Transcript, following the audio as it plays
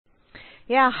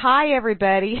Yeah, hi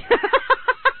everybody.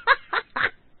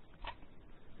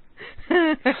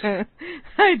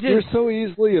 You're so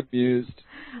easily amused.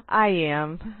 I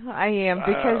am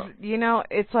because, you know,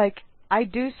 it's like I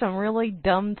do some really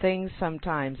dumb things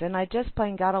sometimes, and I just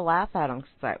plain gotta laugh at them.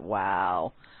 It's like,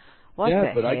 wow, what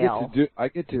the but hell? I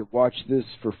get to watch this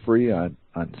for free on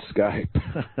Skype.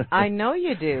 I know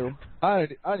you do. I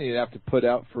don't even have to put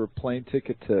out for a plane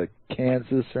ticket to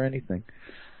Kansas or anything.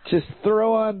 Just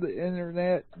throw on the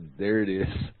internet, and there it is.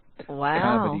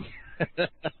 Wow.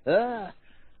 Comedy.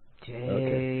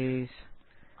 Jeez. Okay.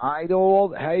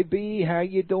 Idol, hey B, how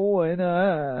you doing?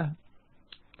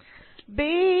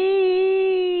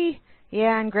 B.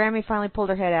 Yeah, and Grammy finally pulled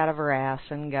her head out of her ass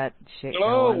and got shit going.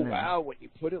 Oh wow! When you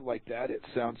put it like that, it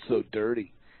sounds so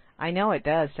dirty. I know it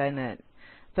does, doesn't it?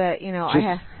 But you know,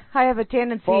 I have a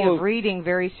tendency of reading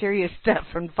very serious stuff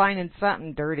and finding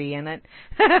something dirty in it.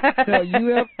 No,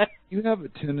 you have a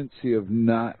tendency of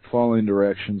not following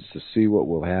directions to see what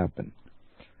will happen.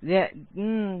 Yeah,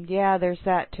 yeah, there's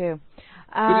that too.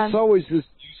 But it's always this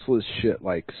useless shit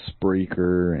like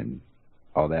Spreaker and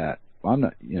all that. I'm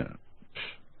not, you know,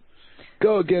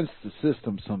 go against the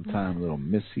system sometime, little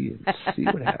missy, and see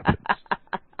what happens.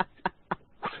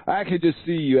 I could just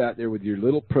see you out there with your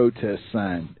little protest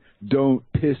sign. Don't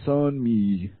piss on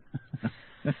me.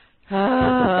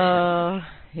 Oh,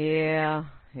 yeah.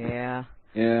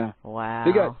 Yeah. Wow.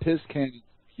 They got piss cannons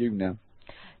for you now.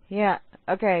 Yeah,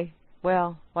 okay.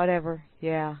 Well, whatever.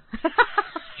 Yeah.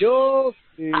 You'll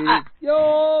see.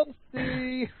 You'll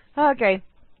see. Okay.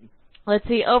 Let's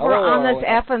see. Over on this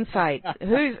effing site.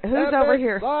 Who's over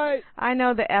here? Site. I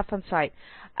know the effing site.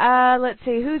 Let's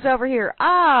see. Who's over here?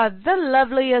 The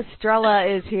lovely Estrella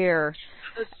is here.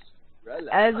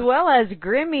 As well as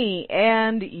Grimmy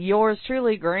and yours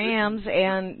truly, GramZ.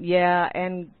 And, yeah,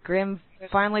 and Grim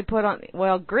finally put on...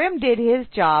 Well, Grim did his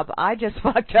job. I just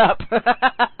fucked up.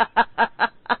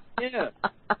 Yeah.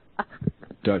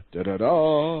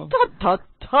 Da-da-da-da.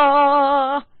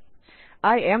 Ta-ta-ta.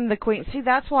 I am the queen. See,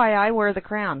 that's why I wear the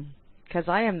crown. Because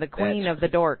I am the queen of the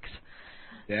dorks.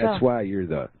 That's why you're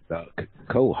the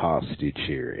co-hostage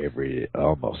here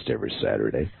almost every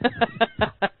Saturday.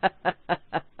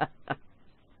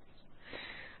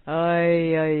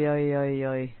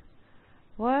 Oy.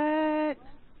 What?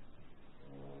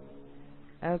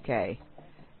 Okay.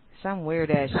 Some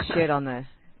weird ass shit on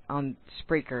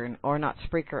Spreaker, or not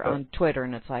Spreaker, on Twitter,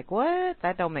 and it's like, what?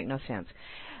 That don't make no sense.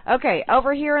 Okay,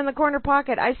 over here in the corner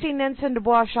pocket, I see Nenson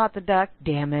Dubois shot the duck.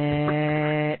 Damn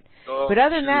it. Oh, but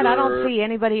other than that, I don't see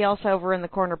anybody else over in the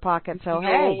corner pocket, so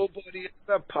hey. Nobody in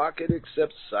the pocket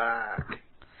except Sock.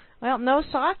 Well, no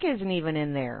Sock isn't even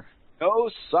in there.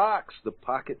 No socks. The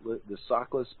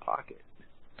sockless pocket.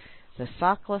 The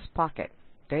sockless pocket.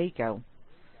 There you go.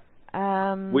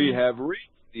 We have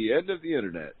reached the end of the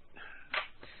internet.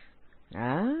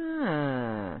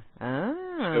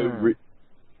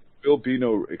 There'll be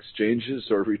no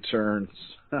exchanges or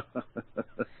returns.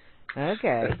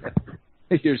 Okay.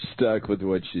 You're stuck with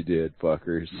what you did,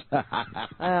 fuckers.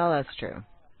 Well, that's true.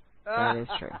 That is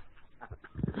true.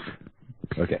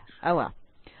 Okay. Oh, well.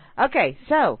 Okay,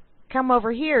 so come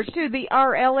over here to the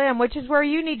RLM, which is where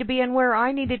you need to be and where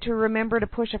I needed to remember to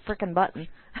push a frickin' button.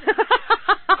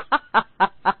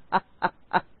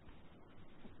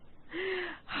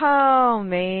 Oh,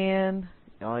 man.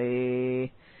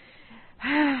 Oy.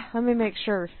 Let me make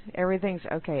sure everything's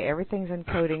okay. Everything's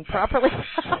encoding properly.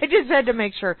 I just had to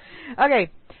make sure. Okay.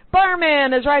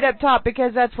 Barman is right up top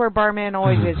because that's where Barman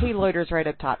always is. He loiters right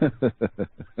up top.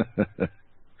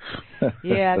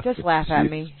 Yeah, just laugh at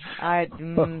me.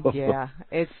 Yeah.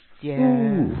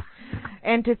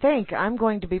 And to think I'm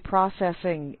going to be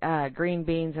processing green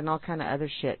beans and all kind of other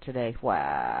shit today.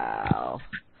 Wow.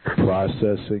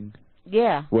 Processing?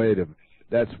 Yeah. Wait a minute.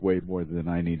 That's way more than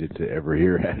I needed to ever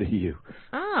hear out of you.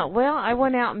 Oh, well, I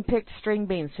went out and picked string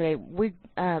beans today. We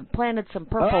planted some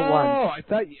purple ones. Oh, I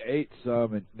thought you ate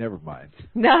some, and never mind.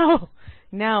 No,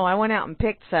 I went out and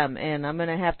picked some, and I'm going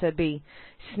to have to be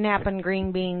snapping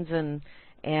green beans and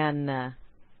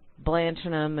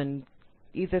blanching them and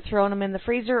either throwing them in the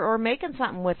freezer or making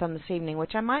something with them this evening,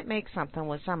 which I might make something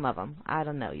with some of them. I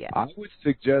don't know yet. I would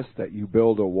suggest that you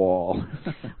build a wall.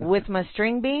 With my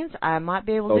string beans, I might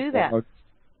be able to do that.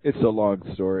 It's a long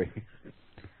story.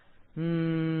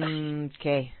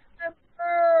 Okay.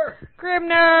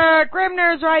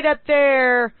 Grimner's right up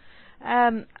there.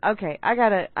 Okay, I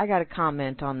gotta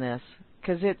comment on this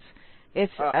because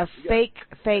it's a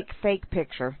fake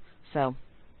picture. So,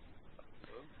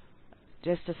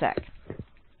 just a sec.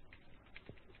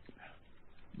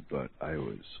 But I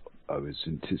was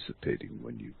anticipating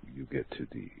when you get to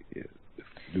the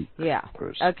flute yeah.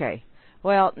 person. Okay.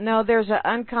 Well, no, there's an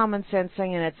uncommon sense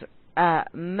thing, and it's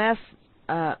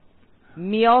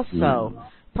Mioso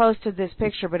posted this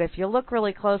picture, but if you look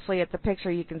really closely at the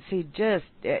picture, you can see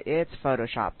it's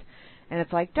photoshopped. And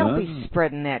it's like, don't be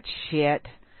spreading that shit.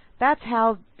 That's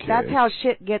how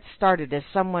shit gets started, is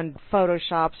someone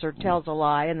photoshops or tells a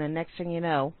lie, and the next thing you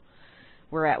know,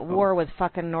 we're at war with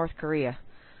fucking North Korea.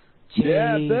 Jeez.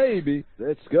 Yeah, baby.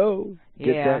 Let's go.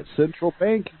 Get that central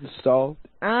bank installed.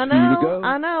 I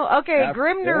know. Okay,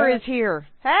 Grimner is here.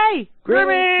 Hey,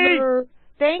 Grimmy!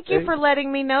 Thank you for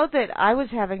letting me know that I was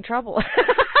having trouble.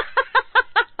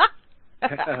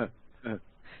 I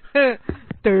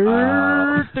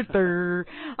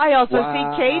also see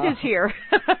Kate is here.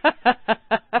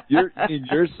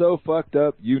 You're so fucked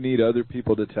up, you need other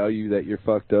people to tell you that you're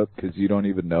fucked up because you don't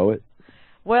even know it.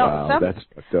 Well, that's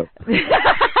fucked up.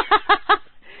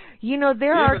 You know,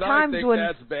 there are times when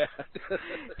that's bad.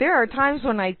 there are times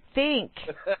when I think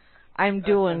I'm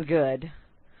doing good,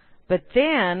 but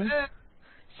then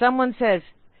someone says,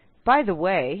 "By the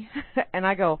way," and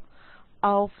I go,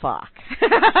 "Oh fuck."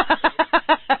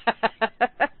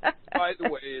 By the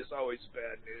way, is always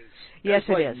bad news. Yes,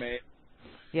 it is. Mail.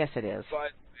 Yes, it is. By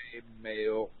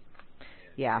mail.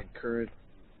 Yeah. And current.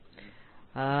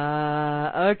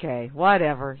 Okay,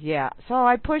 whatever. Yeah. So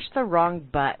I pushed the wrong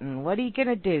button. What are you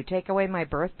gonna do? Take away my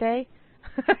birthday?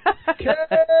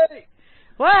 Kenny!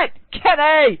 What?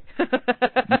 Kenny!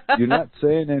 You're not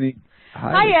saying any.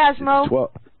 Hi, Asmo.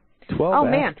 12 Oh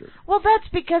man. after. Well, that's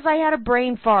because I had a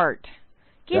brain fart.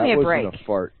 Give me a break. That wasn't a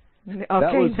fart. Okay,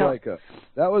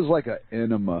 that was like a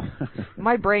enema.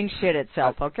 My brain shit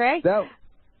itself. Okay.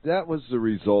 That was the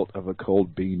result of a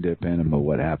cold bean dip enema.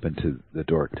 What happened to the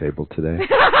Dork Table today?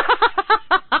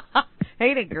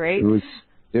 Ain't it great?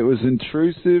 It was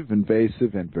intrusive,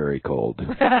 invasive, and very cold.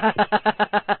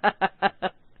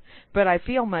 But I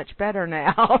feel much better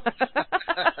now.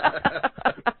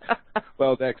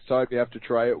 Well, next time you have to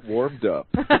try it warmed up.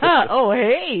 Oh,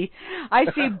 hey! I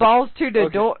see balls to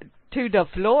the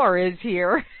floor is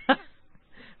here.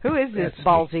 Who is this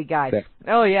ballsy guy?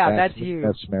 That's you.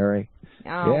 That's Mary.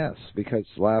 Oh. Yes, because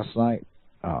last night,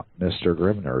 Mr.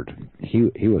 Grimnerd,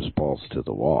 he was balls to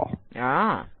the wall.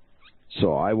 Ah.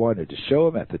 So I wanted to show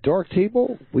him at the Dork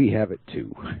Table. We have it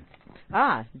too.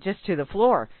 Ah, just to the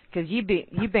floor, because you've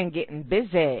been getting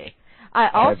busy. I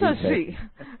also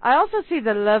see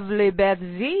the lovely Beth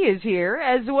Z is here,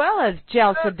 as well as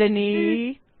Chelsea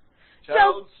Denis.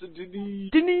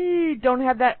 Denis, don't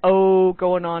have that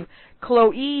going on.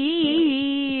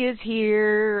 Chloe is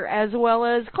here, as well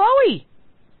as Chloe.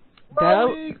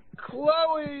 Chloe.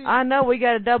 I know, we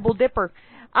got a double dipper.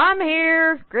 I'm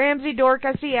here, GramZ Dork.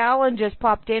 I see Alan just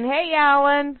popped in. Hey,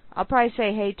 Alan. I'll probably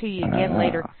say hey to you again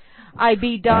later.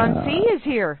 IB Don C is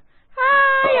here.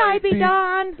 Hi, IB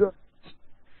Don.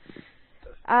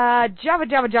 Java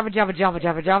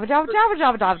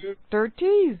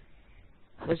 13.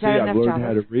 Was that enough, I learned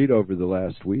how to read over the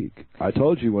last week. I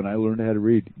told you when I learned how to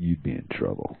read, you'd be in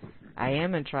trouble. I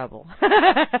am in trouble.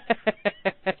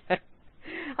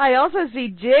 I also see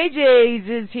JJ's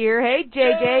is here. Hey,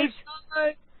 JJ's.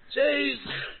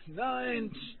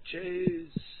 Nine J's.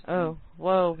 Oh,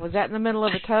 whoa. Was that in the middle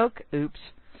of a toke? Oops.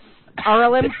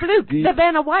 RLM Fluke, the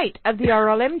Vanna White of the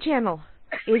RLM channel,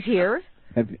 is here.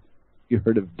 Have you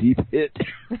heard of Deep Hit?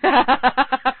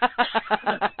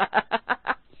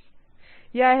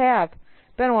 Yeah, I have.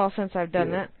 Been a while since I've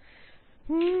done that.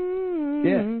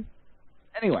 Yeah.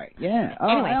 Anyway, yeah. Oh,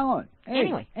 anyway. Alan. Hey,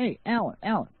 anyway. Hey, Alan.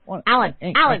 Alan.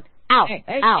 Hey, Alan. Ow. Hey,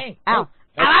 hey, Ow. hey, Ow.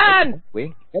 hey. Alan.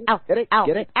 Wait. Ow. Get it? Ow.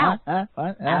 Get it? Ow.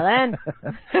 Alan.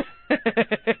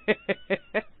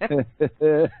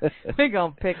 We're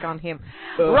going to pick on him.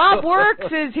 Rob Works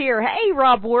is here. Hey,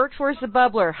 Rob Works, where's the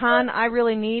bubbler? Hon, I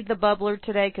really need the bubbler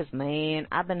today because, man,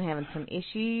 I've been having some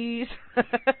issues.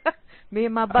 Me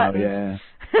and my buttons. Oh, yeah.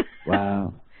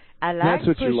 Wow. I like that's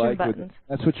what pushing you're like buttons.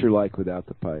 That's what you're like without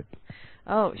the pipe.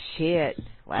 Oh, shit.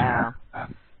 Wow.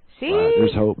 See? Wow,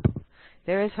 there's hope.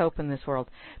 There is hope in this world.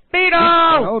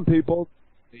 Beto! Telling people,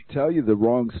 they tell you the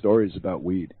wrong stories about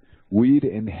weed. Weed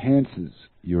enhances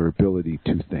your ability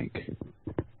to think.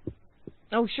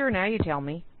 Oh, sure, now you tell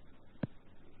me.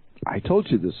 I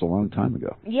told you this a long time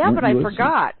ago. Yeah, Weren't but I you listening?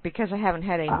 forgot because I haven't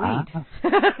had any weed.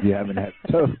 You haven't had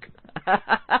toke.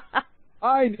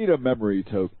 I need a memory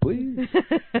toke, please.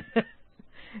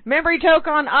 Memory toke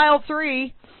on aisle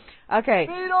 3. Okay.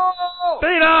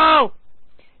 Beto!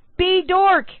 Be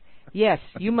Dork! Yes,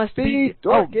 you must be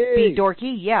dorky. Oh, be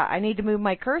dorky. Yeah, I need to move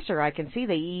my cursor. I can see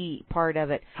the E part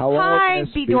of it. Hello, Hi,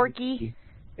 Miss be B. dorky.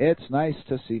 It's nice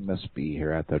to see Miss B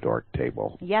here at the Dork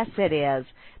Table. Yes, it is.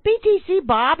 BTC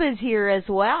Bob is here as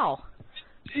well.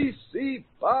 BTC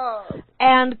Bob.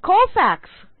 And Colfax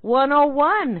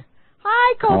 101.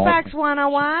 Hi, Colfax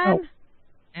 101.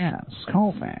 Yes,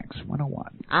 Colfax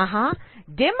 101. Uh-huh.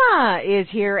 Dimma is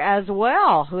here as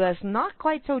well, who is not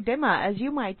quite so dimma as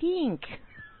you might think.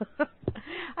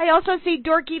 I also see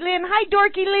Dorky Lynn. Hi,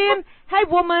 Dorky Lynn. Hi,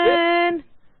 woman.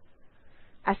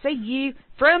 I say you.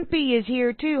 Frumpy is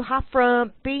here, too. Hi,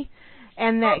 Frumpy.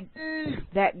 And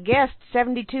that guest,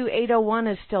 72801,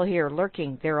 is still here,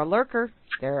 lurking. They're a lurker.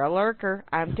 They're a lurker.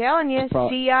 I'm telling you,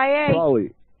 CIA.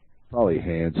 Probably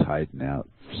hands hiding out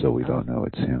so we don't know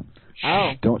it's him.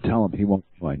 Oh. Shh, don't tell him. He won't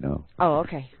know. Oh,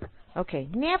 okay. Okay,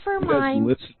 never He mind.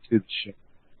 doesn't listen to the show.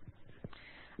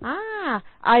 Ah,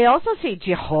 I also see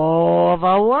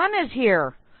Jehovah One is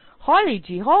here. Holy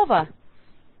Jehovah.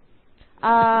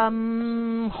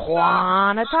 Juana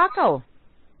Taco.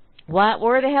 What?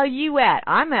 Where the hell you at?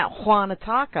 I'm at Juana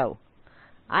Taco.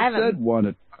 I said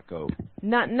Juana Taco.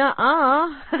 Nuh-uh.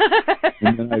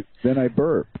 And then I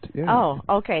burped. Yeah. Oh,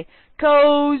 okay.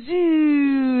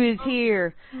 Kozu is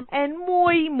here. And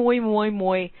Moi,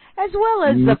 as well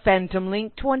as the Phantom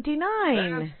Link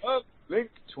 29.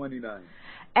 Link 29.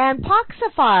 And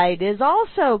Poxified is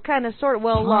also kind of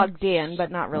logged in, but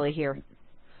not really here.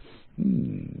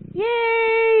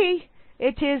 Yay!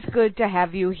 It is good to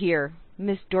have you here,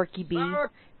 Miss Dorky B.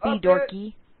 Be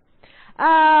Dorky.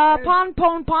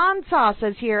 Pon Sauce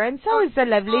is here, and so is the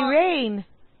lovely Rain.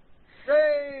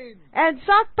 And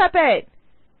Sock Puppet.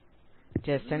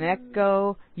 Just an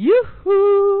echo.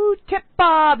 Yoo-hoo! Tip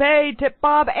Bob. Hey, Tip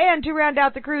Bob. And to round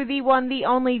out the crew, the one, the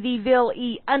only, the Vil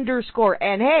E _.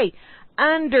 And hey,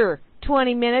 under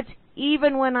 20 minutes,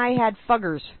 even when I had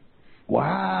fuggers.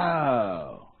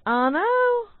 Wow. Oh,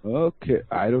 no. Okay,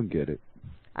 I don't get it.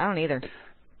 I don't either.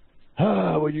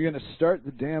 When you're going to start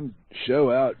the damn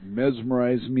show out and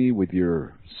mesmerize me with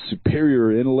your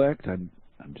superior intellect, I'm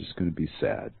just going to be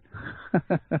sad.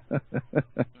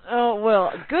 Oh,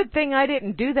 well, good thing I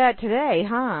didn't do that today,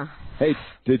 huh? Hey,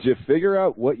 did you figure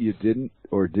out what you didn't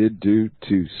or did do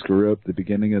to screw up the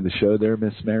beginning of the show there,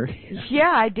 Miss Mary?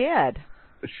 Yeah, I did.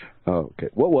 Oh, okay.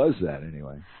 What was that,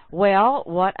 anyway? Well,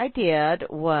 what I did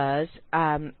was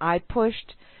I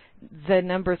pushed the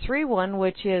number 3 one,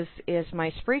 which is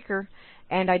my Spreaker,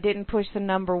 and I didn't push the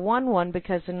number 1 one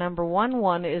because the number 1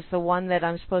 one is the one that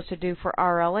I'm supposed to do for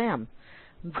RLM.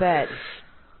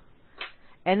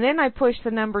 And then I pushed the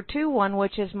number 2 one,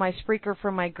 which is my Spreaker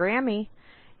for my Grammy,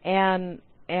 and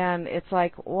it's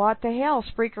like, what the hell?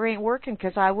 Spreaker ain't working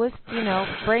because I was,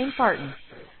 brain farting.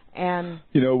 And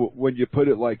when you put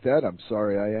it like that, I'm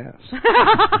sorry I asked.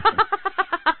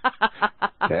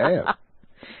 Damn.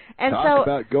 And Talk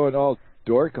about going all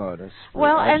dork on us.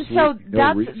 Well, and so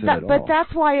but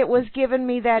that's why it was giving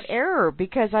me that error,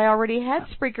 because I already had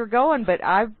Spreaker going, but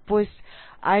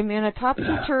I'm in a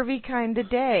topsy-turvy kind of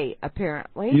day,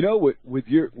 apparently. With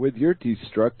your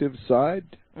destructive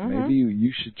side, maybe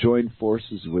you should join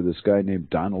forces with this guy named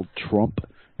Donald Trump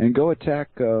and go attack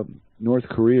North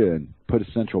Korea and put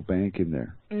a central bank in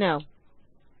there. No.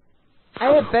 I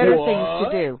have better things to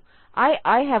do.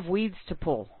 I have weeds to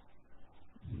pull.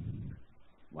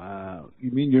 Wow.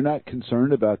 You mean you're not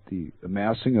concerned about the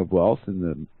amassing of wealth in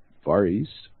the Far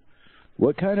East?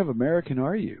 What kind of American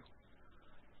are you?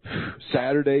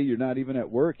 Saturday, you're not even at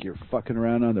work. You're fucking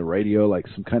around on the radio like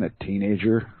some kind of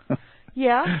teenager.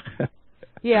 Yeah.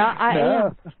 Yeah, I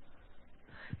am.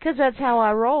 Because that's how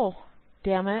I roll.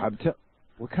 Damn it.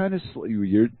 What kind of slave?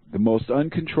 You're the most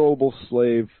uncontrollable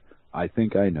slave I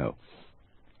think I know.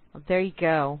 Well, there you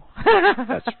go.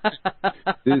 That's right.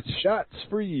 This shot's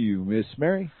for you, Miss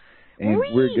Mary. And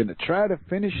we're going to try to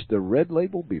finish the red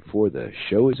label before the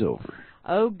show is over.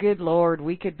 Oh, good Lord.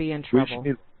 We could be in trouble.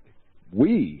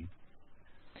 We?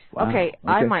 Wow. Okay,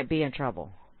 I might be in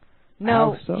trouble.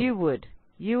 No, so? You would.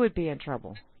 You would be in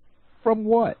trouble. From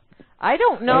what? I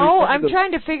don't know. I'm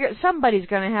trying to figure... Somebody's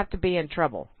going to have to be in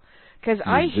trouble. Because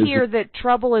I hear that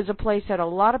trouble is a place that a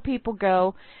lot of people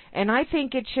go, and I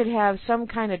think it should have some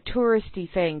kind of touristy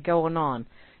thing going on,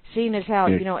 seeing as how,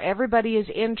 everybody is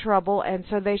in trouble, and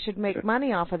so they should make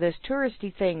money off of this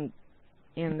touristy thing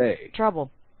in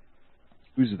trouble.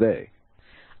 Who's they?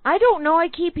 I don't know. I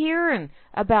keep hearing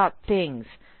about things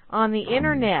on the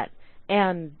Internet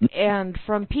and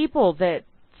from people that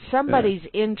somebody's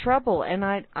in trouble, and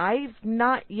I've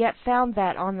not yet found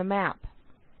that on the map.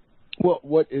 Well,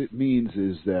 what it means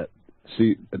is that,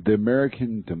 see, the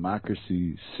American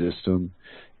democracy system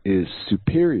is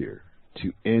superior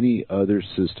to any other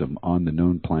system on the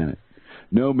known planet.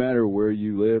 No matter where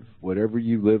you live, whatever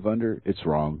you live under, it's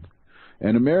wrong.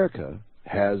 And America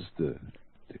has the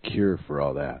cure for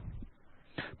all that.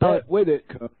 But with it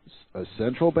comes a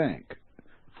central bank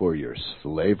for your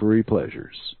slavery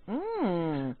pleasures.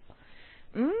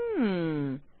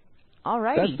 All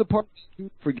right. That's the part you're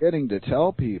forgetting to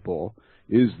tell people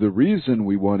is the reason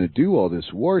we want to do all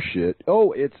this war shit.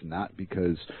 Oh, it's not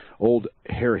because old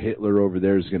Herr Hitler over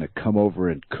there is going to come over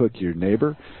and cook your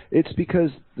neighbor. It's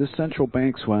because the central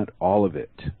banks want all of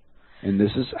it. And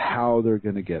this is how they're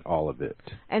going to get all of it.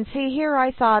 And see, here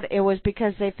I thought it was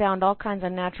because they found all kinds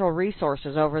of natural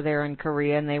resources over there in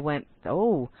Korea, and they went,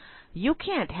 oh, you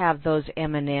can't have those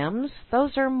M&Ms.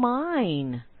 Those are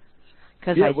mine.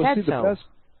 Because I said so.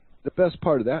 The best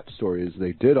part of that story is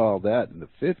they did all that in the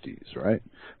 50s, right?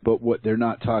 But what they're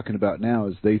not talking about now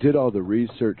is they did all the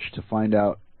research to find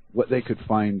out what they could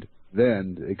find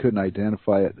then. They couldn't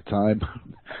identify at the time.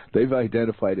 They've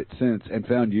identified it since and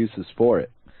found uses for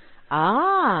it.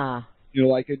 Ah. You know,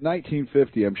 like in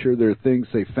 1950, I'm sure there are things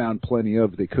they found plenty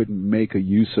of they couldn't make a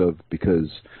use of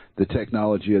because the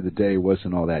technology of the day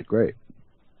wasn't all that great.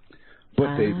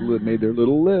 But they made their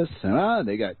little lists, and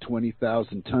they got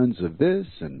 20,000 tons of this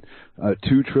and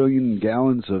 2 trillion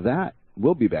gallons of that.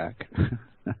 We'll be back.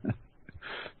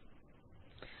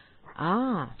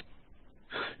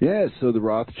 Yeah, so the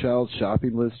Rothschild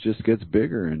shopping list just gets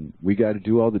bigger, and we got to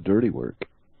do all the dirty work.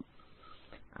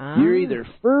 You're either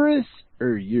for us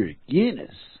or you're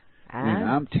against us. And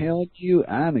I'm telling you,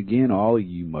 I'm against all of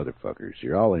you motherfuckers.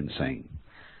 You're all insane.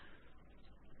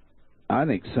 I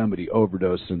think somebody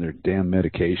overdosed on their damn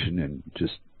medication and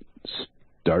just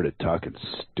started talking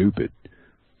stupid.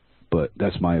 But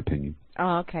that's my opinion.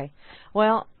 Oh, okay.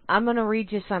 Well, I'm going to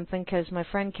read you something because my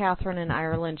friend Catherine in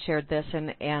Ireland shared this,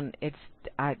 and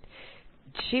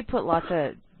she put lots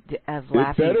of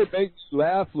laughing. It better make you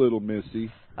laugh, little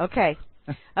missy. Okay.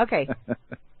 Okay.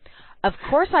 Of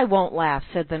course I won't laugh,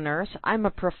 said the nurse. I'm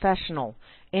a professional.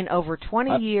 In over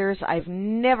 20 years, I've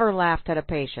never laughed at a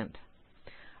patient.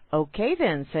 Okay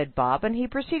then, said Bob, and he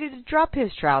proceeded to drop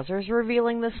his trousers,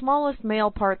 revealing the smallest male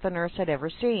part the nurse had ever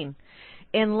seen.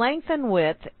 In length and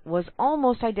width, was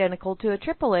almost identical to a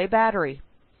AAA battery.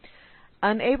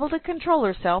 Unable to control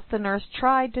herself, the nurse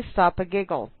tried to stop a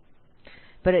giggle.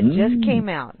 But it just came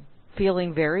out.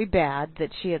 Feeling very bad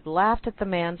that she had laughed at the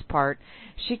man's part,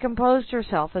 she composed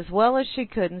herself as well as she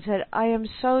could and said, I am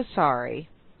so sorry.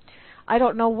 I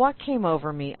don't know what came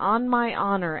over me. On my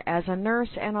honor, as a nurse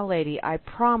and a lady, I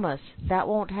promise that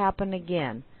won't happen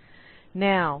again.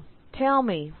 Now, tell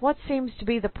me, what seems to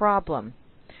be the problem?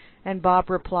 And Bob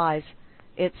replies,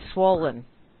 it's swollen.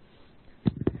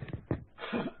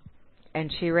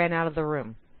 And she ran out of the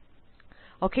room.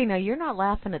 Okay, now you're not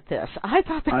laughing at this. I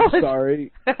thought that was... I'm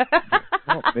sorry.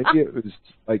 Well, maybe it was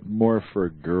like more for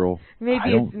a girl.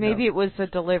 Maybe it was the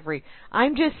delivery.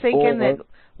 I'm just thinking that,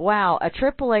 wow, a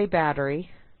AAA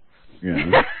battery.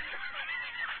 Yeah.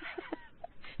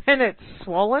 And it's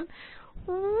swollen?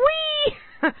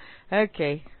 Whee!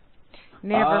 Okay.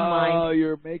 Never mind. Oh,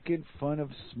 you're making fun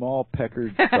of small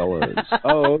peckered fellas.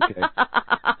 Oh, okay.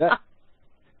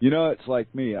 You know, it's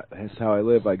like me. That's how I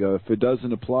live. I go, if it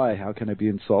doesn't apply, how can I be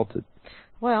insulted?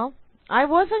 Well, I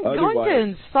wasn't going to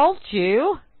insult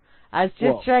you. I was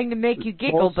just trying to make you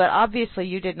giggle, but obviously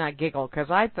you did not giggle because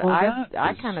I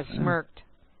kind of smirked.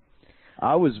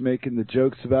 I was making the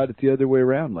jokes about it the other way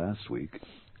around last week.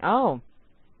 Oh.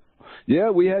 Yeah,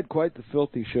 we had quite the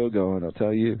filthy show going, I'll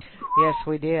tell you. Yes,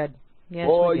 we did. Yes,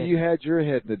 we did. You had your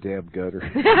head in the damn gutter.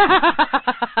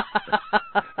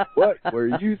 What were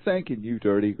you thinking, you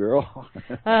dirty girl?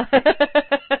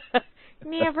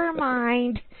 Never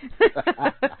mind.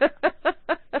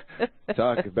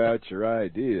 Talk about your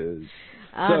ideas.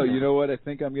 So, you know what I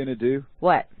think I'm going to do?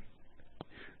 What?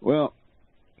 Well,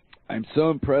 I'm so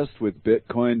impressed with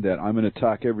Bitcoin that I'm going to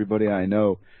talk everybody I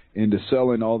know into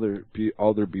selling all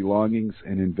their belongings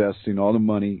and investing all the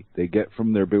money they get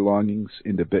from their belongings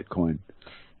into Bitcoin.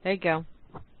 There you go.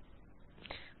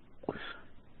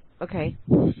 Okay.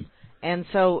 And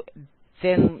so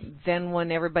then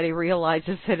when everybody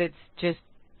realizes that it's just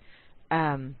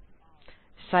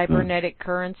cybernetic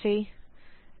currency,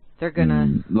 they're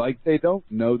gonna like they don't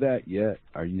know that yet.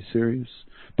 Are you serious?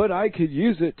 But I could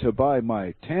use it to buy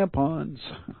my tampons.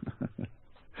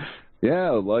 Yeah,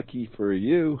 lucky for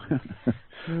you.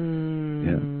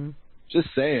 Yeah. Just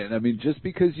saying. I mean, just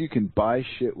because you can buy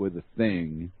shit with a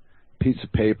thing, piece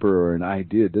of paper or an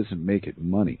idea, doesn't make it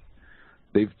money.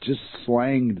 They've just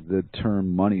slanged the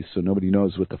term money so nobody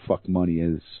knows what the fuck money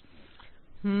is.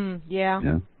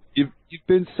 Yeah. You've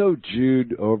been so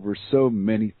Jewed over so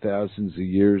many thousands of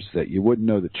years that you wouldn't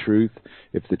know the truth.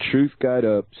 If the truth got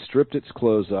up, stripped its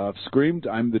clothes off, screamed,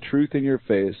 I'm the truth in your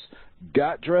face,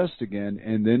 got dressed again,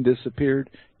 and then disappeared,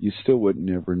 you still wouldn't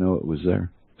ever know it was there.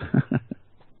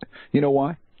 You know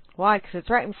why? Why? Because it's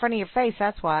right in front of your face,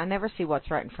 that's why. I never see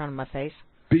what's right in front of my face.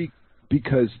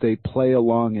 because they play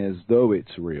along as though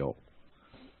it's real.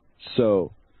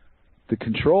 So the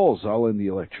control's all in the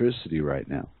electricity right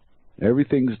now.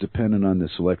 Everything's dependent on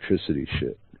this electricity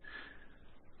shit.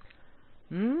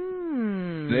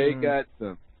 They got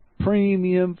the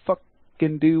premium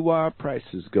fucking doo-wah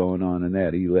prices going on in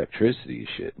that electricity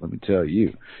shit, let me tell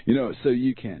you. You know, so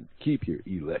you can keep your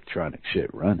electronic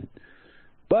shit running.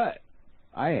 But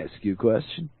I ask you a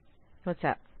question. What's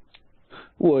that?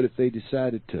 What if they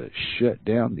decided to shut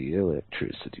down the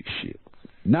electricity shit?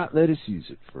 Not let us use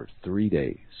it for 3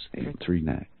 days and 3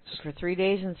 nights. For 3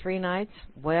 days and 3 nights?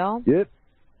 Well, yep.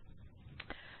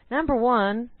 Number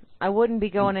one, I wouldn't be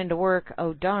going into work.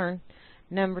 Oh, darn.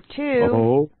 Number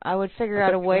two, I would figure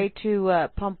out a way to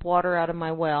pump water out of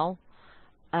my well.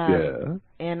 Yeah.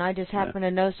 And I just happen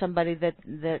to know somebody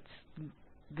that's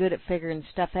good at figuring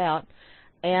stuff out.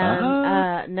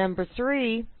 And number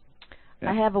three,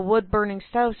 I have a wood-burning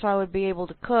stove, so I would be able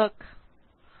to cook.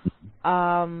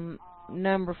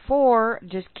 Number four,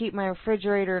 just keep my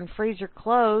refrigerator and freezer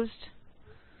closed.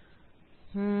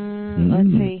 Let's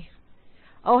see.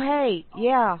 Oh, hey,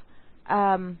 yeah.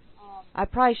 I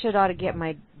probably ought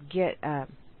to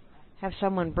have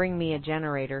someone bring me a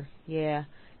generator. Yeah,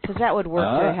 because that would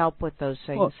work to help with those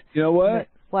things. Well, you know what? But,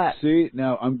 what? See,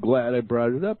 now I'm glad I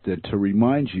brought it up then to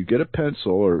remind you. Get a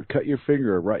pencil or cut your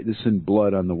finger or write this in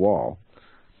blood on the wall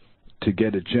to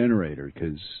get a generator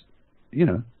because, you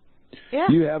know,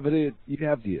 you have the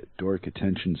dork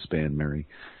attention span, Mary,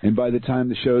 and by the time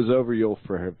the show's over, you'll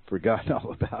have forgotten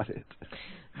all about it.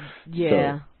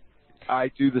 Yeah. So, I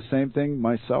do the same thing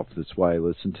myself. That's why I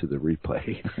listen to the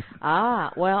replay.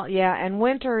 Well, yeah, and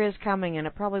winter is coming, and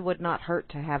it probably would not hurt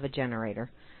to have a generator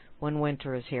when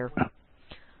winter is here.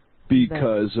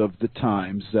 Because of the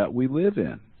times that we live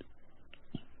in.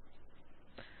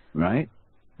 Right?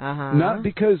 Not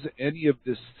because any of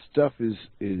this stuff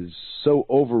is so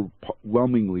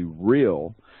overwhelmingly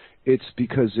real. It's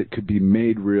because it could be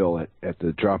made real at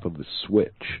the drop of a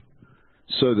switch.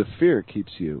 So the fear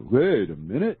keeps you, wait a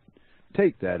minute,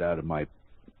 take that out of my...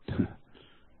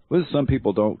 Well, some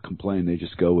people don't complain, they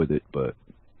just go with it, but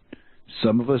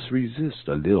some of us resist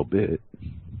a little bit.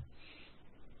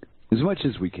 As much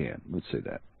as we can, let's say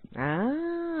that.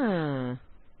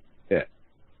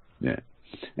 Yeah.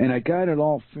 And I got it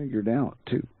all figured out,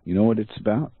 too. You know what it's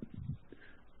about?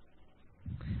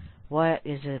 What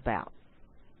is it about?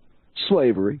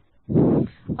 Slavery.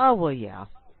 Oh, well, yeah.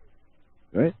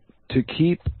 Right? To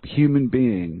keep human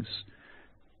beings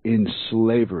in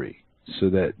slavery so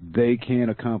that they can't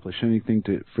accomplish anything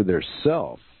for their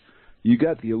self. You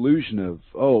got the illusion of,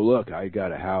 oh, look, I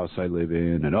got a house I live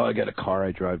in, and, oh, I got a car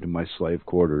I drive to my slave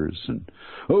quarters, and,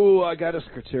 oh, I got a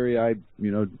secretary I,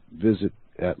 visit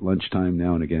at lunchtime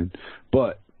now and again.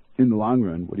 But in the long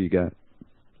run, what do you got?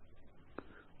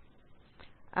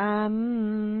 I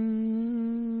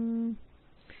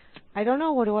don't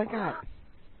know. What do I got?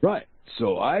 Right.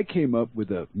 So I came up with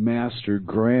a master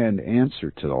grand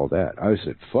answer to all that. I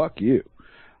said, fuck you.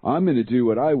 I'm going to do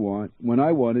what I want when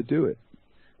I want to do it.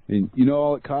 And you know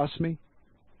all it cost me?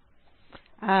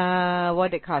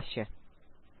 What did it cost you?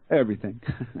 Everything.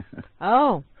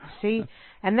 Oh, see,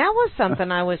 and that was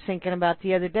something I was thinking about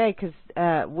the other day because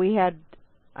I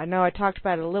know I talked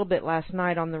about it a little bit last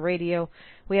night on the radio.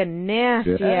 We had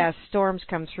nasty-ass storms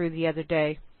come through the other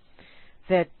day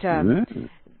that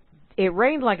it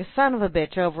rained like a son of a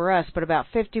bitch over us, but about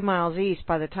 50 miles east,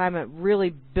 by the time it really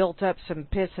built up some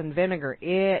piss and vinegar,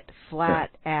 it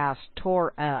flat-ass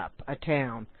tore up a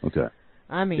town. Okay.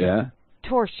 I mean,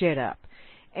 tore shit up.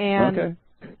 And,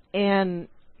 and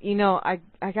I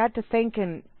got to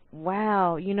thinking,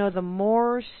 wow, the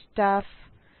more stuff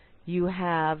you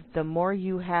have, the more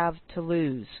you have to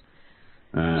lose.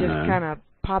 Just kind of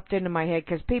popped into my head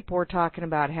because people were talking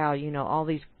about how, all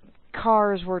these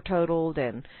cars were totaled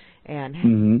and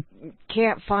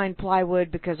can't find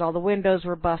plywood because all the windows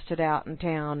were busted out in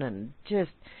town and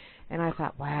I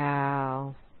thought,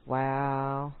 wow.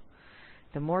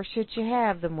 The more shit you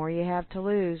have, the more you have to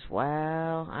lose.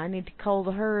 Wow, I need to cull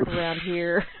the herd around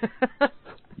here.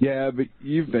 Yeah, but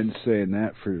you've been saying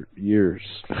that for years.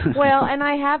 Well, and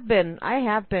I have been.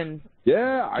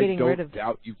 Yeah, I don't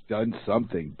doubt you've done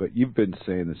something, but you've been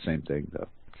saying the same thing, though.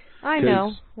 I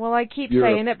know. Well, I keep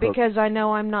saying it because I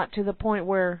know I'm not to the point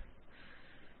where...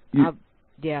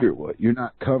 You're what? You're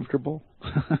not comfortable?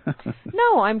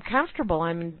 No, I'm comfortable.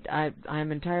 I'm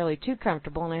entirely too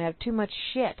comfortable, and I have too much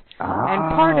shit.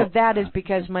 And part of that is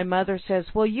because my mother says,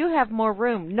 well, you have more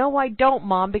room. No, I don't,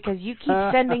 Mom, because you keep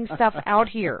sending stuff out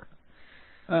here.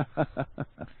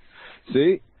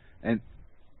 See? And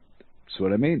that's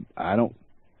what I mean. I don't...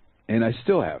 And I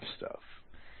still have stuff.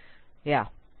 Yeah.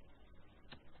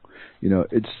 You know,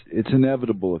 it's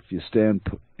inevitable if you stand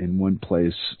in one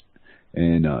place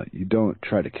and you don't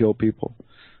try to kill people.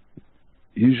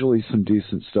 Usually some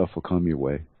decent stuff will come your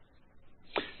way.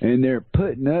 And they're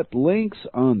putting up links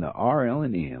on the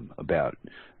RLM about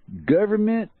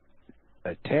government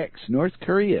attacks North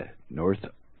Korea. North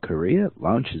Korea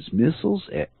launches missiles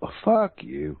at... Oh, fuck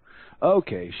you.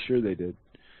 Okay, sure they did.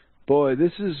 Boy,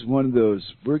 this is one of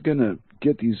those... We're going to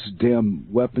get these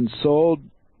damn weapons sold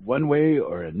one way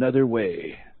or another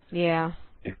way. Yeah.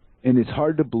 And it's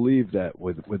hard to believe that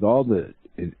with all the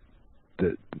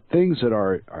things that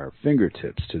are at our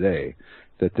fingertips today,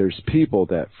 that there's people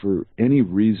that for any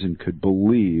reason could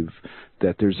believe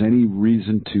that there's any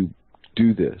reason to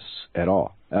do this at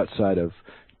all, outside of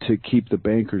to keep the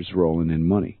bankers rolling in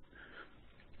money.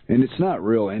 And it's not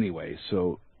real anyway,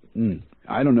 so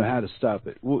I don't know how to stop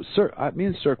it. Well, sir, me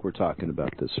and Cirque were talking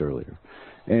about this earlier,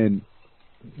 and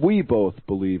we both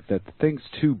believe that the thing's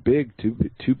too big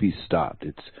to be stopped.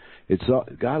 It's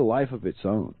got a life of its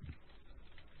own.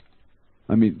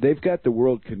 I mean, they've got the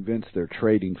world convinced they're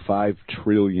trading $5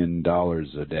 trillion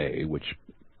a day, which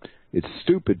it's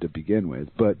stupid to begin with,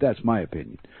 but that's my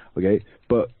opinion. Okay,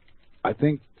 but I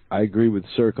think I agree with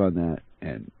Cirque on that,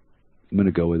 and I'm going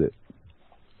to go with it.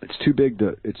 It's too big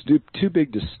to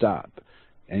stop,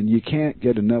 and you can't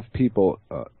get enough people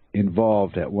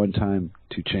involved at one time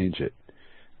to change it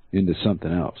into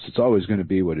something else. It's always going to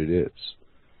be what it is.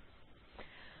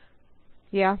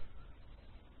 Yeah.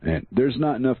 And there's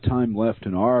not enough time left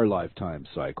in our lifetime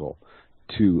cycle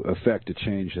to affect a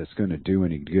change that's going to do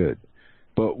any good.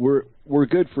 But we're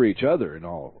good for each other and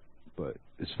all. But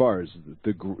as far as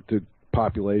the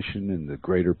population and the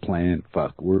greater plan,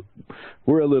 fuck,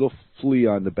 we're a little flea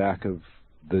on the back of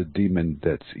the demon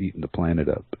that's eating the planet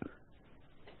up.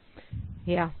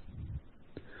 Yeah.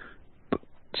 But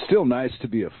still nice to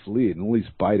be a flea and at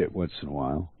least bite it once in a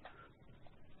while.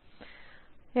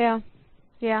 Yeah.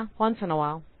 Yeah, once in a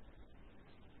while.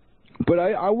 But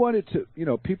I wanted to,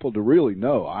 people to really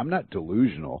know I'm not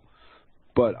delusional,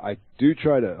 but I do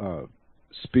try to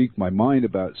speak my mind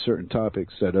about certain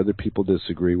topics that other people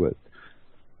disagree with.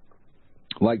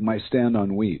 Like my stand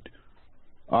on weed.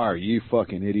 Are you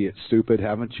fucking idiot stupid?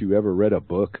 Haven't you ever read a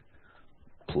book?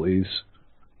 Please.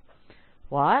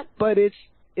 What? But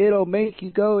it'll make you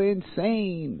go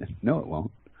insane. No, it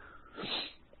won't.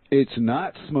 It's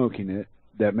not smoking it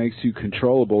that makes you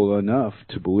controllable enough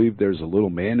to believe there's a little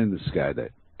man in the sky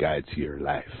that guides your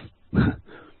life. Because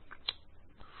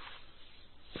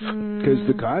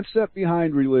the concept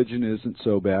behind religion isn't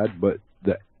so bad, but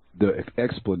the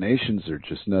explanations are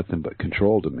just nothing but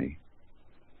control to me.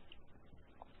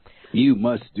 You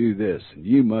must do this, and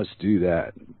you must do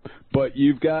that. But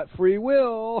you've got free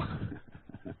will.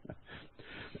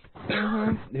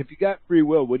 If you got free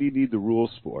will, what do you need the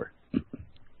rules for?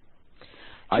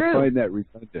 True. I find that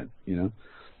redundant,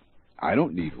 I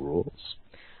don't need rules.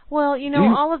 Well,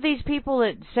 all of these people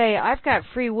that say, I've got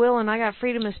free will and I got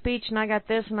freedom of speech and I got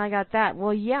this and I got that.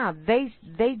 Well, yeah, they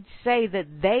say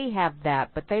that they have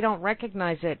that, but they don't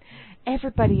recognize it.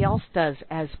 Everybody else does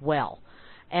as well.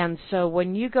 And so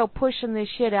when you go pushing this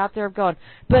shit out there going,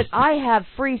 but I have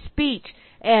free speech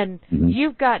and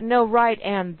you've got no right,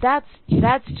 and that's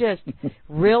just,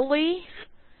 really?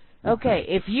 Okay,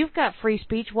 if you've got free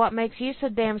speech, what makes you so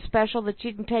damn special that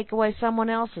you can take away someone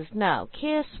else's? No,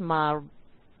 kiss my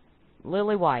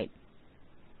lily white.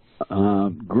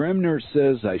 Grimner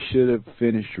says I should have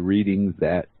finished reading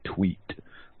that tweet,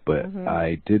 but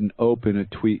I didn't open a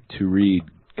tweet to read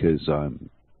because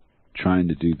I'm trying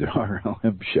to do the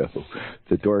RLM show,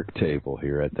 the Dork Table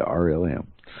here at the RLM.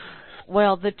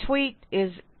 Well, the tweet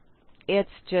it's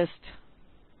just...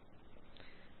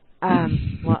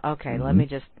 well, okay, let me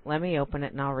open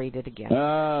it and I'll read it again.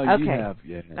 Okay. You have,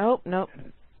 yeah. Oh, nope.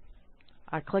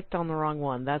 I clicked on the wrong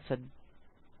one. That's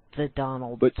the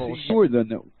Donald bullshit. But you were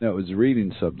the that was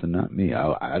reading something, not me.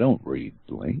 I don't read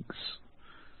links.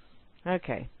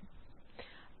 Okay.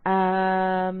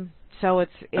 So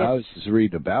it's I was just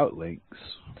reading about links.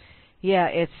 Yeah,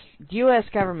 it's U.S.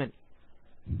 government.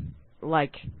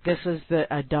 Like, this is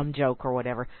a dumb joke or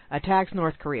whatever. Attacks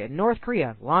North Korea. North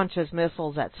Korea launches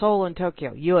missiles at Seoul and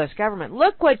Tokyo. U.S. government,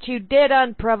 look what you did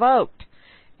unprovoked.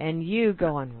 And you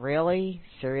going, really?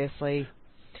 Seriously?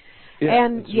 Yeah,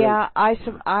 and, yeah, right.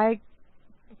 I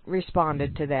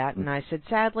responded to that, and I said,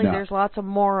 sadly, there's lots of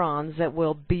morons that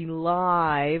will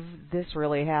belie this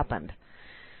really happened.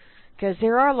 Because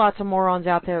there are lots of morons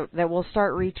out there that will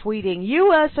start retweeting,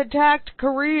 U.S. attacked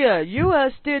Korea,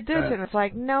 U.S. did this, and it's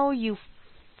like, no, you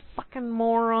fucking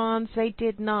morons, they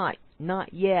did not.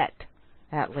 Not yet,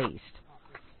 at least.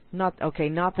 Not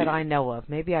that I know of.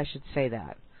 Maybe I should say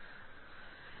that.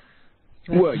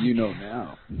 Well, you know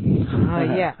now.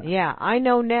 Yeah. I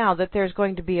know now that there's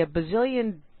going to be a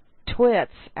bazillion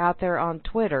twits out there on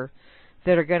Twitter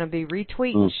that are going to be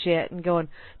retweeting shit and going,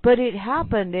 but it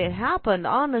happened,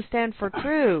 honest and for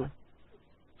true.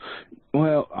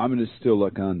 Well, I'm going to still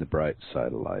look on the bright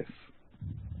side of life.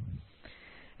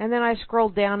 And then I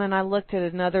scrolled down and I looked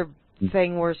at another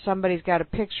thing where somebody's got a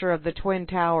picture of the Twin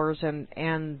Towers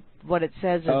and what it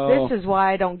says is, this is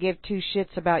why I don't give two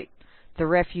shits about the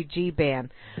refugee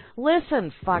ban.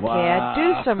 Listen, fuckhead,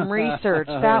 do some research.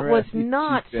 That was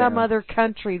not some other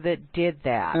country that did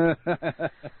that.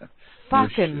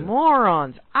 Fucking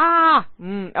morons.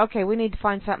 Okay, we need to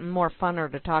find something more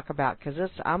funner to talk about, because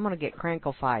I'm going to get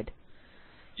cranklified.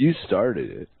 You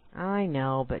started it. I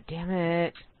know, but damn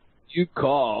it. You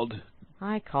called.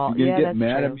 I called. You're You're going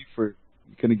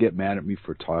to get mad at me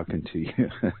for talking to you.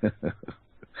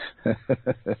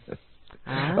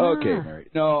 Okay, Mary.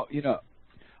 No,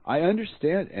 I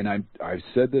understand, and I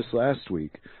said this last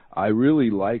week. I really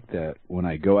like that when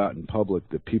I go out in public,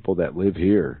 the people that live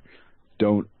here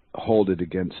don't hold it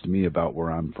against me about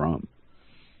where I'm from.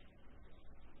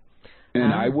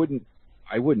 And I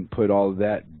wouldn't put all of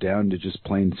that down to just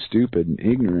plain stupid and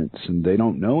ignorance, and they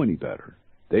don't know any better.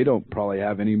 They don't probably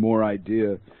have any more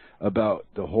idea about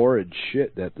the horrid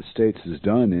shit that the States has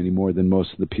done any more than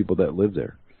most of the people that live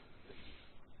there.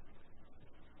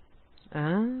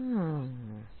 Oh.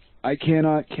 I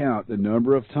cannot count the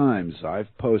number of times I've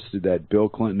posted that Bill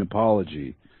Clinton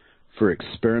apology for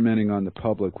experimenting on the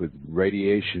public with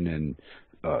radiation and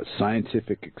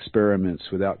scientific experiments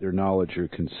without their knowledge or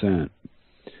consent.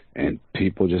 And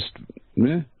people just,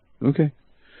 okay.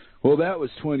 Well, that was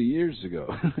 20 years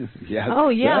ago. Yeah. Oh,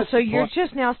 yeah, so you're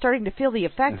just now starting to feel the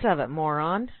effects of it,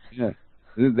 moron. Yeah.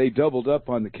 They doubled up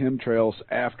on the chemtrails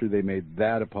after they made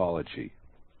that apology.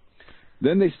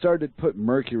 Then they started putting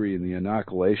mercury in the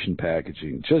inoculation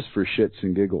packaging just for shits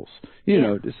and giggles, you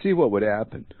know, to see what would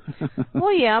happen.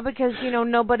 Well, yeah, because,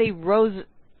 nobody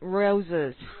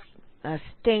roses a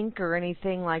stink or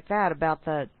anything like that about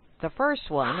the first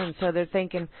one, and so they're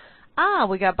thinking,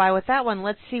 we got by with that one.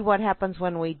 Let's see what happens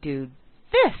when we do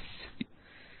this.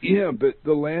 Yeah, but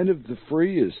the land of the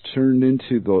free is turned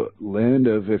into the land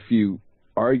of, if you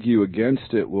argue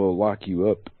against it, we'll lock you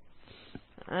up.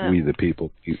 We the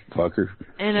people, you fucker.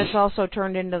 And it's also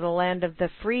turned into the land of the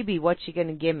freebie. What you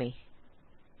gonna give me?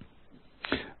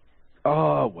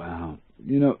 Oh, wow.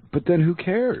 But then who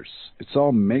cares? It's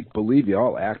all make-believe. You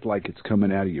all act like it's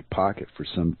coming out of your pocket for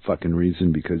some fucking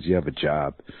reason because you have a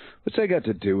job. What's that got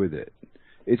to do with it?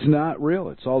 It's not real.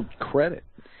 It's all credit.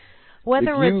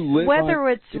 Whether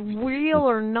it's real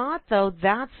or not, though,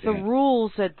 that's the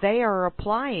rules that they are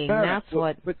applying.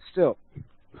 But still.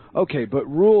 Okay, but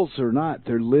rules or not,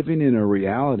 they're living in a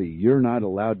reality you're not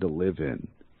allowed to live in.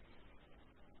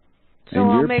 So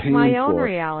I'll make my own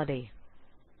reality.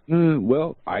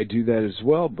 Well, I do that as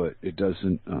well, but it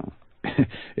doesn't.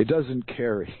 It doesn't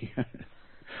carry.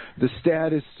 The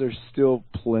statists are still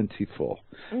plentiful.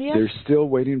 Yes. They're still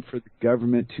waiting for the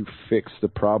government to fix the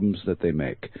problems that they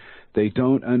make. They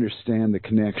don't understand the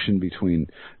connection between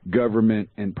government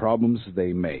and problems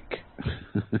they make.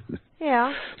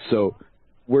 Yeah. So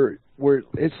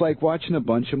it's like watching a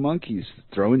bunch of monkeys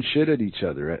throwing shit at each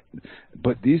other.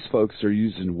 But these folks are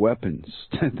using weapons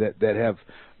that have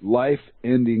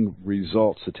life-ending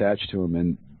results attached to them,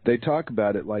 and they talk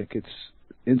about it like it's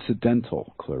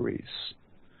incidental, Clarice.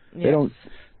 Yes.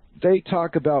 They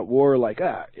talk about war like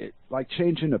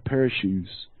changing a pair of shoes.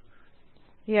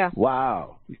 Yeah.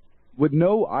 Wow. With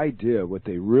no idea what's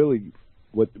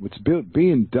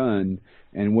being done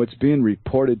and what's being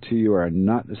reported to you are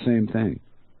not the same thing.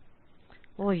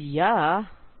 Well, yeah.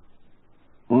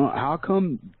 Well, how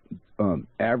come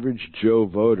average Joe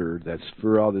voter that's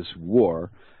for all this war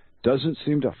doesn't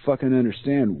seem to fucking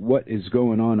understand what is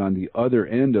going on the other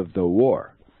end of the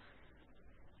war?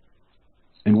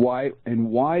 And why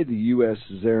the U.S.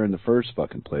 is there in the first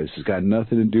fucking place has got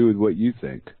nothing to do with what you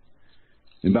think.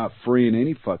 About freeing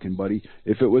any fucking buddy.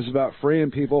 If it was about freeing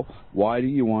people, why do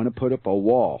you want to put up a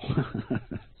wall?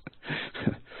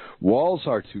 Walls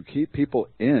are to keep people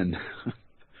in.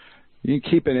 You ain't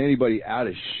keeping anybody out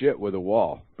of shit with a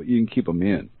wall, but you can keep them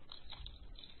in.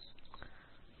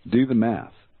 Do the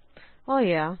math. Oh,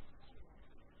 yeah.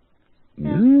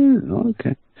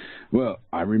 Okay. Well,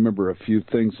 I remember a few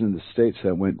things in the States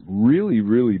that went really,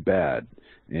 really bad.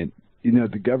 And,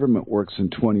 the government works in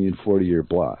 20 and 40-year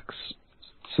blocks.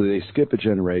 So they skip a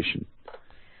generation.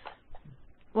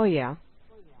 Well, yeah.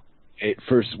 At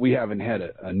first, we haven't had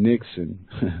a Nixon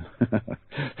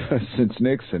since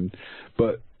Nixon,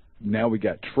 but now we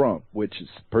got Trump, which is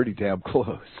pretty damn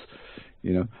close.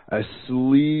 You know, a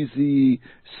sleazy,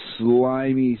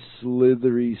 slimy,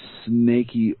 slithery,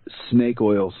 snaky snake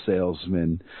oil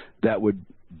salesman that would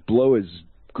blow his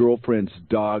girlfriend's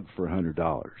dog for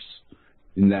 $100,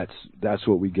 and that's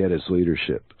what we get as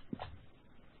leadership.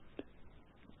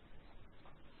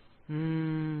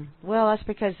 Well, that's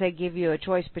because they give you a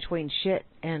choice between shit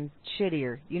and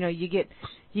shittier. You know, you get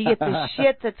the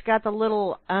shit that's got the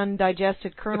little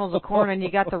undigested kernels of corn, and you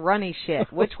got the runny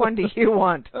shit. Which one do you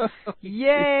want?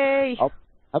 Yay! How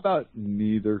about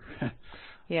neither?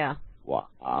 Yeah.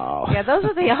 Wow. Yeah, those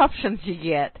are the options you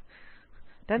get.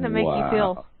 Doesn't it make you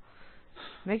feel?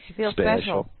 Makes you feel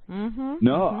special. Mm-hmm.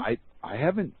 No, I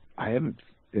haven't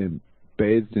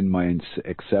bathed in my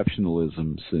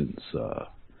exceptionalism since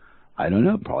I don't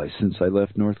know, probably since I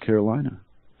left North Carolina.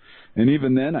 And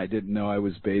even then, I didn't know I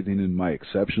was bathing in my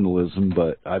exceptionalism,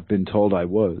 but I've been told I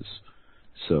was.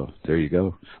 So there you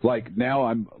go. Like now,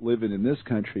 I'm living in this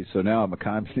country, so now I'm a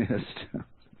communist.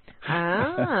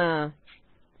 Ah.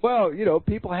 Well, you know,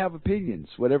 people have opinions,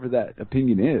 whatever that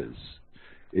opinion is.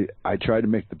 I try to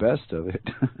make the best of it.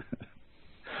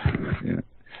 Yeah.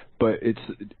 But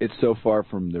it's so far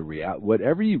from the reality.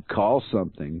 Whatever you call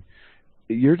something,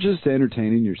 you're just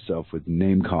entertaining yourself with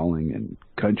name calling and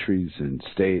countries and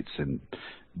states and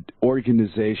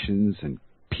organizations and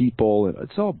people. And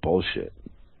it's all bullshit.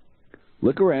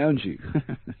 Look around you.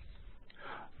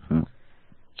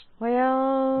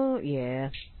 Well,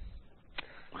 yeah.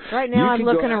 Right now I'm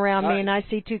looking around me and I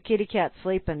see two kitty cats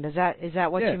sleeping. Is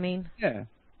that what you mean? Yeah.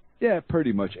 Yeah,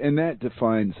 pretty much. And that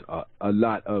defines a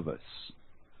lot of us.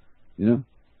 You know?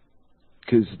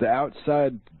 Because the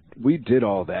outside, we did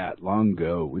all that long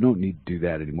ago. We don't need to do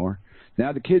that anymore.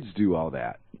 Now the kids do all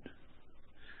that.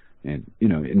 And, you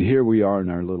know, and here we are in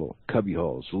our little cubby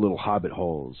holes, little hobbit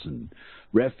holes, and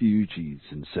refugees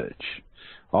and such,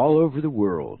 all over the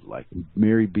world, like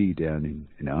Mary B. down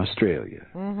in Australia.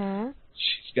 Mm-hmm.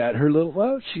 She's got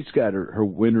her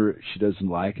winter she doesn't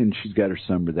like, and she's got her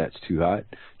summer that's too hot,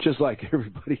 just like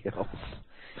everybody else.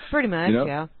 Pretty much, you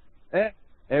know? Yeah.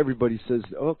 Everybody says,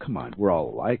 "Oh, come on, we're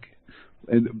all alike."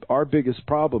 And our biggest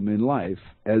problem in life,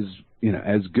 as you know,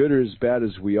 as good or as bad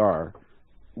as we are,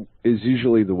 is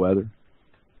usually the weather.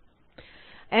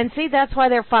 And see, that's why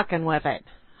they're fucking with it.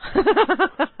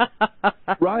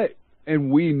 Right.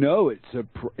 And we know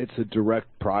it's a direct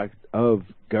product of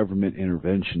government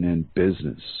intervention and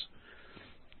business.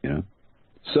 You know.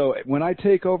 So when I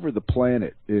take over the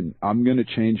planet, and I'm going to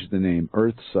change the name.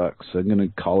 Earth sucks. I'm going to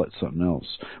call it something else.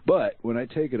 But when I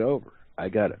take it over, I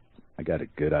got a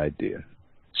good idea.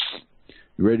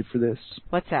 You ready for this?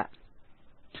 What's that?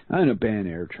 I'm going to ban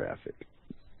air traffic.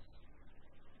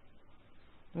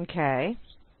 Okay.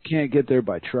 Can't get there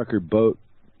by truck or boat.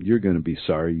 You're going to be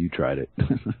sorry you tried it.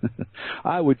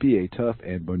 I would be a tough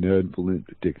and benevolent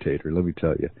dictator, let me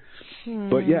tell you.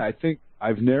 But yeah, I think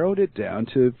I've narrowed it down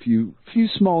to a few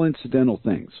small incidental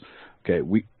things. Okay,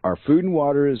 our food and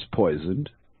water is poisoned.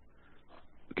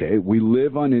 Okay, we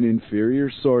live on an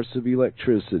inferior source of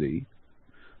electricity,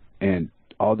 and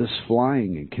all this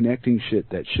flying and connecting shit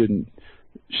that shouldn't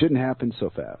happen so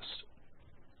fast.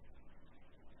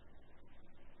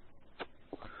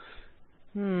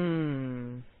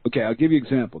 Okay, I'll give you an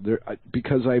example.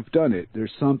 Because I've done it,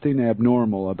 there's something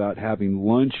abnormal about having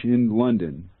lunch in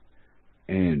London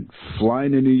and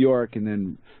flying to New York and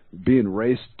then being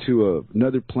raced to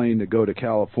another plane to go to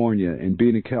California and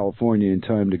being in California in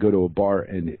time to go to a bar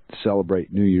and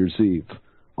celebrate New Year's Eve,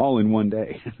 all in one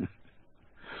day.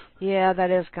 Yeah, that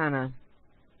is kind of...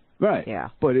 Right. Yeah.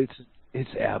 But it's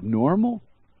abnormal.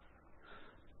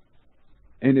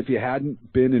 And if you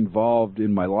hadn't been involved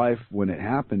in my life when it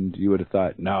happened, you would have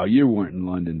thought, no, you weren't in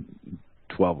London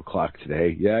 12 o'clock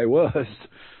today. Yeah, I was.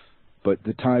 But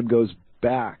the time goes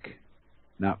back,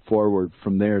 not forward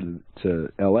from there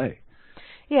to L.A.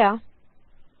 Yeah.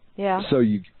 Yeah. So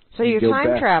you're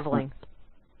time traveling.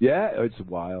 Yeah, it's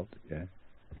wild. Yeah.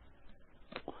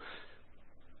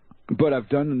 But I've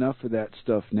done enough of that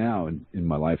stuff now in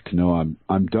my life to know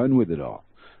I'm done with it all.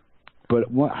 But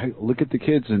I look at the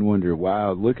kids and wonder,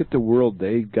 wow, look at the world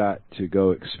they got to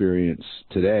go experience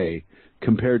today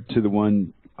compared to the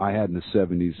one I had in the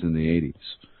 70s and the 80s.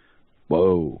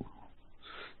 Whoa.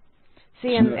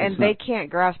 See, and they can't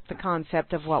grasp the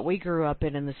concept of what we grew up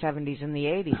in the 70s and the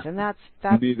 80s, and that's...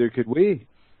 Neither could we.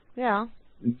 Yeah.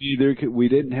 We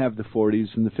didn't have the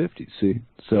 40s and the 50s, see?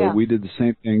 So yeah. We did the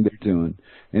same thing they're doing,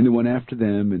 and the one after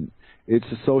them, and it's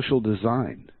a social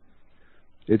design.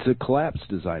 It's a collapse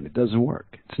design. It doesn't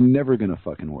work. It's never going to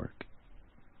fucking work.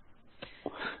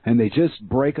 And they just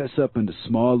break us up into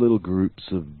small little groups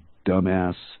of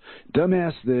dumbass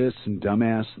this and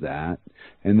dumbass that,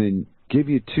 and then give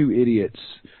you two idiots,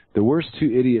 the worst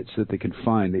two idiots that they can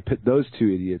find. They pit those two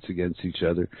idiots against each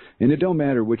other, and it don't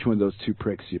matter which one of those two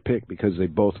pricks you pick because they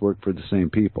both work for the same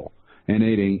people, and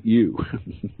it ain't you.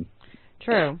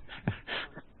 True.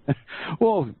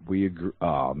 Well, we agree.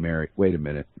 Oh, Mary, wait a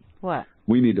minute. What?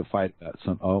 We need to fight about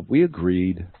some. Oh, we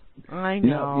agreed. I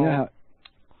know. Yeah.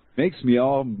 Makes me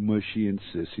all mushy and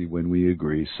sissy when we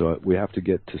agree, so we have to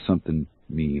get to something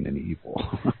mean and evil.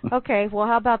 Okay, well,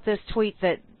 how about this tweet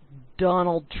that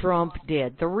Donald Trump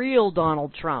did? The real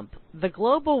Donald Trump. The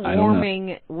global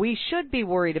warming we should be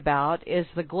worried about is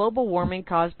the global warming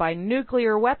caused by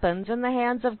nuclear weapons in the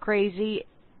hands of crazy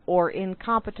or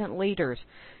incompetent leaders.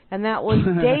 And that was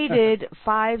dated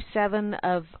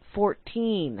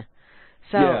 5/7/14.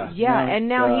 So, and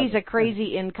now he's a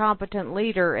crazy, incompetent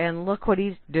leader, and look what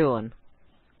he's doing.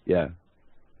 Yeah.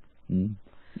 Mm-hmm.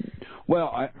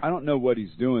 Well, I don't know what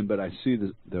he's doing, but I see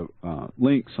the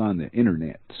links on the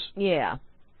internet. Yeah.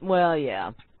 Well,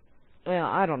 yeah. Well,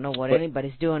 I don't know what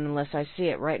anybody's doing unless I see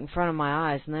it right in front of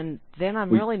my eyes, and then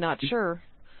I'm really not sure.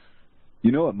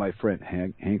 You know what my friend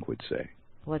Hank would say?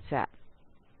 What's that?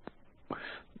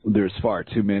 There's far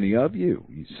too many of you.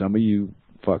 Some of you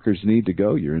fuckers need to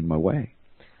go. You're in my way.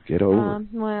 Get over it.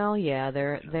 Well, yeah,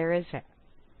 there is that.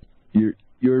 You're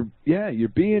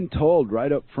being told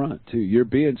right up front too. You're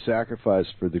being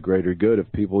sacrificed for the greater good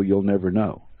of people you'll never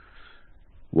know.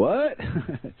 What?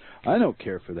 I don't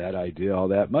care for that idea all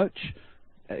that much.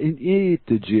 Eat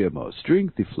the GMOs,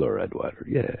 drink the fluoride water.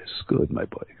 Yes, good, my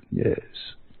boy. Yes.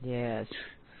 Yes.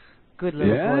 Good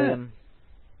little William.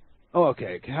 Oh,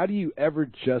 okay. How do you ever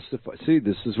justify? See,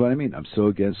 this is what I mean. I'm so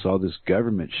against all this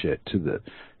government shit to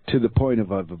the point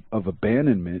of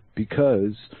abandonment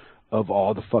because of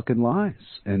all the fucking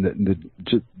lies and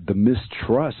the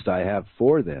mistrust I have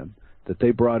for them that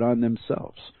they brought on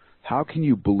themselves. How can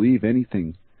you believe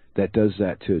anything that does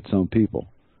that to its own people?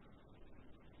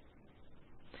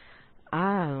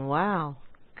 Ah, wow.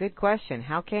 Good question.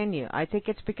 How can you? I think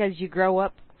it's because you grow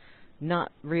up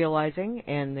not realizing,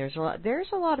 and there's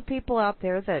a lot of people out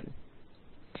there that,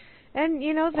 and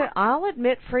you know, that I'll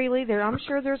admit freely that I'm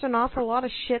sure there's an awful lot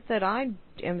of shit that I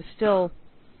am still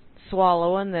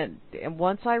swallowing, that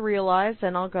once I realize,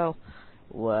 then I'll go,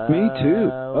 whoa. Me too.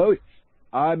 Oh,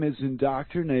 I'm as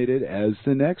indoctrinated as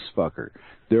the next fucker.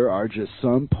 There are just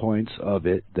some points of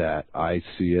it that I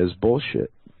see as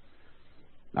bullshit.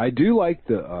 I do like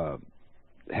the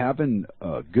having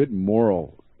a good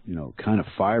moral, kind of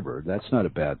fiber. That's not a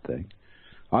bad thing.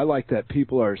 I like that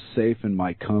people are safe in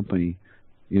my company.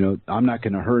 I'm not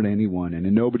going to hurt anyone,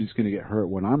 and nobody's going to get hurt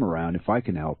when I'm around if I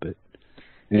can help it.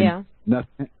 And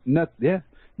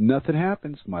nothing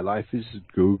happens. My life is I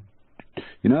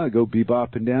go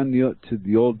bebopping down to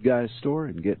the old guy's store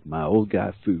and get my old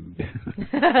guy food.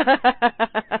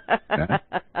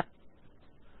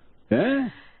 Yeah.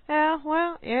 Yeah,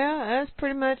 well, yeah, that's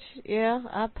pretty much,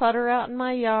 I putter out in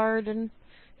my yard and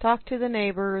talk to the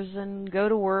neighbors and go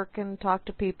to work and talk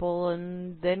to people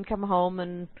and then come home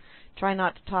and try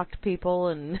not to talk to people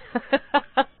and...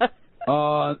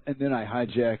 and then I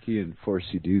hijack you and force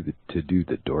you to do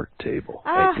the Dork Table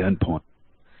at gunpoint.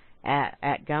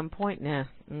 At gunpoint? Nah.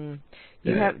 Do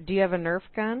you have a Nerf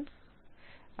gun?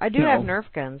 I do have Nerf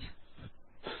guns.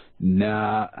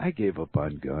 Nah, I gave up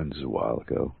on guns a while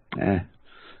ago.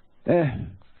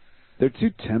 They're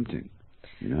too tempting,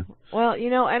 Well,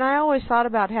 and I always thought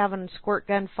about having a squirt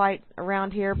gun fight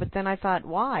around here, but then I thought,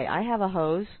 why? I have a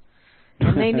hose,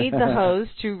 and they need the hose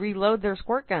to reload their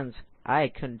squirt guns. I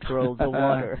control the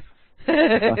water.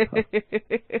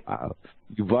 Wow.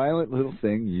 You violent little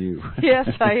thing, you. Yes,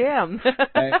 I am.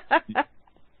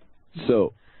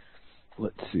 So,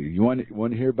 let's see. You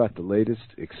want to hear about the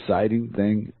latest exciting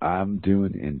thing I'm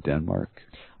doing in Denmark?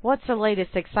 What's the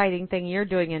latest exciting thing you're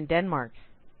doing in Denmark?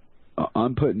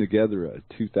 I'm putting together a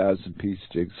 2,000-piece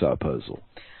jigsaw puzzle.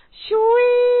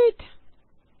 Sweet!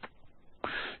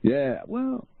 Yeah,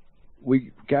 well,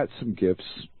 we got some gifts,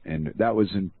 and that was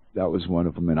one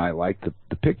of them, and I liked the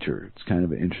picture. It's kind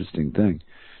of an interesting thing.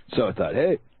 So I thought,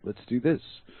 hey, let's do this.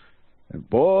 And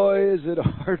boy, is it a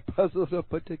hard puzzle to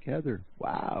put together.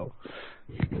 Wow.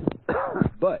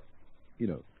 But,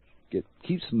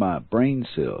 keeps my brain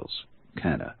cells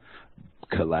kind of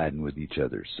colliding with each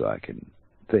other so I can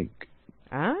think.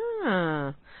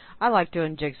 I like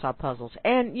doing jigsaw puzzles.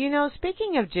 And,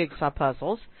 speaking of jigsaw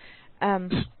puzzles...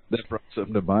 that brought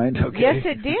something to mind, okay. Yes,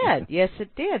 it did. Yes,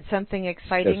 it did. Something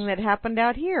exciting that happened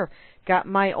out here. Got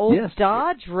my old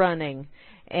Dodge running.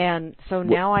 And so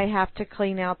now I have to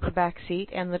clean out the back seat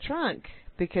and the trunk.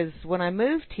 Because when I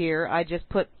moved here, I just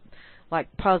put,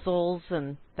 puzzles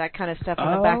and that kind of stuff in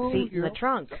the back seat and the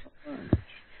trunk.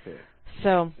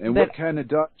 So, And what kind of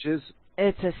Dodge is?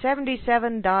 It's a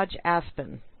 '77 Dodge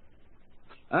Aspen.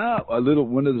 Oh,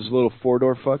 one of those little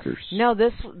 4-door fuckers. No,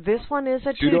 this one is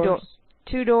a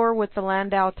two-door with the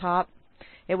Landau top.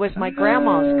 It was my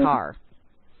grandma's car.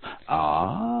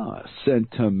 Ah,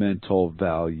 sentimental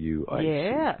value.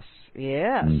 Yes.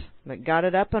 But got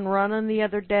it up and running the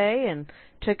other day and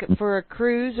took it for a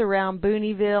cruise around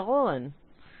Booneyville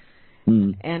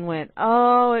and went,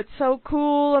 oh, it's so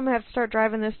cool. I'm going to have to start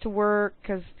driving this to work.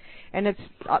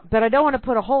 But I don't want to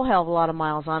put a whole hell of a lot of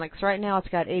miles on it because right now it's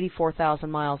got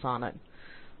 84,000 miles on it.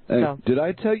 So. Did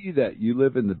I tell you that you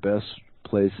live in the best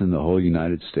place in the whole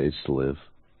United States to live?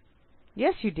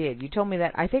 Yes, you did. You told me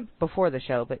that, I think, before the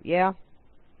show, but yeah.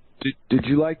 Did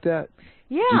you like that?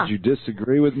 Yeah. Did you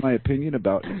disagree with my opinion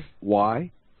about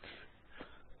why?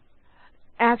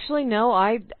 Actually, no,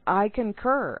 I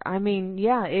concur. I mean,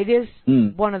 yeah, it is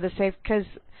one of the safe, because,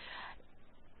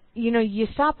 you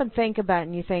stop and think about it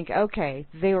and you think, okay,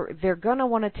 they're going to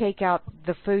want to take out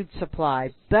the food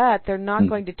supply, but they're not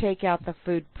going to take out the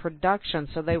food production,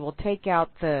 so they will take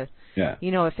out the,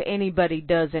 if anybody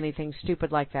does anything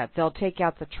stupid like that, they'll take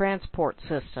out the transport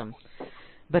system.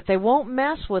 But they won't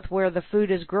mess with where the food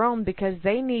is grown because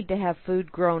they need to have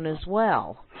food grown as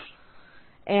well.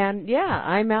 And, yeah,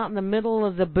 I'm out in the middle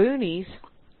of the boonies.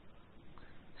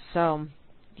 So,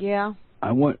 yeah.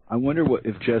 I wonder what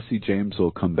if Jesse James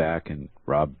will come back and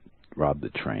rob the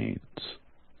trains.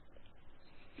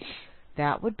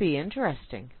 That would be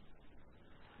interesting.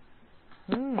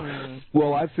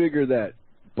 Well, I figure that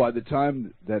by the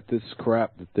time that this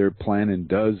crap that they're planning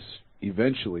does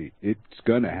eventually, it's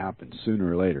going to happen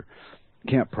sooner or later.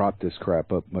 Can't prop this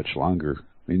crap up much longer.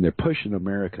 I mean, they're pushing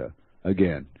America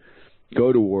again.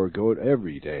 Go to war,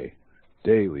 every day.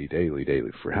 Daily.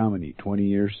 For how many? 20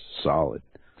 years? Solid.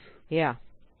 Yeah.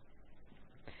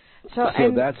 So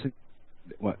that's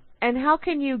what? And how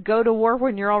can you go to war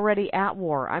when you're already at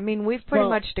war? I mean, we've pretty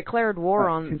much declared war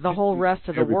on the whole rest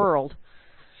of the world.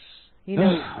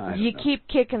 You keep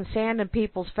kicking sand in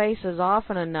people's faces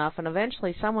often enough, and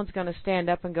eventually someone's going to stand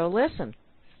up and go, listen,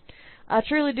 I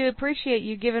truly do appreciate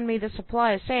you giving me the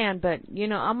supply of sand, but,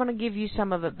 I'm going to give you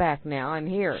some of it back now, and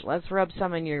here, let's rub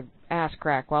some in your ass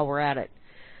crack while we're at it.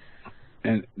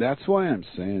 And that's why I'm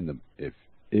saying that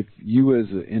if you as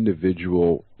an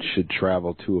individual should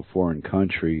travel to a foreign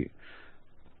country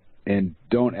and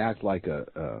don't act like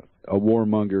a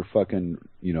warmonger fucking,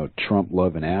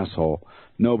 Trump-loving asshole,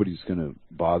 nobody's going to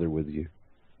bother with you.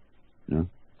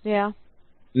 Yeah.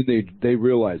 They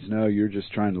realize, no, you're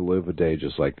just trying to live a day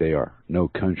just like they are. No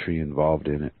country involved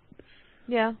in it.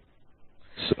 Yeah.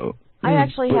 So I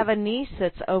actually have a niece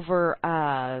that's over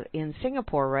in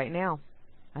Singapore right now.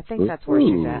 I think that's where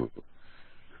she's at.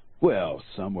 Well,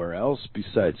 somewhere else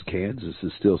besides Kansas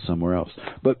is still somewhere else.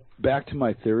 But back to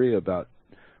my theory about,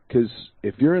 because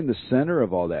if you're in the center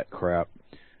of all that crap,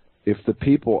 if the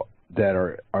people that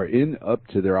are up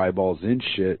to their eyeballs in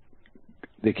shit,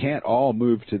 they can't all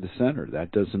move to the center.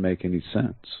 That doesn't make any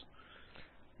sense.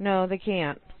 No, they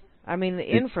can't. I mean, the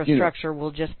infrastructure will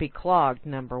just be clogged,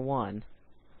 number one.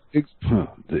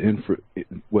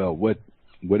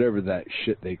 Whatever that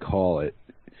shit they call it,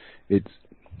 it's...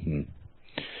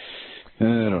 I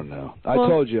don't know. I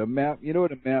told you, a map, you know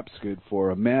what a map's good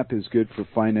for? A map is good for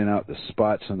finding out the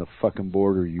spots on the fucking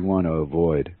border you want to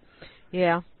avoid.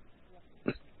 Yeah.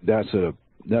 That's what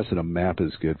a map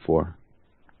is good for.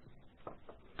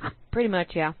 Pretty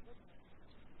much, yeah.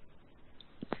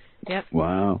 Yep.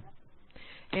 Wow.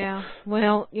 Yeah.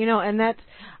 Well, and that's,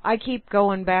 I keep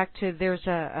going back to, there's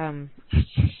a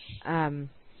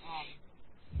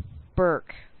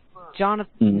Burke.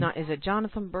 Is it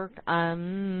Jonathan Burke?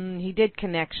 He did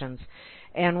Connections,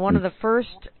 and one of the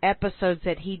first episodes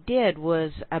that he did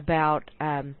was about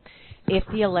if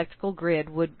the electrical grid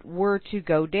were to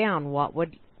go down, what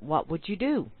would you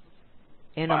do?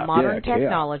 In a modern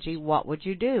technology, what would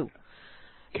you do?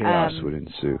 Chaos would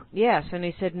ensue. Yes, and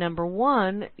he said, number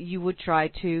one, you would try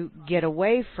to get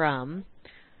away from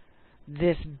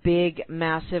this big,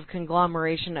 massive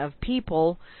conglomeration of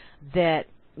people that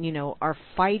are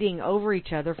fighting over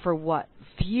each other for what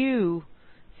few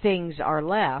things are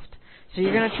left. So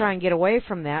you're going to try and get away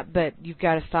from that, but you've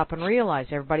got to stop and realize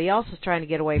everybody else is trying to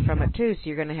get away from it too. So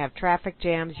you're going to have traffic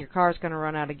jams, your car's going to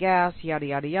run out of gas, yada,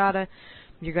 yada, yada.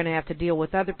 You're going to have to deal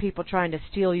with other people trying to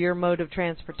steal your mode of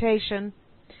transportation.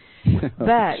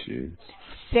 But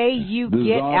say you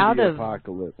get out of...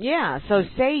 apocalypse. Yeah, so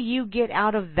say you get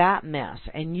out of that mess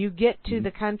and you get to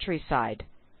the countryside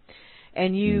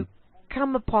and you...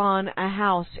 come upon a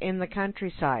house in the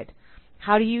countryside.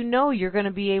 How do you know you're going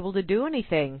to be able to do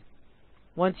anything?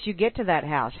 once you get to that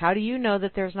house? How do you know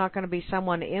that there's not going to be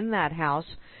someone in that house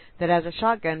that has a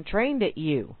shotgun trained at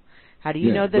you? How do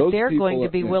you know that they're going to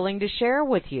be willing to share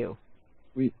with you?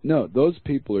 No, those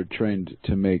people are trained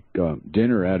to make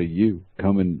dinner out of you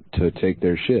coming to take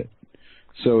their shit.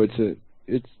 So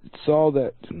it's all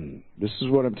that. This is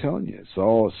what I'm telling you. It's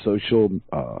all a social,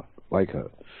 like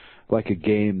a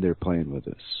game they're playing with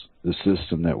us. The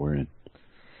system that we're in.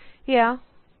 Yeah.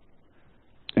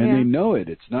 And they know it.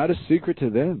 It's not a secret to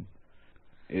them.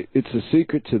 It's a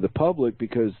secret to the public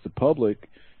because the public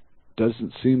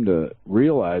doesn't seem to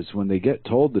realize when they get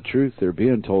told the truth, they're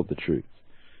being told the truth.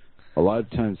 A lot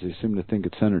of times they seem to think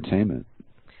it's entertainment.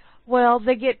 Well,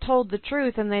 they get told the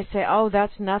truth and they say, oh,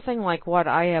 that's nothing like what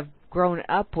I have grown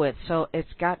up with, so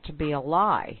it's got to be a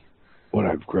lie. What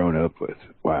I've grown up with.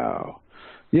 Wow.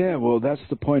 Yeah, well, that's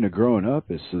the point of growing up,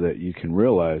 is so that you can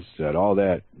realize that all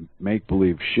that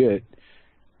make-believe shit,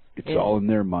 it's all in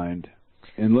their mind.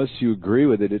 Unless you agree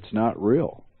with it, it's not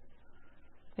real.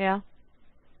 Yeah.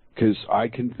 Because I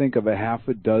can think of a half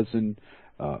a dozen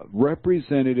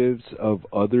representatives of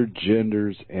other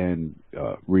genders and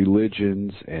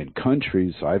religions and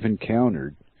countries I've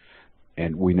encountered,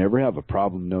 and we never have a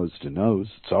problem nose to nose.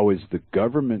 It's always the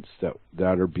governments that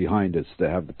are behind us that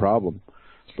have the problem.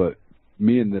 But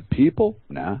me and the people,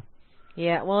 nah.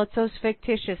 Yeah, well, it's those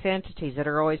fictitious entities that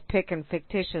are always picking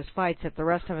fictitious fights that the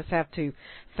rest of us have to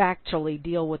factually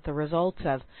deal with the results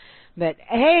of. But,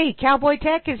 hey, Cowboy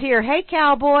Tech is here. Hey,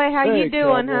 Cowboy, how you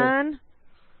doing, hon?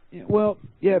 Yeah, well,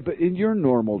 yeah, but in your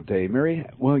normal day, Mary,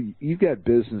 well, you got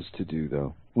business to do,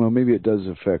 though. Well, maybe it does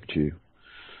affect you.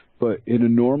 But in a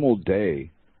normal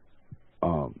day,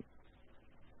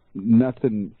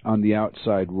 nothing on the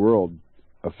outside world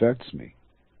affects me.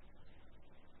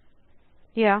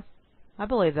 Yeah, I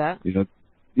believe that. You know,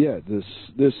 yeah,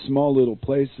 this small little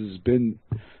place has been,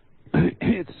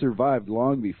 it's survived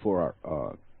long before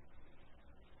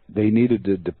they needed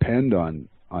to depend on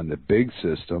the big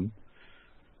system.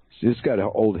 It's got an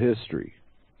old history.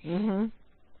 Mm-hmm.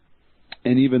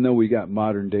 And even though we got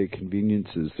modern day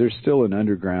conveniences, there's still an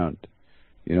underground.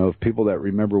 You know, people that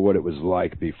remember what it was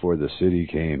like before the city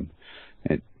came.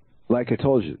 And like I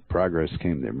told you, progress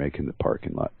came. They're making the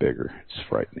parking lot bigger. It's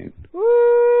frightening.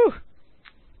 Woo!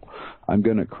 I'm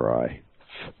going to cry.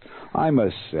 I'm a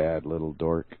sad little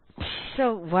dork.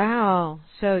 So, wow.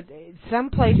 So,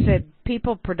 someplace that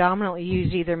people predominantly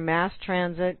use either mass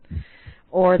transit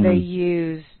or they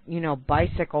use,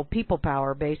 bicycle, people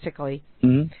power, basically.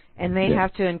 Mm-hmm. And they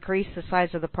have to increase the size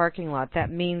of the parking lot. That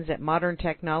means that modern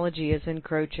technology is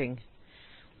encroaching.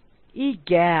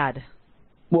 Egad.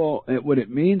 Well, what it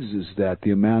means is that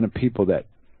the amount of people that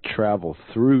travel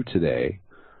through today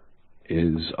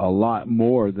is a lot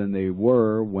more than they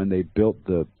were when they built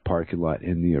the parking lot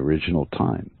in the original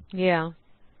time. Yeah.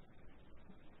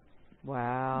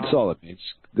 Wow. That's all it means.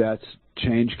 That's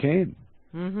change came.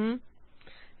 Mm-hmm.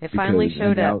 It finally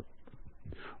showed up.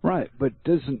 Right, but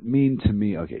doesn't mean to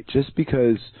me, okay, just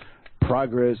because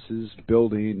progress is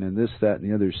building and this, that, and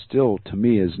the other still, to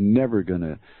me, is never going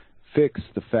to fix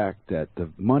the fact that the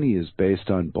money is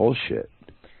based on bullshit.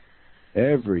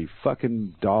 Every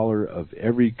fucking dollar of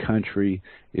every country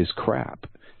is crap,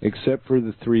 except for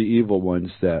the three evil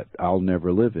ones that I'll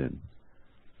never live in.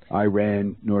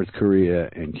 Iran, North Korea,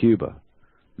 and Cuba.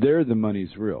 There, the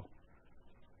money's real.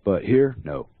 But here,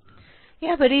 no.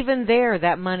 Yeah, but even there,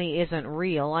 that money isn't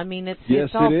real. I mean, it's yes,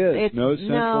 it's all, it is. It's, no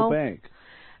central bank.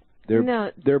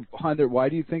 Why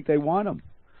do you think they want them?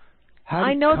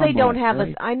 I know they don't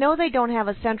have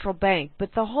a central bank, but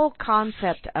the whole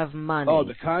concept of money. Oh,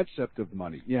 the concept of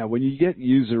money. Yeah, when you get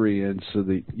usury in, so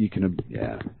that you can.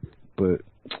 Yeah, but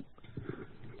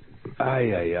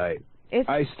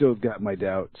I still got my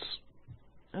doubts.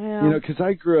 Well, because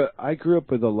I grew up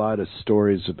with a lot of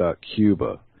stories about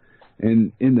Cuba.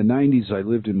 And in the 90s, I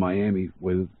lived in Miami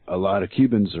with a lot of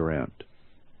Cubans around.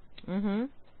 Mm-hmm.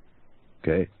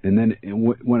 Okay? And then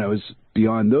when I was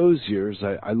beyond those years,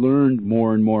 I learned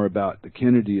more and more about the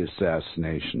Kennedy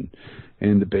assassination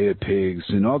and the Bay of Pigs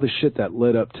and all the shit that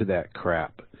led up to that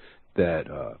crap that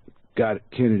got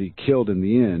Kennedy killed in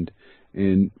the end.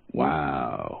 And,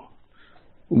 wow.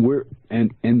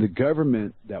 And the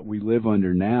government that we live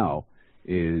under now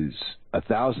is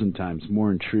 1,000 times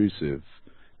more intrusive,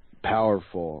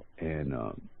 powerful, and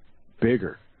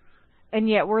bigger. And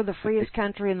yet we're the freest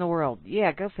country in the world.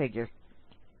 Yeah, go figure.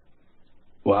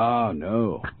 Wow,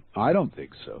 no. I don't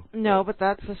think so. No, but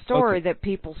that's the story that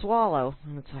people swallow.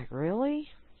 And it's like, really?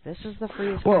 This is the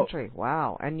freest country?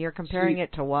 Wow. And you're comparing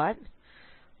it to what?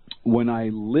 When I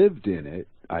lived in it,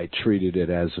 I treated it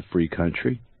as a free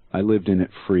country. I lived in it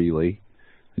freely.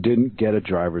 Didn't get a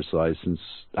driver's license.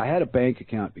 I had a bank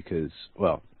account because,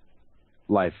 well,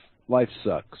 life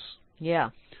sucks. Yeah.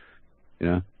 You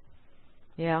know?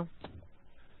 Yeah.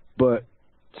 But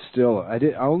still, I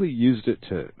only used it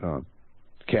to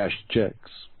cash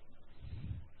checks.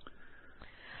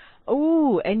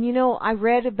 Ooh, and you know, I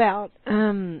read about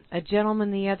a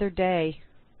gentleman the other day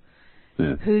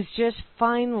who's just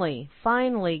finally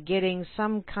getting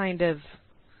some kind of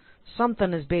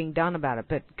something is being done about it.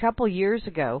 But a couple years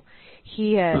ago,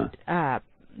 he had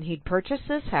he'd purchased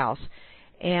this house,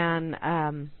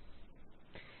 and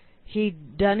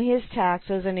he'd done his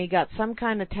taxes, and he got some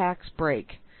kind of tax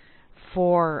break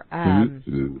for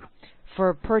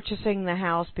purchasing the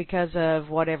house because of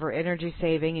whatever energy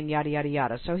saving and yada yada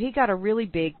yada. So he got a really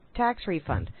big tax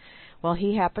refund. Well,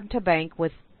 he happened to bank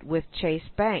with Chase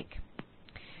Bank,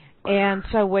 and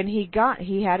so when he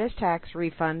had his tax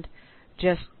refund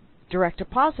just direct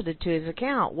deposited to his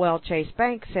account. Well, Chase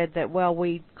Bank said that, well,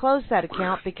 we closed that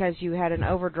account because you had an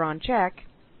overdrawn check,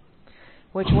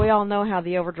 which we all know how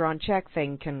the overdrawn check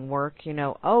thing can work. You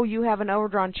know, oh, you have an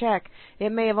overdrawn check. It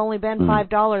may have only been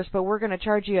 $5, but we're going to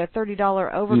charge you a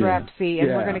 $30 overdraft fee, and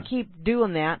we're going to keep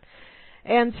doing that.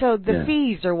 And so the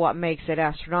fees are what makes it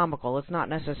astronomical. It's not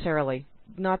necessarily,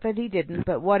 not that he didn't,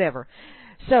 but whatever.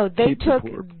 So they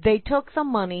took the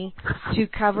money to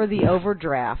cover the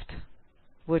overdraft,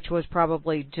 which was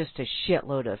probably just a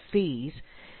shitload of fees.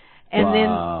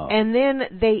 And then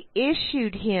they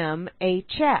issued him a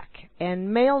check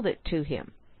and mailed it to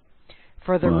him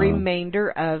for the remainder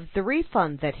of the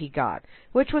refund that he got,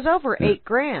 which was over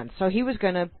 $8,000. So he was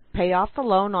going to pay off the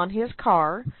loan on his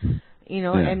car, you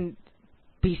know, and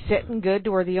be sitting good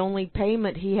to where the only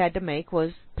payment he had to make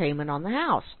was payment on the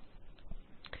house.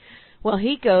 Well,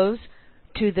 he goes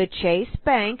to the Chase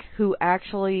Bank, who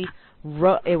actually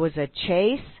wrote, it was a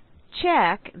Chase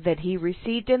check that he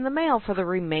received in the mail for the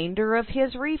remainder of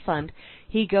his refund.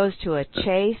 He goes to a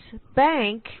Chase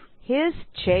Bank, his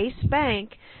Chase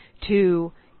Bank,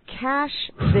 to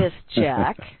cash this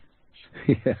check.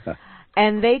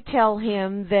 And they tell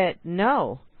him that,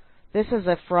 no, this is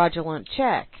a fraudulent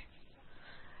check.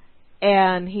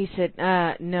 And he said,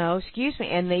 no, excuse me.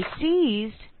 And they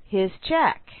seized his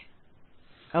check,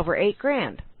 over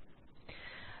 $8,000.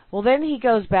 Well, then he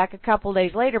goes back a couple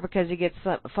days later because he gets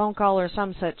a phone call or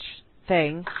some such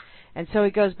thing. And so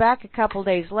he goes back a couple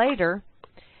days later,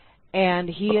 and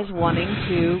he is wanting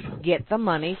to get the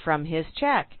money from his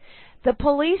check. The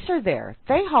police are there.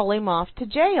 They haul him off to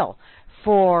jail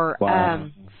for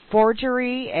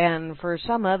forgery and for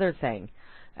some other thing.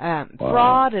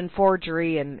 Fraud and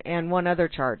forgery and one other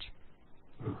charge.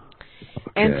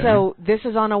 And so this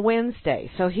is on a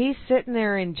Wednesday. So he's sitting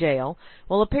there in jail.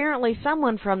 Well, apparently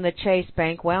someone from the Chase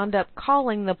Bank wound up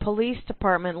calling the police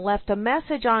department and left a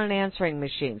message on an answering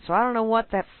machine. So I don't know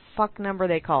what that fuck number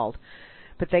they called.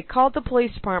 But they called the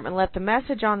police department and left a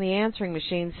message on the answering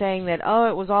machine saying that, oh,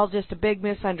 it was all just a big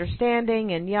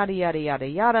misunderstanding and yada, yada, yada,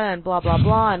 yada, and blah, blah,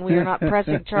 blah, and we are not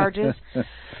pressing charges.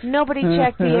 Nobody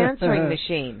checked the answering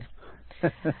machine.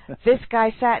 This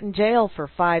guy sat in jail for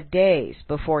 5 days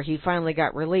before he finally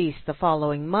got released the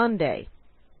following Monday.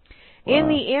 In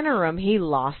the interim, he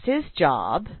lost his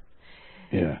job.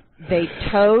 They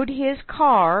towed his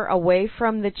car away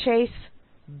from the Chase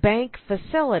Bank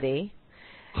facility.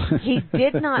 He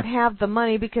did not have the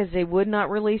money because they would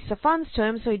not release the funds to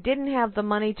him, so he didn't have the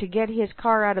money to get his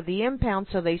car out of the impound,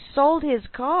 so they sold his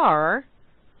car.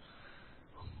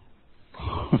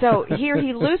 So here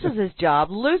he loses his job,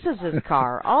 loses his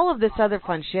car, all of this other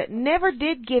fun shit, never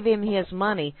did give him his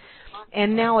money,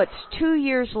 and now it's 2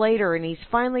 years later, and he's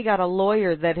finally got a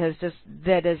lawyer that has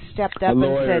stepped up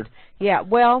and said, yeah,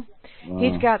 well,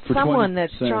 he's got someone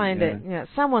that's trying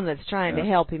to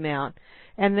help him out,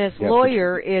 and this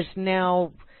lawyer is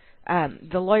now,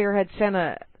 the lawyer had sent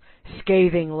a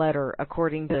scathing letter,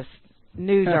 according to this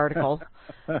news article,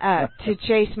 to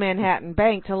Chase Manhattan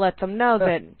Bank to let them know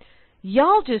that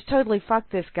y'all just totally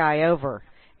fucked this guy over,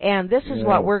 and this is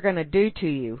what we're going to do to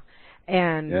you.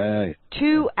 And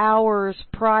 2 hours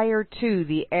prior to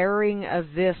the airing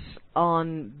of this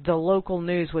on the local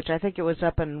news, which I think it was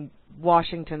up in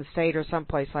Washington State or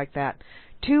someplace like that,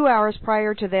 2 hours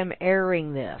prior to them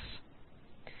airing this,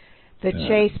 the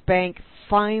Chase Bank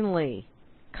finally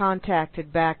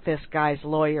contacted back this guy's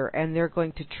lawyer, and they're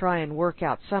going to try and work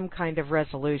out some kind of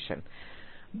resolution.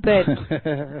 But,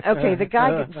 okay, the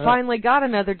guy finally got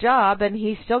another job, and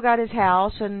he's still got his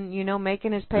house and, you know,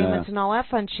 making his payments and all that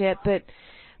fun shit, but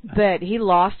he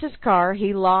lost his car.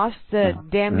 He lost the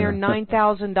damn near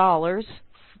 $9,000.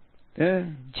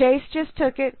 Chase just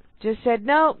took it, just said,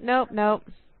 nope.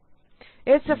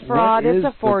 It's a fraud. It's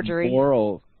a forgery.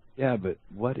 Yeah, but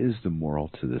what is the moral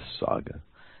to this saga?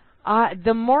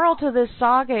 The moral to this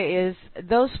saga is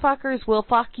those fuckers will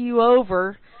fuck you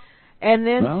over and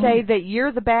then say that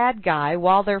you're the bad guy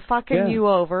while they're fucking you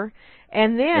over.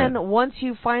 And then once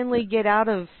you finally get out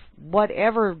of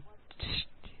whatever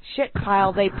shit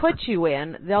pile they put you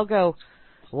in, they'll go,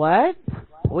 "What?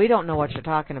 We don't know what you're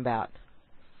talking about."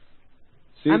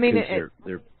 See, I mean,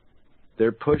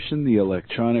 they're pushing the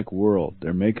electronic world.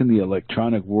 They're making the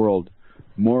electronic world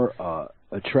more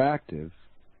attractive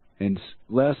and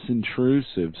less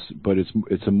intrusive, but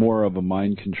it's a more of a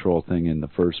mind control thing in the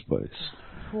first place.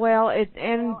 Well,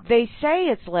 and they say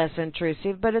it's less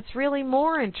intrusive, but it's really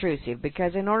more intrusive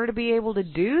because in order to be able to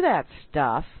do that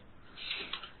stuff,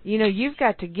 you know, you've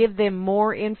got to give them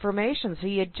more information. So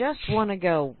you just want to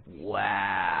go,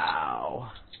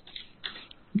 wow.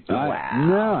 No,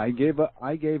 I gave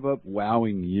up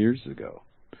wowing years ago.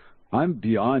 I'm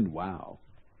beyond wow.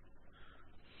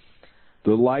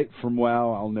 The light from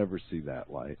WoW, I'll never see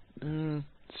that light.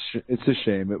 It's a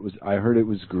shame. I heard it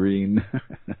was green.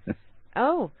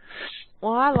 Oh,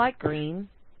 well, I like green.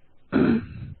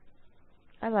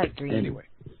 I like green. Anyway.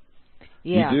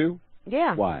 Yeah. You do?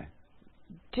 Yeah. Why?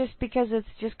 Just because it's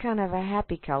just kind of a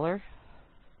happy color.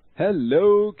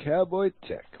 Hello, Cowboy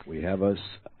Tech. We have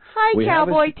Hi,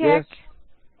 Cowboy Tech.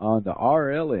 On the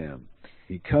RLM.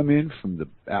 He come in from the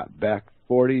back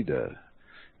 40 to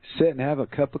sit and have a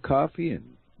cup of coffee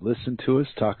and listen to us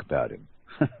talk about him.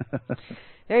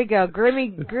 There you go.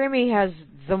 Grimmy has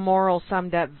the moral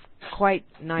summed up quite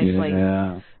nicely.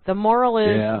 Yeah. The moral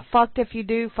is fucked if you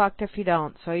do, fucked if you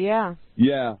don't. So, yeah.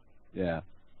 Yeah.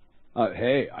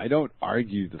 Hey, I don't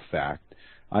argue the fact.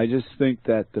 I just think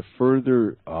that the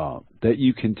further that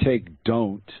you can take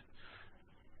don't,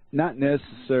 not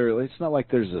necessarily, it's not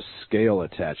like there's a scale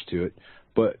attached to it,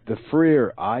 but the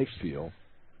freer I feel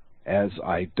as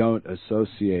I don't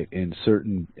associate in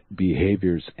certain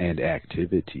behaviors and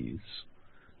activities.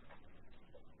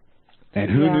 And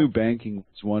who knew banking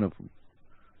was one of them?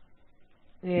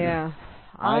 Yeah.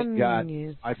 I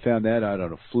found that out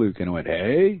on a fluke and I went,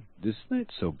 hey, this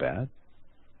isn't so bad.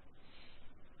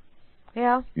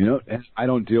 Yeah. You know, and I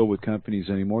don't deal with companies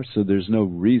anymore, so there's no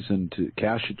reason to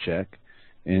cash a check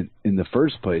in the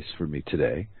first place for me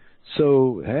today.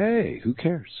 So, hey, who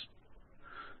cares?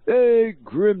 Hey,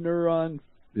 Grimner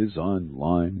is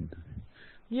online.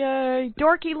 Yay.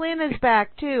 Dorky Lynn is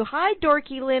back, too. Hi,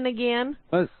 Dorky Lynn again.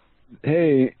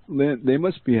 Hey, Lynn, they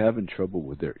must be having trouble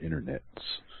with their internets.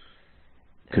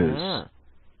 Because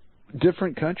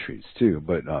different countries, too,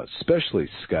 but especially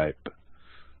Skype.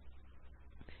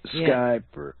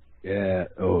 Skype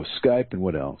Skype and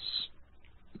what else?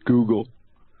 Google.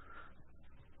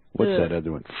 What's that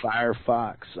other one?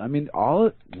 Firefox. I mean,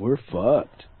 we're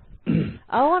fucked.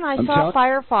 Oh, and I saw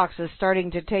Firefox is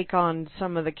starting to take on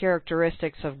some of the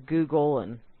characteristics of Google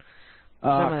and some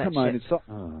of that come on, shit.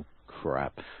 it's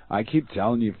crap. I keep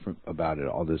telling you about it.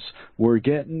 All this, we're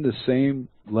getting the same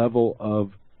level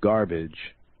of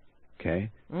garbage.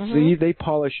 Okay. Mm-hmm. See, they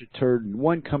polish a turd, and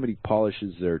one company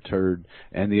polishes their turd,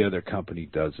 and the other company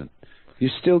doesn't.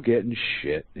 You're still getting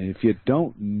shit, and if you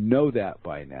don't know that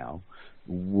by now,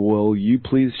 will you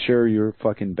please share your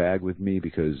fucking bag with me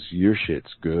because your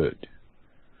shit's good.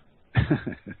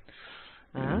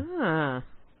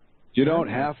 You don't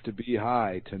have to be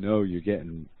high to know you're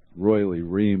getting royally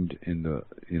reamed in the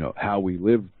how we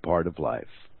live part of life.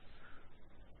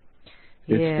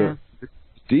 It's the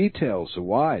details of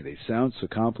why they sound so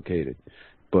complicated,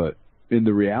 but in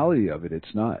the reality of it,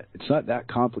 it's not. It's not that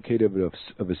complicated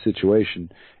of a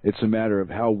situation. It's a matter of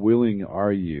how willing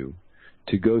are you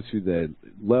to go through the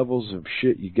levels of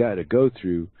shit you got to go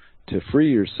through to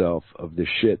free yourself of the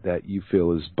shit that you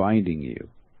feel is binding you.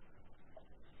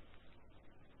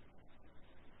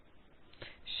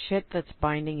 Shit that's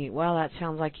binding you. Well, that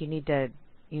sounds like you need to,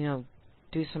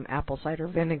 do some apple cider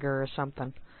vinegar or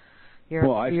something. You're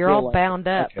all like, bound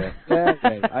up. Okay.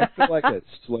 I feel like a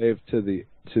slave to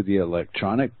the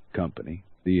electronic company,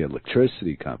 the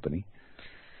electricity company,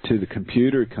 to the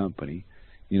computer company,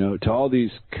 to all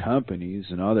these companies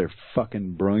and all their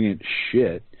fucking brilliant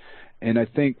shit. And I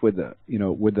think with a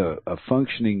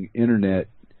functioning internet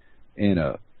and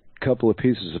a couple of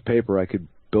pieces of paper, I could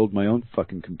build my own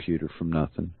fucking computer from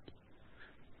nothing.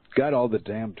 Got all the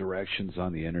damn directions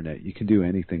on the internet. You can do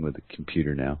anything with a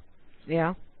computer now.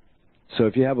 Yeah. So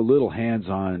if you have a little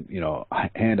hands-on,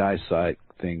 hand-eye sight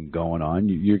thing going on,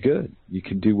 you're good. You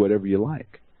can do whatever you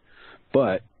like.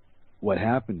 But what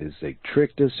happened is they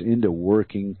tricked us into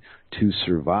working to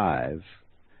survive,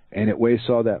 and it wastes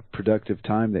all that productive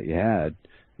time that you had,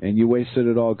 and you wasted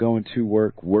it all going to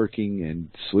work, working, and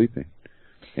sleeping.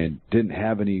 and didn't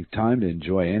have any time to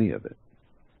enjoy any of it.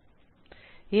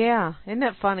 Yeah, isn't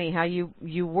it funny how you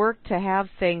work to have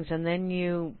things, and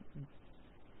then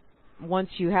once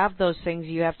you have those things,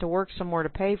 you have to work some more to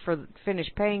finish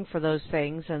paying for those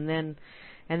things, and then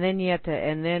you have to,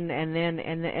 and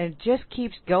it just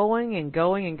keeps going and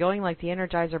going and going like the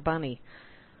Energizer Bunny.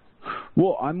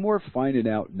 Well, I'm more finding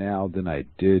out now than I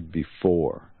did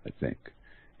before, I think,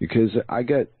 because I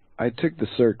took the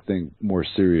Cirque thing more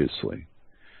seriously.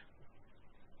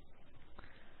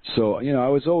 So, I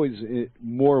was always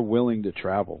more willing to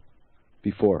travel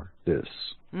before this.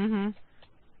 Mhm.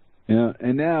 Yeah,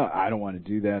 and now I don't want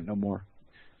to do that no more.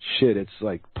 Shit, it's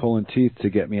like pulling teeth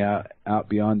to get me out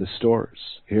beyond the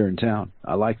stores here in town.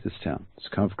 I like this town. It's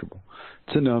comfortable.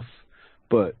 It's enough,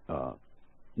 but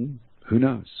who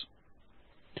knows?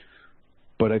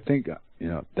 But I think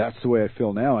that's the way I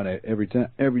feel now, and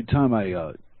every time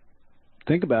I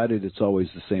think about it, it's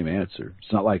always the same answer.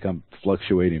 It's not like I'm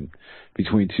fluctuating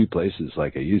between two places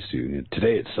like I used to.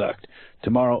 Today it sucked.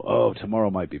 Tomorrow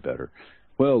might be better.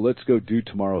 Well, let's go do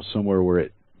tomorrow somewhere where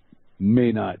it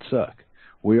may not suck.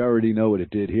 We already know what it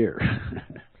did here.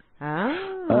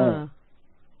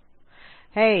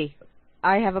 Hey,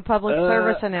 I have a public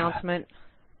service announcement.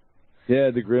 Yeah,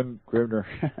 the Grimner.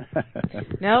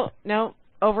 No.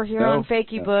 Over here on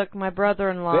Fakey Book, my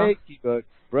brother-in-law. Fakey Book,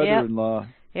 brother-in-law.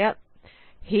 Yep.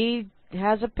 He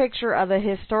has a picture of a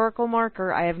historical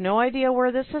marker. I have no idea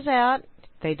where this is at.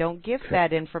 They don't give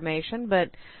that information,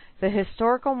 but the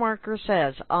historical marker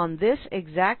says, on this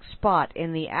exact spot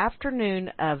in the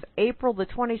afternoon of April the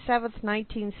 27th,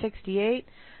 1968,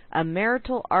 a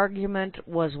marital argument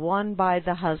was won by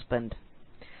the husband.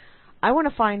 I want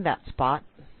to find that spot.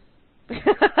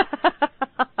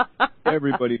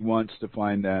 Everybody wants to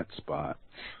find that spot.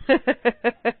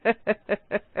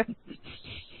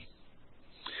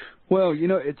 Well,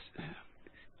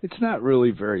 it's not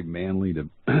really very manly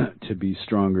to be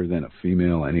stronger than a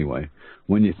female anyway,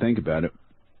 when you think about it,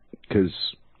 because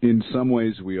in some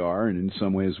ways we are, and in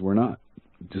some ways we're not.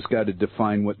 Just got to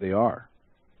define what they are.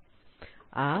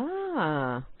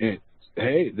 Ah. And,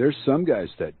 hey, there's some guys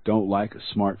that don't like a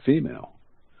smart female.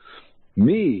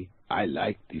 Me, I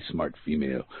like the smart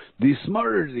female. The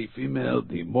smarter the female,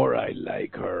 the more I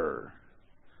like her.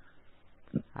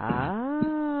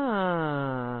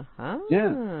 Ah.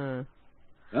 Yeah.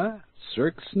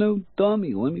 Cirque's no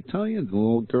dummy, let me tell you. The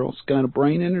little girl's got a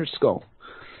brain in her skull.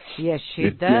 Yes, she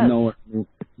does. In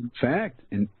fact,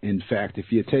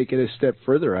 if you take it a step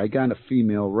further, I got a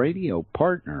female radio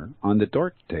partner on the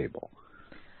Dork Table.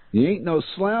 You ain't no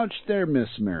slouch there, Miss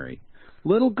Mary.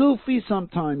 Little goofy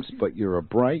sometimes, but you're a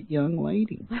bright young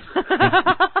lady.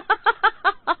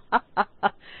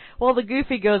 Well, the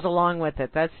goofy goes along with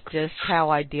it. That's just how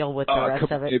I deal with the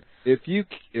rest of it. If you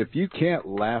can't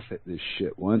laugh at this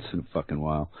shit once in a fucking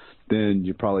while, then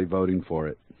you're probably voting for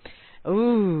it.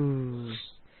 Ooh.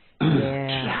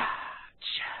 Yeah.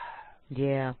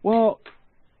 Yeah. Well,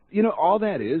 all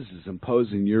that is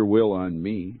imposing your will on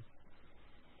me.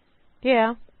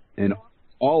 Yeah. And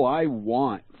all I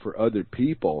want for other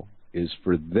people is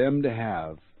for them to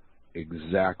have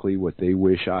exactly what they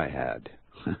wish I had.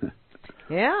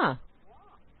 Yeah.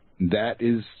 That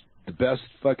is the best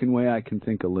fucking way I can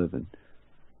think of living.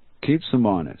 Keeps them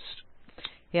honest.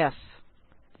 Yes.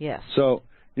 Yes. So,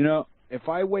 if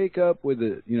I wake up with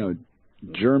a,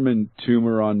 German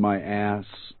tumor on my ass,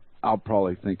 I'll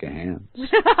probably think of hands.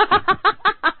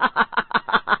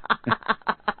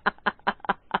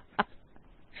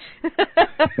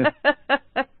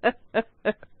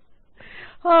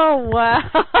 Oh, wow.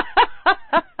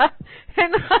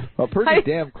 Well, pretty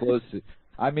damn close to,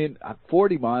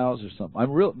 40 miles or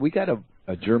something. We got a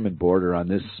German border on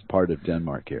this part of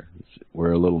Denmark here.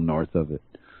 We're a little north of it.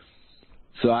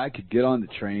 So I could get on the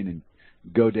train and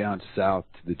go down south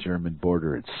to the German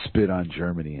border and spit on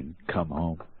Germany and come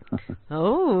home.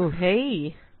 Oh,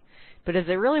 hey. But is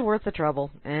it really worth the trouble?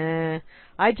 You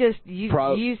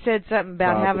said something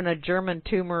about having a German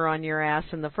tumor on your ass,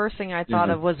 and the first thing I thought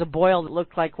of was a boil that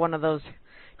looked like one of those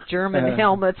German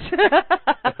helmets.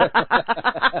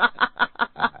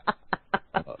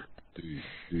 Do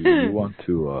you want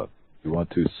to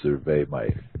survey my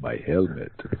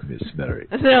helmet, Miss Mary?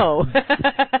 No.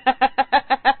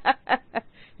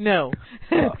 No.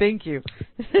 Thank you.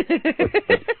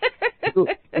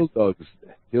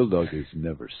 Hilldog has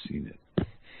never seen it.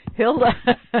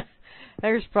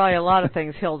 There's probably a lot of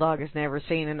things Hilldog has never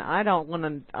seen, and I don't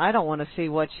want to see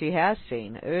what she has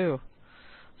seen. Ooh.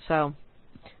 So,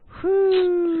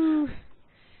 whoo.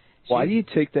 Why do you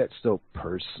take that so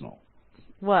personal?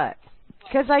 What?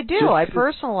 Because I do. I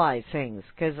personalize things.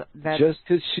 Just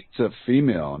because she's a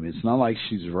female, I mean, it's not like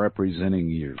she's representing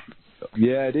you.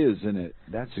 Yeah, it is, isn't it?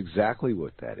 That's exactly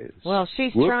what that is. Well,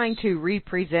 she's trying to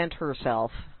represent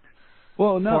herself.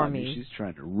 Well, no, for I mean, me. she's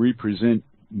trying to represent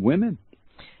women.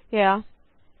 Yeah.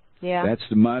 Yeah. That's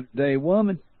the modern day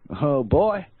woman. Oh,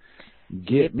 boy.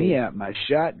 Get me out my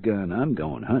shotgun. I'm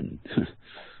going hunting.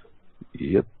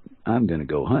 Yep. I'm going to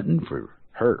go hunting for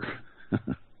her.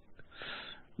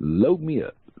 Load me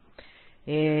up.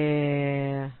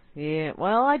 Yeah. Yeah.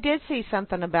 Well, I did see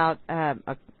something about, I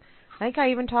think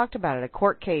I even talked about it, a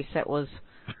court case that was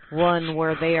one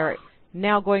where they are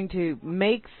now going to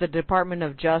make the Department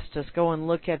of Justice go and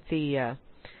look at the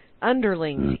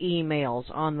underlings' emails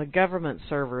on the government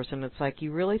servers, and it's like,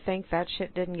 you really think that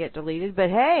shit didn't get deleted?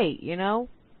 But hey, you know,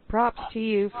 props to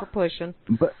you for pushing.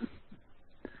 But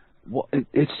well,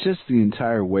 it's just the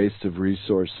entire waste of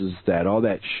resources that all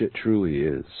that shit truly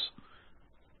is.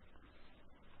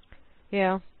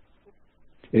 Yeah.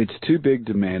 It's too big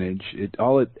to manage.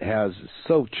 All it has is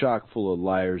so chock full of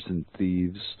liars and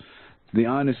thieves. The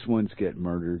honest ones get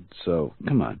murdered, so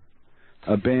come on.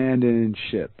 Abandon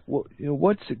ship. Well, you know,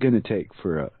 what's it going to take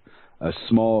for a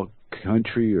small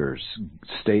country or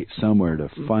state somewhere to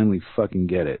finally fucking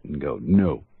get it and go,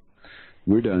 no,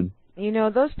 we're done? You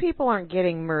know, those people aren't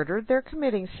getting murdered. They're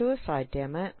committing suicide,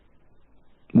 damn it.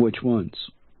 Which ones?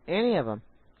 Any of them.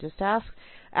 Just ask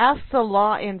the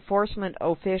law enforcement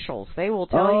officials. They will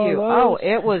tell you,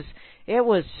 it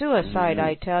was suicide,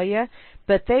 I tell you.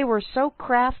 But they were so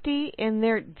crafty in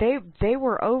they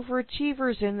were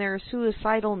overachievers in their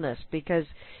suicidalness because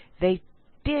they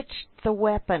ditched the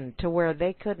weapon to where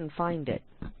they couldn't find it.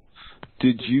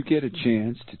 Did you get a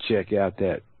chance to check out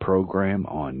that program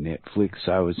on Netflix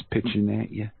I was pitching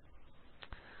at you?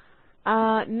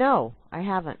 No, I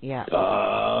haven't yet.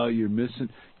 Oh, you're missing.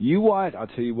 You what? I'll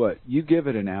tell you what. You give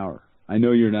it an hour. I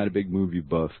know you're not a big movie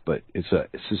buff, but it's a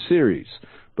series.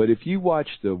 But if you watch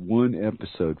the one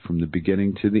episode from the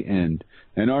beginning to the end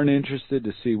and aren't interested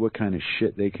to see what kind of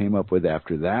shit they came up with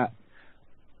after that,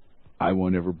 I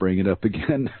won't ever bring it up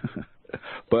again.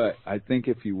 But I think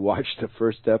if you watch the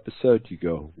first episode, you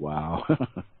go, wow.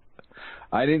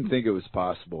 I didn't think it was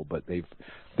possible, but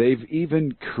they've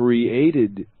even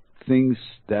created things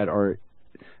that are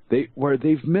where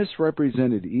they've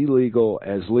misrepresented illegal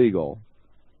as legal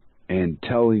and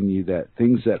telling you that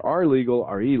things that are legal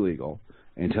are illegal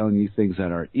and telling you things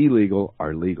that are illegal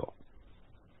are legal.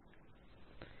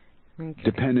 Okay.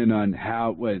 Depending on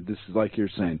how, this is like you're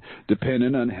saying,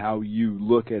 depending on how you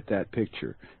look at that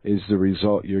picture is the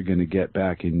result you're going to get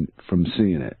back from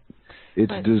seeing it.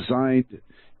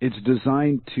 It's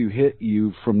designed to hit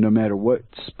you from no matter what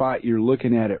spot you're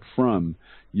looking at it from,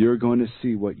 you're going to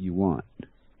see what you want.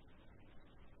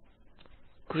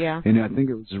 Yeah. And I think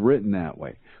it was written that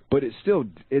way. But it's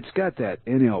got that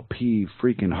NLP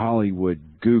freaking Hollywood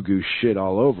goo-goo shit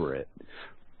all over it.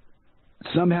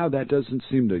 Somehow that doesn't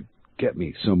seem to get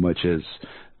me so much as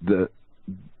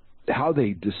how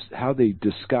they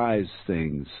disguise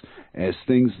things as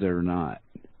things they're not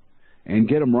and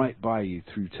get them right by you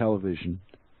through television.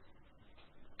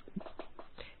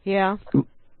 Yeah.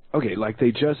 Okay, like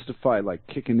they justify like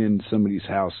kicking in somebody's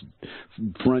house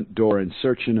front door and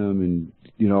searching them and,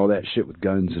 you know, all that shit with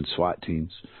guns and SWAT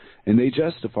teams. And they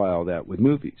justify all that with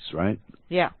movies, right?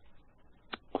 Yeah.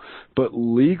 But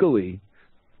legally,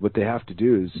 what they have to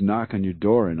do is knock on your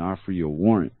door and offer you a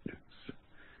warrant.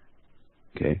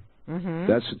 Okay? Mm-hmm.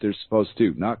 That's what they're supposed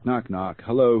to do. Knock, knock, knock.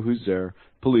 Hello, who's there?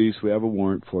 Police, we have a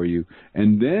warrant for you.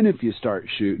 And then if you start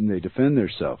shooting, they defend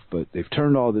themselves. But they've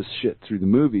turned all this shit through the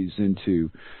movies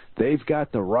into they've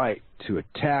got the right to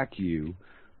attack you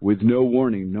with no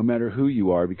warning, no matter who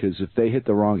you are, because if they hit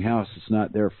the wrong house, it's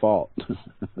not their fault.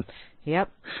 Yep.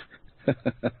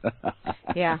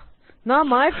 Yeah. Not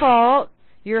my fault.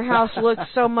 Your house looks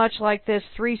so much like this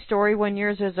 3-story when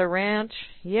yours is a ranch.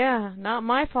 Yeah, not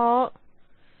my fault.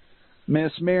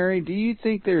 Miss Mary, do you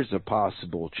think there's a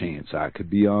possible chance I could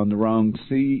be on the wrong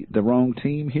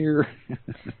team here?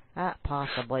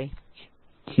 Possibly.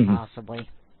 Possibly.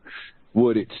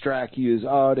 Would it strike you as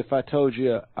odd if I told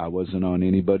you I wasn't on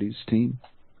anybody's team?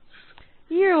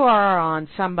 You are on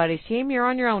somebody's team. You're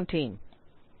on your own team.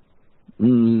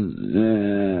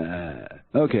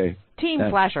 Okay. Team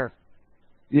Flasher.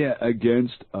 Yeah,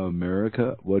 against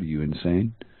America? What are you,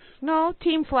 insane? No,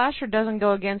 Team Flasher doesn't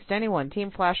go against anyone.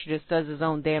 Team Flasher just does his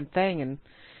own damn thing,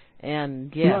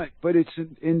 and yeah. Right, but it's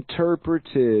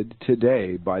interpreted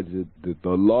today by the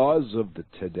laws of the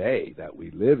today that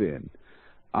we live in.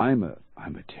 I'm a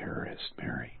terrorist,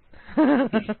 Mary.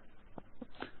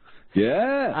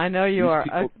 Yeah. I know you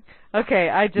are. Okay,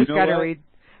 I just got to read.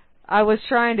 I was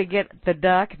trying to get the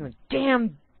duck, and the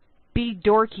damn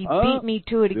dorky beat me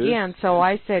to it again, so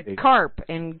I said carp,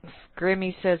 and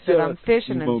Grimmy says that I'm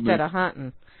fishing instead of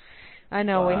hunting. I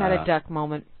know, we had a duck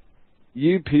moment.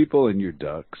 You people and your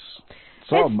ducks.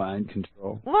 It's all mind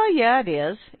control. Well, yeah, it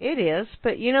is. It is.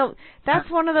 But, you know, that's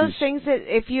one of those things that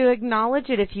if you acknowledge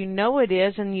it, if you know it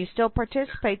is, and you still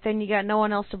participate, then you got no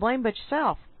one else to blame but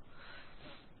yourself.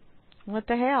 What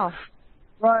the hell?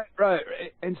 Right.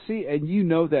 And see, and you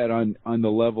know that on the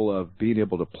level of being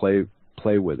able to play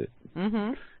with it.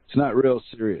 Mm-hmm. It's not real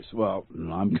serious. Well,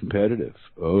 I'm competitive.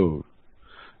 Oh,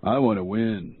 I want to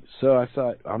win. So I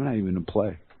thought, I'm not even going to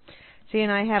play. See,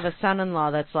 and I have a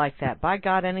son-in-law that's like that. By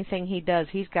God, anything he does,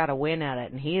 he's got to win at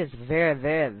it. And he is very,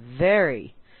 very,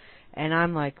 very. And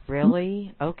I'm like,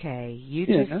 really? Okay, you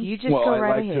just go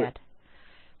right ahead.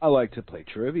 I like to play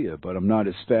trivia, but I'm not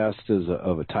as fast as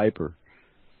a typer.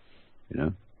 You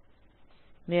know?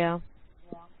 Yeah.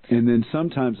 And then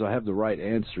sometimes I have the right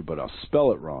answer, but I'll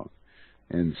spell it wrong.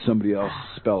 And somebody else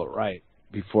spell it right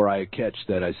before I catch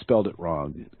that I spelled it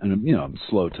wrong. And, I'm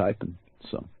slow typing,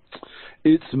 so...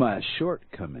 It's my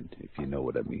shortcoming, if you know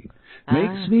what I mean.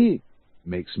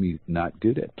 Makes me not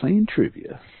good at playing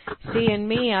trivia. See, in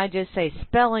me, I just say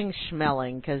spelling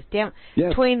schmelling, because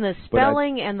between the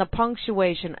spelling and the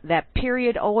punctuation, that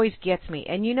period always gets me.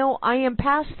 And I am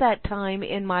past that time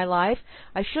in my life.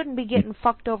 I shouldn't be getting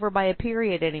fucked over by a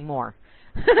period anymore.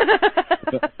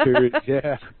 Period,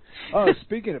 yeah. Oh,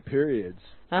 speaking of periods,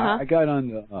 I got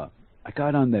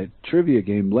on the trivia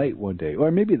game late one day,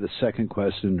 or maybe the second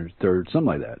question or third, something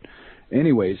like that.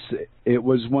 Anyways, it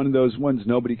was one of those ones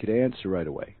nobody could answer right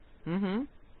away. Mm-hmm.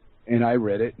 And I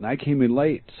read it, and I came in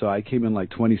late, so I came in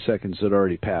like 20 seconds had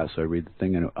already passed. So I read the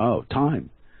thing, and time.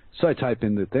 So I type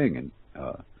in the thing, and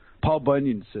Paul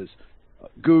Bunyan says,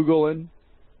 Googling.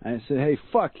 And I said, hey,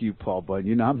 fuck you, Paul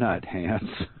Bunyan. I'm not Hans.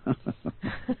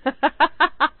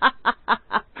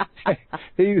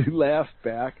 He laughed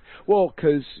back. Well,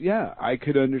 because, I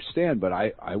could understand, but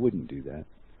I wouldn't do that.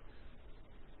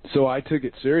 So I took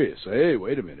it serious. Hey,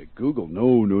 wait a minute. Google.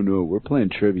 No. We're playing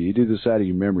trivia. You do this out of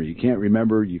your memory. You can't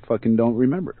remember. You fucking don't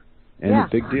remember. And a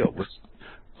big deal.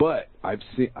 But I've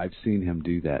seen him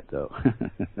do that, though.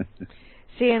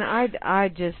 See, and I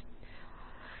just...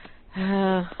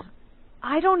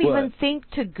 I don't even think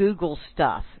to Google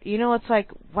stuff. It's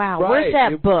like, wow, where's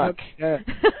that book? Yeah.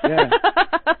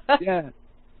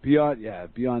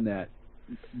 Beyond that,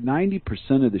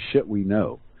 90% of the shit we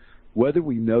know, whether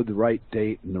we know the right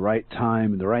date and the right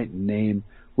time and the right name,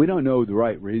 we don't know the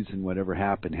right reason whatever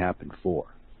happened for.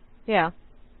 Yeah.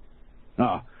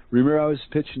 Remember I was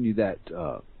pitching you that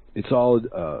it's all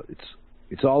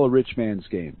a rich man's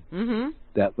game. Mm-hmm.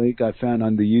 That link I found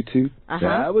on the YouTube.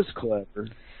 That was clever.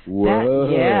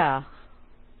 Whoa.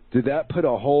 Did that put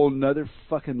a whole nother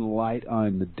fucking light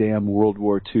on the damn World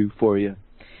War II for you?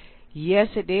 Yes,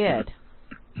 it did.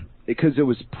 Because it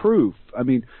was proof. I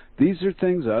mean, these are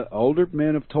things older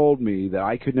men have told me that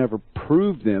I could never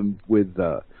prove them with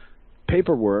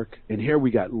paperwork, and here we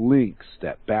got links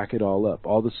that back it all up.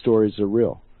 All the stories are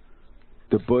real.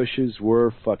 The Bushes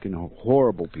were fucking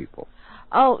horrible people.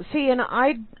 Oh, see, and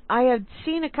I had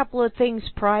seen a couple of things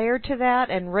prior to that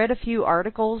and read a few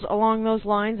articles along those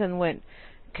lines and went,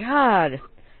 God,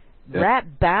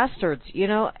 rat bastards,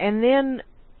 and then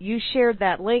you shared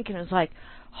that link and it was like,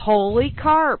 holy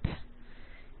carp.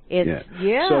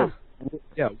 So,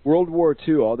 World War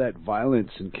II, all that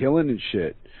violence and killing and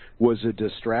shit was a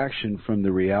distraction from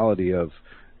the reality of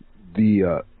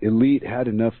the elite had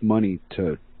enough money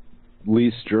to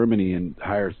lease Germany and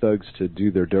hire thugs to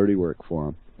do their dirty work for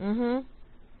them. Mm-hmm.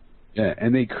 Yeah,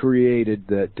 and they created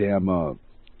that damn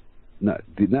not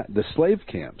the slave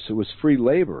camps. It was free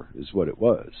labor, is what it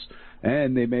was,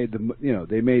 and they made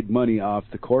they made money off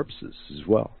the corpses as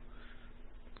well.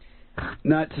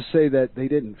 Not to say that they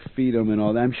didn't feed them and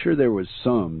all that. I'm sure there was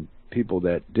some people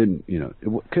that didn't. It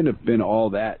couldn't have been all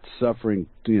that suffering.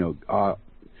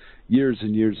 Years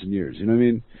and years and years. You know what I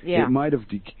mean? Yeah. It might have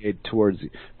decayed towards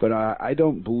but I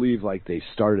don't believe like they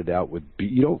started out with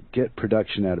you don't get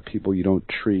production out of people you don't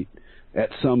treat at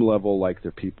some level like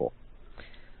they're people.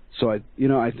 So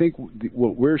I think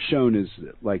what we're shown is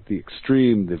like the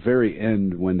extreme, the very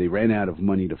end when they ran out of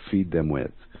money to feed them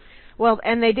with. Well,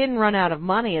 and they didn't run out of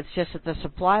money. It's just that the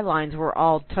supply lines were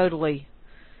all totally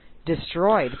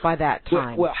destroyed by that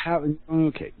time. Well,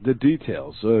 the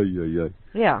details.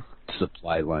 Yeah.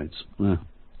 Supply lines.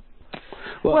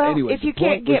 Well, anyway, if you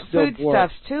can't get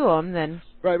foodstuffs to them, then...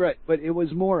 Right. But it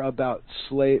was more about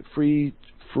free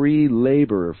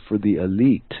labor for the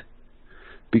elite,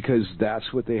 because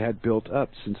that's what they had built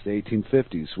up since the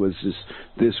 1850s, was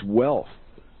this wealth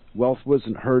Wealth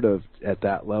wasn't heard of at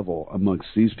that level amongst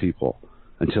these people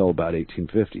until about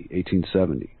 1850,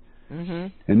 1870. Mm-hmm.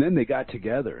 And then they got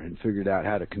together and figured out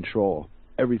how to control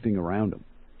everything around them.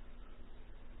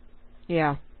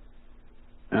 Yeah.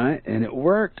 All right? And it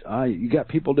worked. You got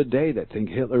people today that think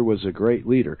Hitler was a great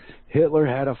leader. Hitler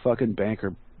had a fucking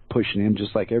banker pushing him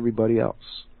just like everybody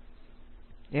else.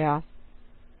 Yeah.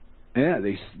 Yeah,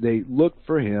 they looked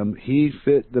for him. He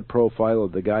fit the profile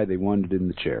of the guy they wanted in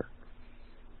the chair.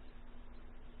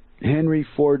 Henry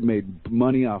Ford made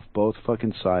money off both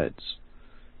fucking sides.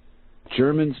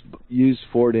 Germans used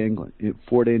Ford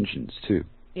engines too.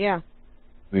 Yeah.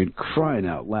 I mean, crying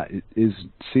out loud.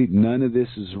 None of this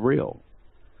is real.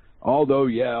 Although,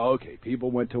 yeah, okay,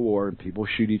 people went to war and people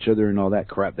shoot each other and all that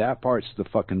crap. That part's the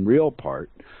fucking real part.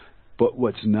 But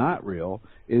what's not real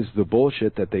is the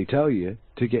bullshit that they tell you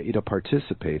to get you to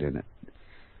participate in it.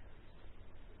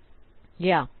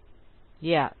 Yeah.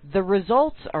 Yeah. The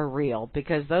results are real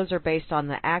because those are based on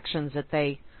the actions that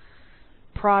they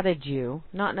prodded you,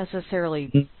 not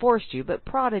necessarily forced you, but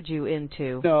prodded you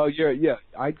into. No, yeah,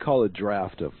 I'd call a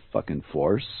draft a fucking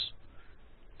force.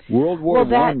 World War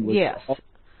I was, yes.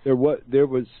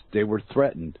 They were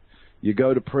threatened. You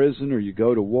go to prison or you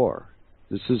go to war.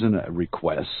 This isn't a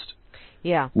request.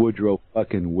 Yeah. Woodrow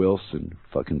fucking Wilson,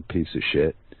 fucking piece of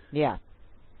shit. Yeah.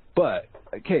 But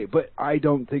I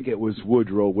don't think it was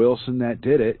Woodrow Wilson that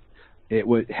did it.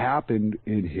 It happened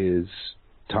in his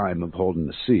time of holding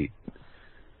the seat.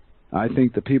 I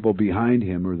think the people behind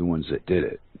him are the ones that did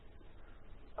it.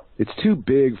 It's too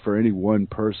big for any one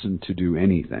person to do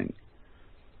anything.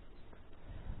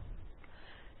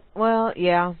 Well,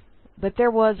 yeah, but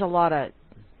there was a lot of.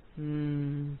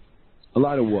 A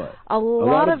lot of what? A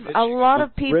lot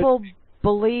of people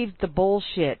believed the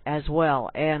bullshit as well,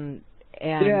 and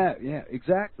yeah,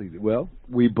 exactly. Well,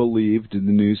 we believed the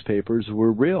newspapers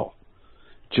were real,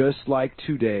 just like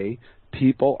today,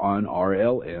 people on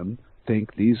RLM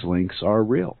think these links are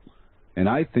real, and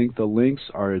I think the links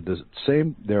are the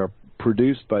same. They're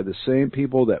produced by the same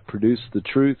people that produce the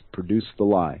truth, produce the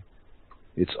lie.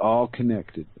 It's all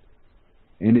connected.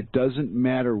 And it doesn't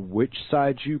matter which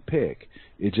side you pick.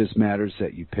 It just matters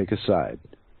that you pick a side.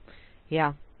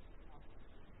 Yeah.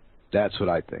 That's what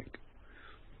I think.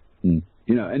 You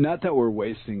know, and not that we're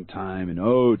wasting time and,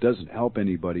 it doesn't help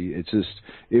anybody. It's just,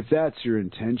 if that's your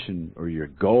intention or your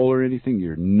goal or anything,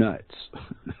 you're nuts.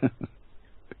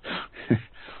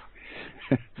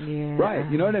 Yeah.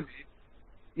 Right. You know what I mean?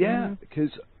 Yeah,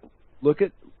 because look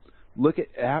at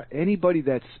anybody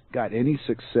that's got any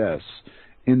success.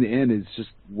 In the end, it's just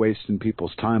wasting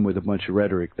people's time with a bunch of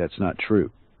rhetoric that's not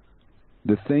true.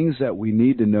 The things that we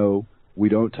need to know, we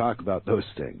don't talk about those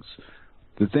things.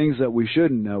 The things that we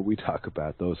shouldn't know, we talk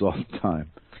about those all the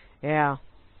time. Yeah.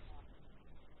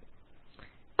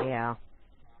 Yeah.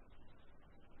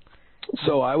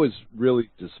 So I was really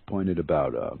disappointed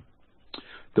about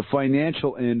the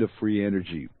financial end of free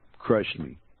energy. Crushed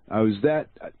me. That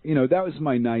was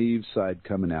my naive side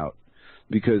coming out.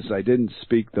 Because I didn't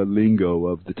speak the lingo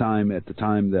of the time at the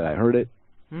time that I heard it.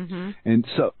 Mm-hmm. And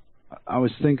so I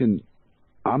was thinking,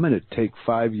 I'm going to take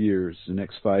the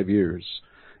next 5 years,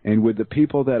 and with the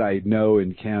people that I know,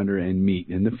 encounter, and meet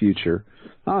in the future,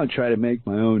 I'll try to make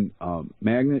my own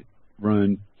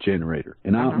magnet-run generator.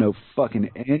 And I don't know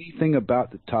fucking anything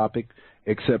about the topic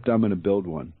except I'm going to build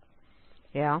one.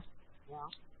 Yeah.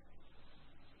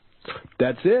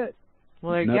 That's it.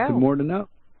 Well, there you go. Nothing more to know.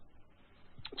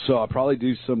 So I'll probably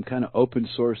do some kind of open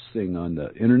source thing on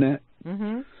the internet.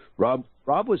 Mm-hmm. Rob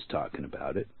was talking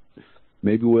about it.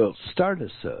 Maybe we'll start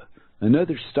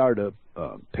another startup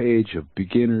page of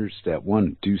beginners that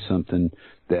want to do something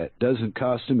that doesn't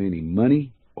cost them any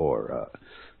money, or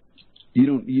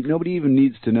nobody even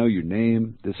needs to know your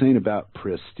name. This ain't about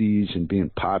prestige and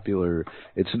being popular.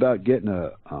 It's about getting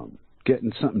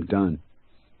something done.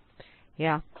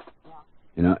 Yeah.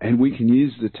 You know, and we can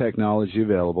use the technology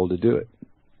available to do it.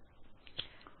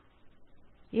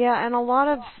 Yeah, and a lot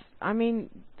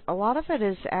of it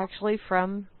is actually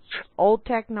from old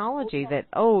technology that,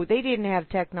 they didn't have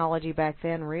technology back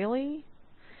then, really?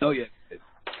 Oh, yeah.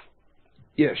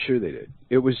 Yeah, sure they did.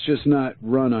 It was just not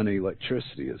run on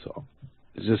electricity is all.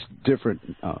 It's just different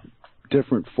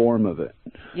form of it.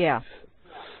 Yeah.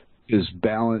 Because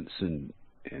balance and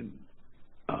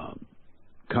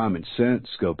common sense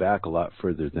go back a lot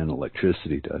further than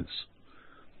electricity does.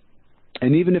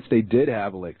 And even if they did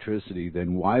have electricity,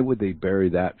 then why would they bury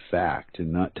that fact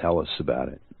and not tell us about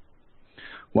it?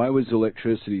 Why was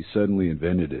electricity suddenly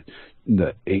invented in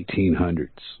the 1800s?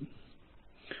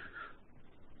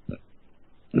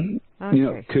 Okay. You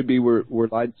know, could be we're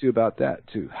lied to about that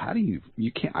too. How do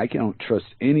you can't, I can't trust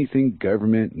anything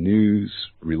government, news,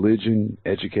 religion,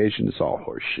 education. It's all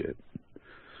horse shit.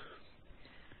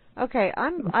 Okay,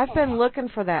 I've been looking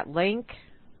for that link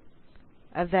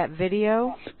of that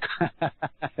video.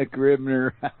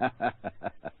 Grimner.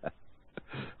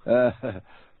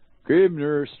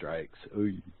 Grimner strikes.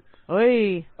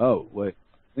 Oi. Oh, what?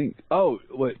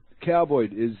 What? Cowboy,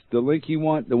 is the link you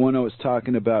want the one I was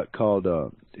talking about called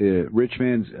Rich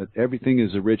Man's, Everything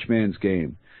is a Rich Man's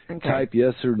Game. Okay. Type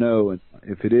yes or no, and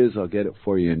if it is, I'll get it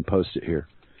for you and post it here.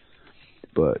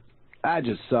 But I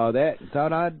just saw that and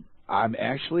thought I'm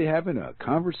actually having a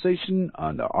conversation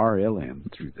on the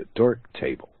RLM through the Dork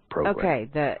Table program. Okay,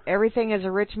 the Everything is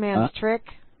a Rich Man's Trick?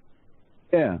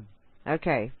 Yeah.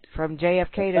 Okay, from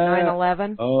JFK to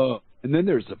 9/11? Oh, and then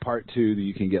there's a part 2 that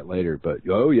you can get later, but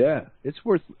oh yeah, it's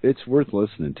worth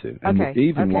listening to. And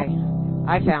even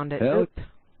I found it. Hell,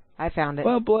 I found it.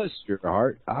 Well, bless your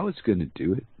heart. I was going to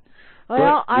do it.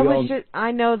 Well,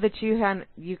 I know that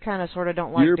you kind of sort of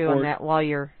don't like doing that while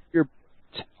you're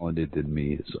talented than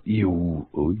me. It's you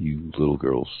little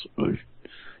girls.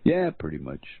 Yeah, pretty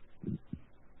much.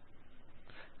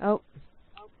 Oh.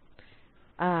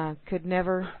 Could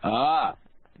never.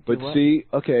 But see,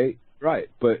 okay, right,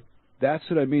 but that's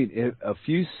what I mean. A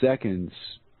few seconds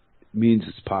means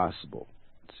it's possible.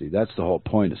 See, that's the whole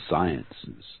point of science.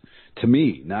 Is, to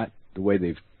me, not the way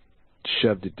they've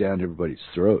shoved it down everybody's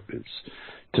throat. It's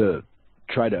to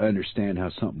try to understand how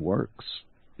something works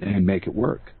and make it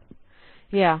work.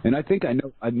 Yeah. And I think I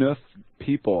know enough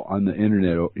people on the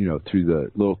internet, you know, through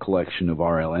the little collection of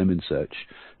RLM and such,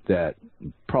 that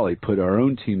probably put our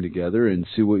own team together and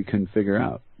see what we can figure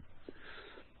out.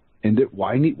 And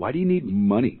why do you need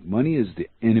money? Money is the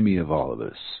enemy of all of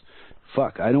us.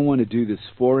 Fuck, I don't want to do this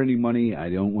for any money. I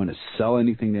don't want to sell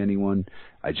anything to anyone.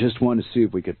 I just want to see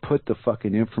if we could put the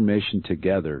fucking information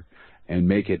together and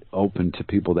make it open to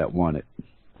people that want it.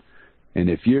 And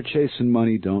if you're chasing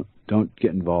money, don't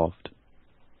get involved.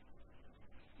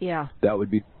 Yeah. That would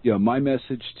be, you know, my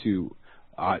message to,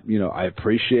 you know, I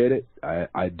appreciate it.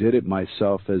 I did it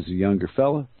myself as a younger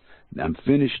fella. I'm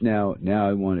finished now. Now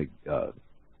I want to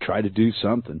try to do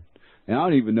something. And I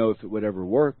don't even know if it would ever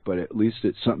work, but at least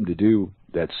it's something to do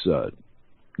that's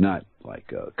not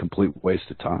like a complete waste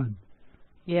of time.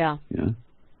 Yeah. Yeah.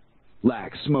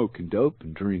 Like smoking dope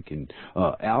and drinking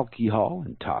alcohol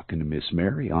and talking to Miss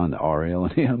Mary on the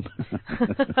RLM.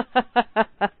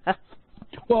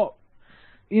 Well,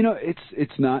 you know,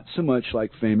 it's not so much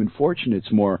like fame and fortune.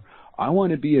 It's more, I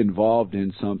want to be involved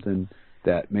in something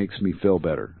that makes me feel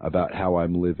better about how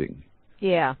I'm living.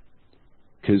 Yeah.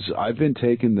 Because I've been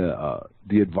taking the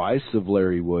advice of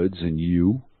Larry Woods and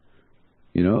you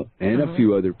know, and a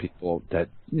few other people that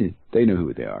they know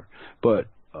who they are. But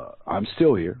I'm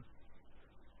still here.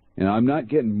 And I'm not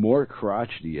getting more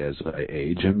crotchety as I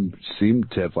age. I seem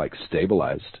to have, like,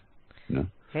 stabilized, you know.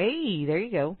 Hey, there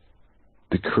you go.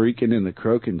 The creaking and the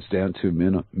croaking's down to a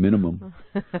minimum.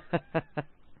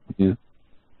 Yeah.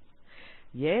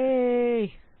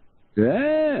 Yay.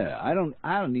 Yeah, I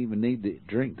don't even need to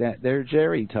drink that there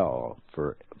Geritol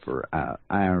for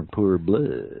iron poor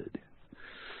blood.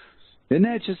 Isn't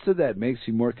that just so that makes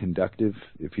you more conductive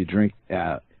if you drink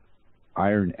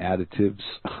iron additives,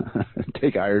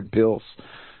 take iron pills?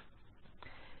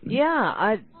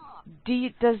 Yeah,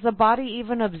 does the body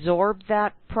even absorb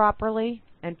that properly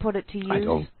and put it to use? I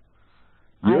don't.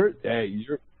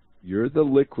 You're the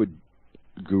liquid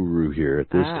guru here at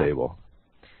this table.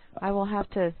 I will have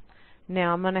to.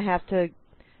 Now I'm going to have to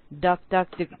duck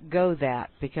to go that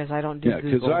because I don't do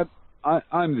Google. Yeah, because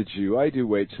I'm the Jew. I do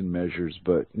weights and measures,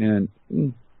 but man,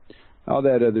 all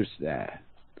that other stuff,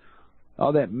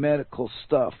 all that medical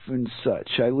stuff and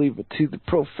such, I leave it to the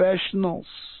professionals.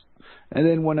 And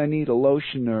then when I need a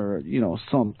lotion or, you know,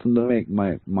 something to make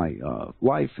my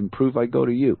life improve, I go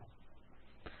to you.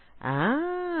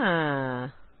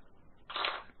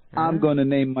 I'm going to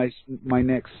name my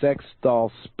next sex doll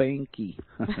Spanky.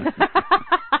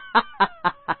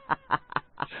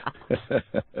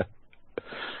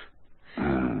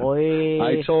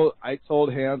 I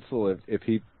told Hansel if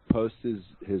he posts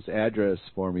his address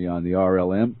for me on the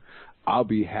RLM, I'll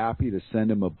be happy to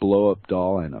send him a blow-up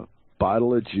doll and a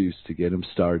bottle of juice to get him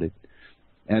started.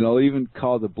 And I'll even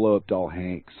call the blow-up doll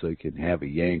Hank so he can have a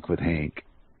yank with Hank.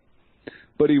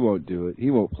 But he won't do it.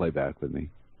 He won't play back with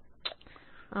me.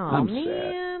 Oh, I'm man.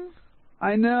 sad.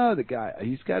 I know the guy.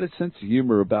 He's got a sense of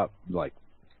humor about, like,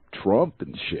 Trump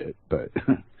and shit. But,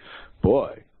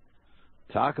 boy,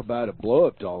 talk about a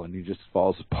blow-up doll and he just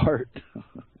falls apart.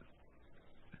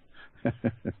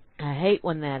 I hate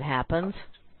when that happens.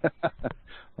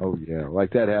 Oh, yeah,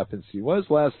 like that happens to you. When was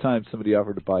the last time somebody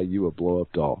offered to buy you a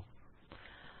blow-up doll?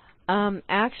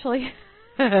 Actually...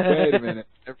 Wait a minute.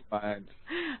 Never mind.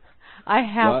 I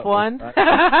have one.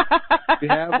 You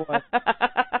have one.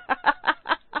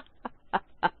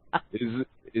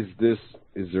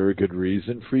 Is there a good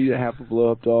reason for you to have a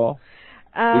blow-up doll?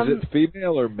 Is it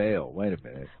female or male? Wait a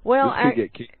minute. Well,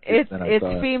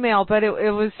 it's female, but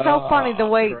it was so funny the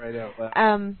way.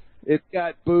 It's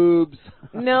got boobs.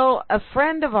 No, a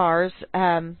friend of ours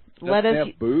let us.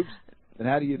 Have boobs? And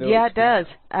how do you know? Yeah, it does.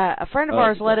 A friend of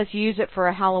ours let us use it for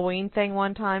a Halloween thing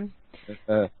one time.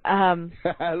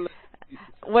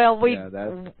 Well,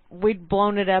 we'd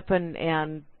blown it up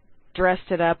and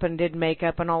dressed it up and did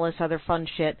makeup and all this other fun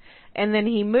shit. And then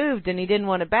he moved and he didn't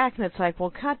want it back. And it's like,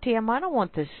 well, goddamn, I don't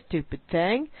want this stupid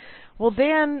thing. Well,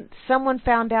 then someone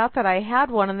found out that I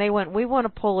had one, and they went, we want to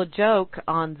pull a joke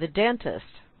on the dentist.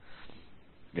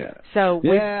 Yeah. So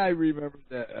I remember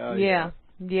that.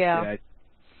 Yeah.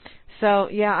 So,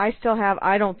 yeah, I still have,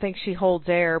 I don't think she holds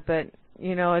air, but,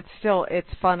 you know, it's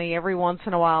funny. Every once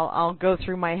in a while, I'll go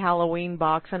through my Halloween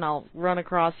box and I'll run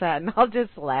across that and I'll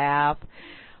just laugh.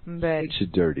 But it's a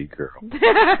dirty girl.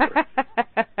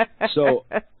 So,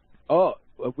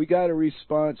 we got a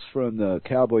response from the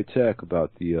Cowboy Tech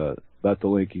about the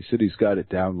link. He said he's got it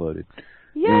downloaded.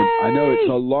 Yay! And I know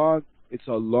it's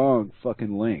a long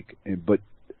fucking link,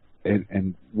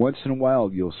 and once in a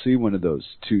while you'll see one of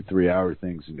those 2-3 hour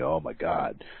things and go, oh my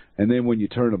God. And then when you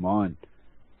turn them on,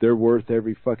 they're worth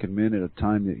every fucking minute of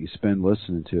time that you spend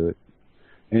listening to it.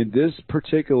 And this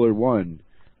particular one,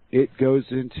 it goes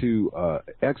into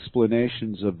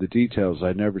explanations of the details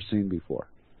I'd never seen before.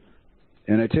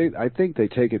 And I think they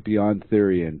take it beyond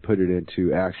theory and put it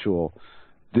into actual,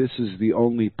 this is the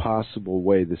only possible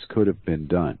way this could have been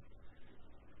done.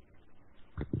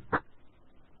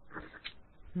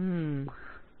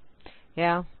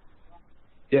 Yeah.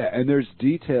 Yeah, and there's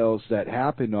details that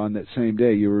happened on that same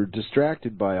day. You were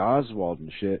distracted by Oswald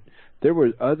and shit. There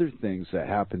were other things that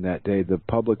happened that day the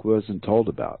public wasn't told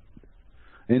about.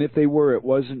 And if they were, it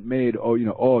wasn't made,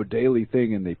 daily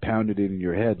thing, and they pounded it in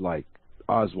your head like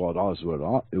Oswald.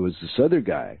 It was this other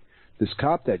guy, this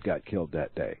cop that got killed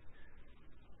that day.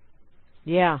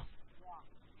 Yeah.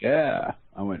 Yeah.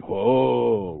 I went,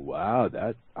 whoa,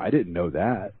 wow, I didn't know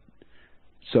that.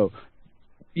 So,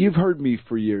 you've heard me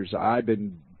for years. I've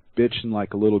been bitching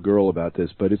like a little girl about this,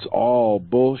 but it's all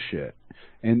bullshit.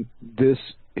 And this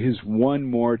is one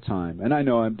more time. And I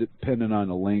know I'm dependent on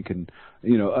a link and,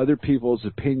 other people's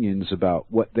opinions about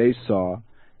what they saw,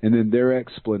 and then their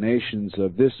explanations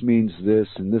of this means this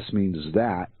and this means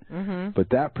that. Mm-hmm. But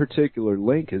that particular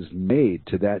link is made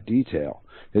to that detail,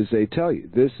 as they tell you,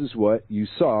 this is what you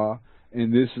saw,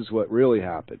 and this is what really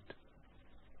happened.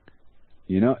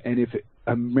 And if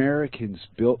Americans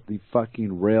built the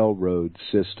fucking railroad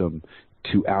system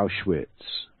to Auschwitz.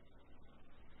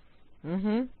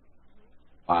 Mm-hmm.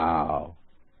 Wow.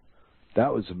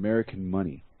 That was American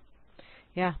money.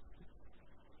 Yeah.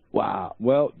 Wow.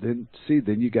 Well, then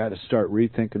you got to start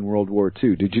rethinking World War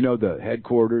II. Did you know the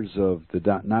headquarters of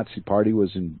the Nazi Party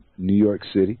was in New York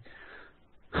City?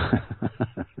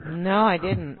 No, I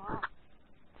didn't.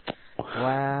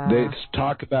 Wow. They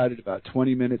talk about it about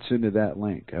 20 minutes into that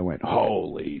link. I went,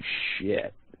 holy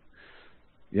shit.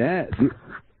 Yeah.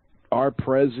 Our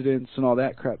presidents and all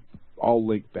that crap all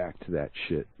link back to that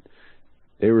shit.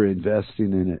 They were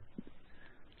investing in it.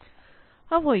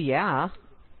 Oh, well, yeah.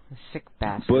 Sick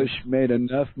bastard. Bush made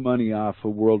enough money off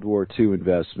of World War II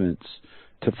investments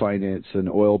to finance an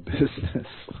oil business.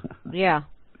 Yeah.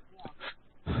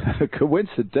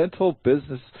 Coincidental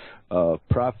business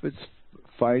profits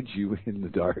find you in the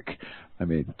dark. I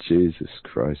mean, Jesus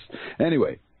Christ.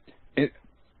 Anyway,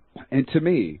 and to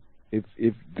me, if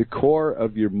the core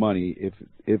of your money,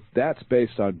 if that's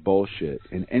based on bullshit,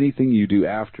 and anything you do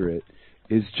after it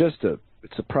is just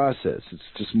it's a process. It's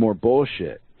just more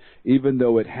bullshit. Even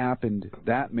though it happened,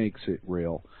 that makes it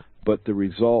real, but the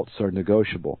results are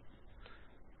negotiable.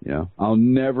 I'll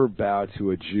never bow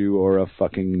to a Jew or a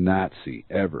fucking Nazi,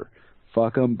 ever.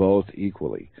 Fuck them both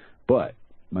equally. But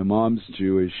my mom's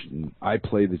Jewish, and I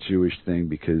play the Jewish thing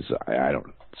because I don't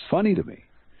know. It's funny to me.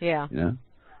 Yeah.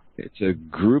 It's a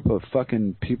group of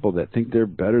fucking people that think they're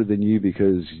better than you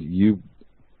because you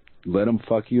let them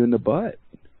fuck you in the butt.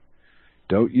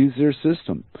 Don't use their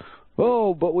system.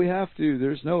 Oh, but we have to.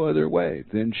 There's no other way.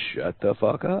 Then shut the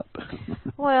fuck up.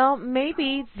 Well,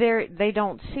 maybe they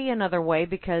don't see another way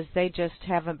because they just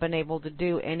haven't been able to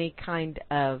do any kind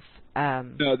of.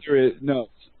 No,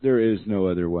 there is no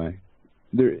other way.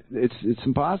 It's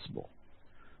impossible.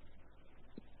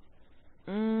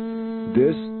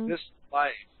 Mm. This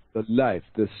life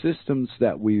the systems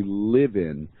that we live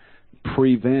in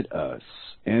prevent us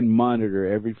and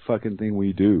monitor every fucking thing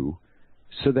we do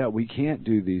so that we can't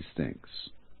do these things.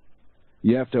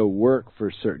 You have to work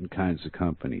for certain kinds of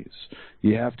companies.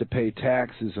 You have to pay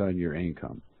taxes on your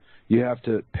income. You have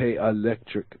to pay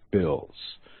electric bills.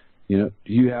 You know,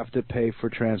 you have to pay for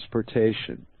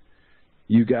transportation.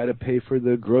 You got to pay for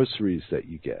the groceries that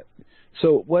you get.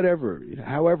 So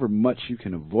however much you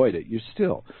can avoid it,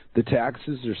 the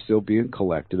taxes are still being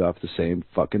collected off the same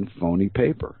fucking phony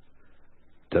paper.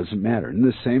 Doesn't matter. And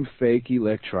the same fake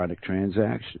electronic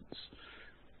transactions.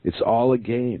 It's all a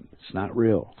game. It's not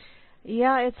real.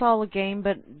 Yeah, it's all a game,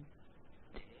 but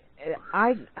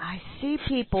I see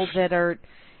people that are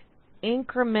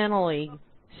incrementally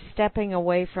stepping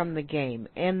away from the game,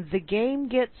 and the game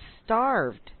gets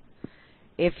starved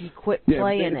if you quit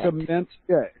playing it.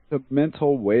 It's a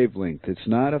mental wavelength. It's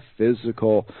not a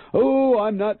physical,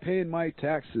 I'm not paying my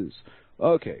taxes.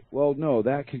 Okay, well, no,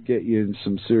 that could get you in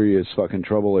some serious fucking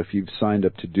trouble if you've signed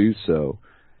up to do so.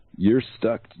 You're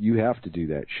stuck. You have to do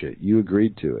that shit. You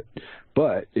agreed to it.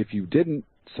 But if you didn't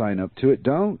sign up to it,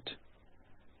 don't.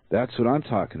 That's what I'm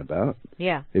talking about.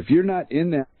 Yeah. If you're not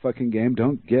in that fucking game,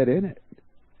 don't get in it.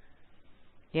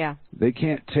 Yeah. They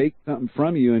can't take something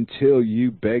from you until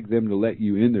you beg them to let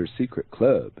you in their secret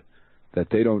club. That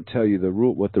they don't tell you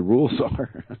what the rules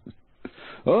are.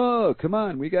 Oh, come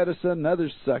on, we got us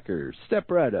another sucker. Step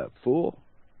right up, fool.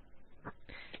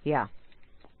 Yeah.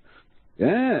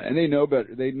 Yeah, and they know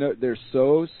better. They're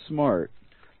so smart.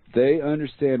 They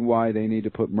understand why they need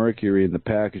to put mercury in the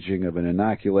packaging of an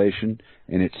inoculation,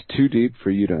 and it's too deep for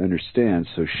you to understand,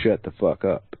 so shut the fuck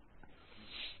up.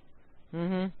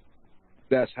 Mm-hmm.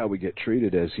 That's how we get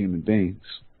treated as human beings,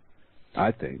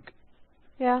 I think.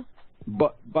 Yeah.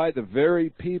 But by the very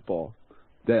people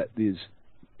that these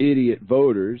idiot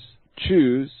voters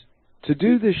choose to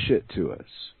do this shit to us.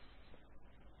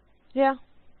 Yeah.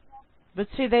 But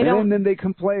see, they don't... And then they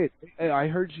complain. I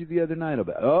heard you the other night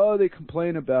about, they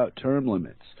complain about term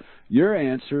limits. Your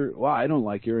answer, I don't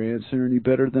like your answer any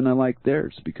better than I like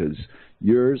theirs, because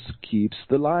yours keeps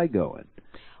the lie going.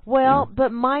 Well,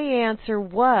 but my answer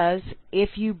was,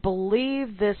 if you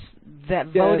believe that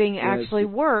voting actually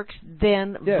works,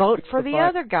 then vote for the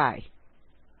other guy.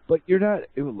 But you're not,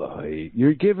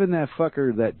 you're giving that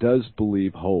fucker that does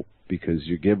believe hope, because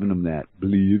you're giving him that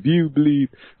believe.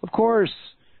 Of course,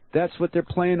 that's what they're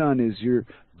playing on, is your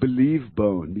believe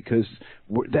bone, because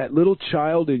that little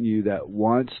child in you that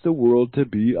wants the world to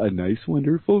be a nice,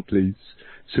 wonderful place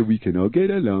so we can all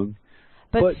get along.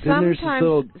 But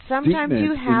sometimes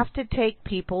you have to take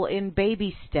people in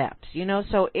baby steps,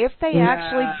 So if they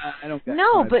actually I don't got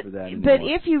time for that anymore. But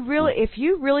if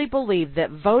you really believe that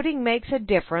voting makes a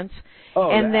difference,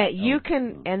 that you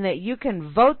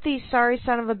can vote these sorry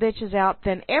son of a bitches out,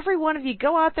 then every one of you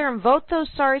go out there and vote those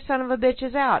sorry son of a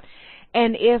bitches out.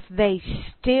 And if they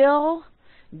still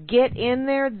get in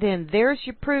there, then there's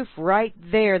your proof right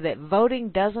there that voting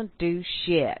doesn't do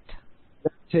shit.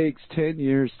 It takes 10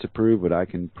 years to prove what I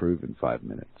can prove in 5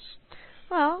 minutes.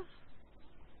 Well,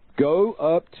 go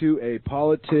up to a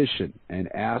politician and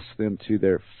ask them to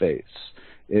their face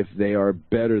if they are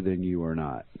better than you or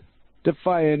not.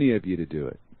 Defy any of you to do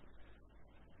it.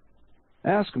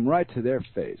 Ask them right to their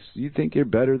face. You think you're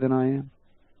better than I am?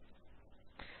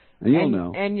 And you'll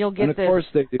know. And you'll get this. Of course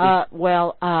they do.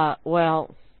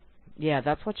 Yeah,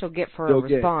 that's what you'll get for a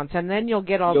response. And then you'll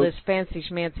get all this fancy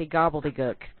schmancy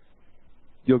gobbledygook.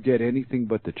 You'll get anything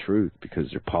but the truth,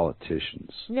 because they're politicians.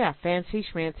 Yeah, fancy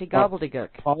schmancy gobbledygook.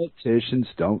 Politicians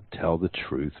don't tell the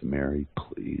truth, Mary,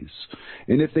 please.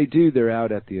 And if they do, they're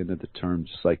out at the end of the term,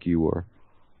 just like you were.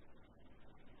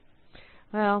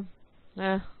 Well,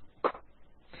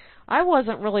 I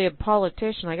wasn't really a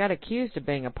politician. I got accused of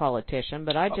being a politician,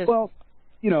 but I just...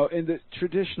 in the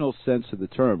traditional sense of the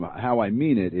term, how I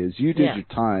mean it is, you did your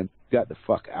time, got the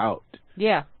fuck out.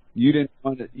 Yeah. You didn't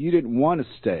want to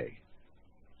stay.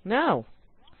 No.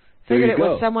 Figured it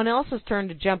was someone else's turn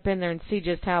to jump in there and see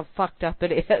just how fucked up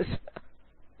it is.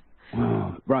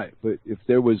 Right, but if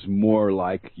there was more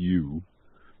like you,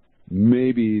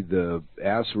 maybe the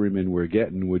ass women we're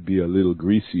getting would be a little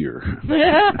greasier.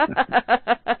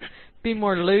 Be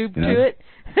more lube to it?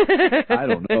 I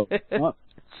don't know.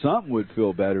 Something would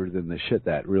feel better than the shit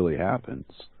that really happens.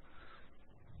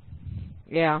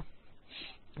 Yeah.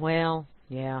 Well,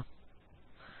 yeah.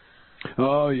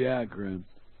 Oh, yeah, Grim.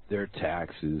 Their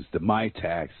taxes, my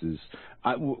taxes.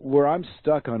 Where I'm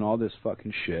stuck on all this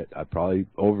fucking shit, I probably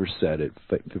oversaid it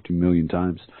 50 million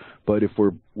times. But if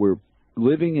we're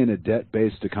living in a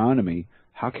debt-based economy,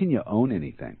 how can you own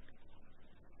anything?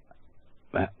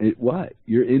 What?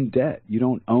 You're in debt. You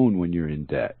don't own when you're in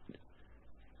debt.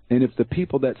 And if the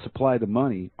people that supply the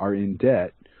money are in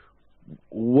debt,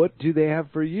 what do they have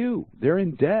for you? They're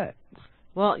in debt.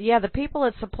 Well, yeah, the people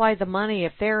that supply the money,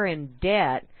 if they're in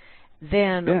debt,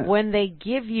 then when they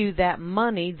give you that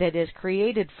money that is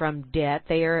created from debt,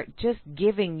 they are just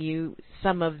giving you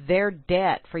some of their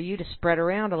debt for you to spread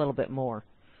around a little bit more.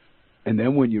 And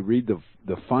then when you read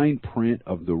the fine print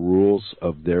of the rules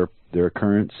of their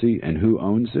currency and who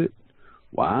owns it,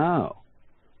 wow,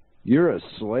 you're a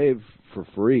slave for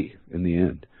free in the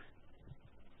end.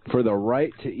 For the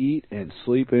right to eat and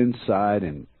sleep inside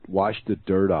and wash the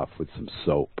dirt off with some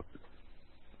soap.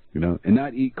 And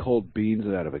not eat cold beans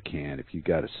out of a can if you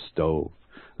got a stove.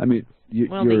 I mean,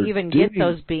 well, they even get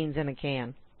those beans in a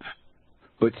can.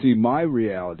 But see, my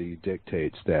reality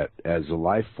dictates that as a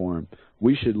life form,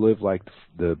 we should live like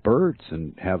the birds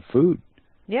and have food.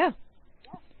 Yeah.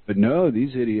 But no,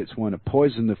 these idiots want to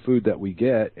poison the food that we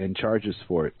get and charge us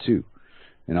for it too.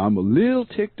 And I'm a little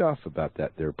ticked off about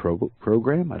that there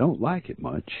program. I don't like it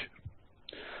much.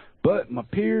 But my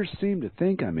peers seem to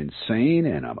think I'm insane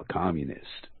and I'm a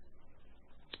communist.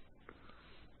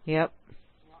 Yep.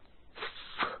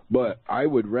 But I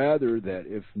would rather that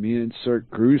if me and Cirque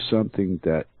grew something,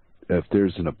 that if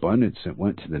there's an abundance, it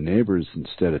went to the neighbors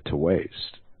instead of to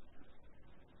waste.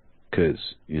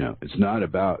 Because, it's not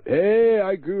about, hey,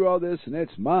 I grew all this and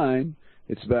it's mine.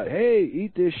 It's about, hey,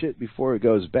 eat this shit before it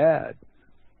goes bad.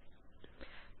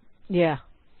 Yeah.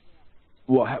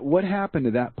 Well, what happened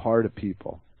to that part of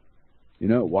people?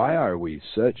 Why are we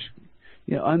such,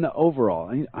 on the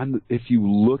overall, if you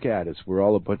look at us, we're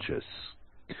all a bunch of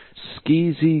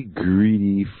skeezy,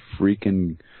 greedy,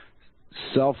 freaking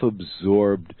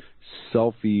self-absorbed,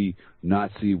 selfie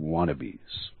Nazi wannabes.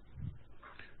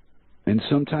 And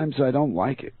sometimes I don't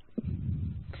like it.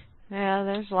 Yeah,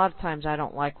 there's a lot of times I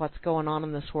don't like what's going on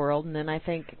in this world, and then I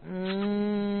think,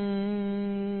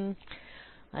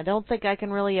 I don't think I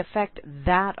can really affect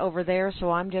that over there,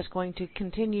 so I'm just going to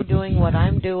continue doing what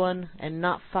I'm doing and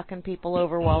not fucking people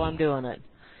over while I'm doing it.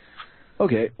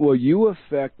 Okay, well, you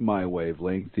affect my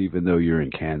wavelength even though you're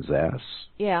in Kansas.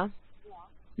 Yeah.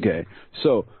 Okay,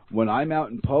 so when I'm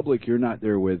out in public, you're not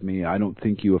there with me. I don't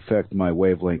think you affect my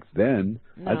wavelength then.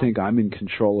 No. I think I'm in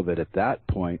control of it at that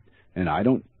point, and I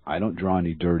don't draw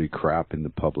any dirty crap in the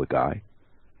public eye.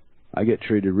 I get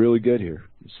treated really good here.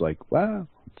 It's like, wow,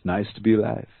 it's nice to be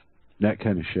alive. That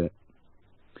kind of shit.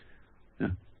 Yeah.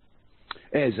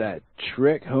 As I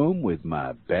trek home with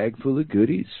my bag full of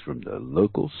goodies from the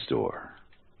local store.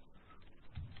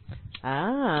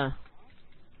 Ah.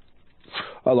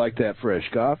 I like that fresh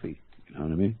coffee. You know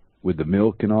what I mean? With the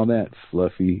milk and all that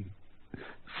fluffy,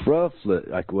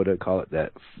 like what I call it,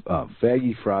 that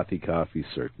faggy, frothy coffee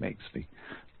Cirque makes me.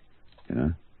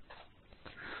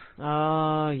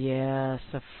 Oh, yes,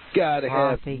 a Gotta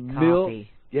frothy have coffee. milk.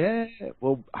 Yeah,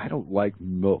 well, I don't like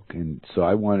milk, and so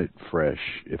I want it fresh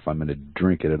if I'm going to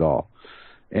drink it at all.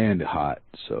 And hot,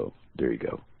 so there you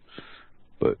go.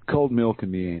 But cold milk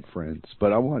and me ain't friends.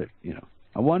 But I want it,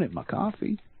 I want it in my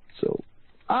coffee. So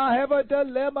I have a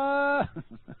dilemma.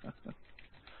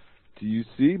 Do you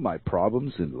see my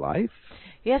problems in life?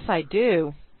 Yes, I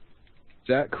do. Is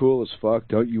that cool as fuck?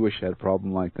 Don't you wish you had a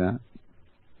problem like that?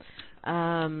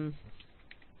 I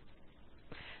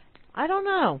don't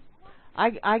know.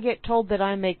 I get told that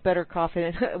I make better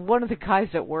coffee. One of the guys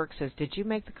at work says, "Did you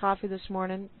make the coffee this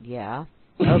morning?" Yeah.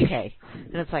 Okay.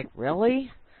 And it's like,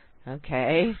 really?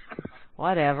 Okay.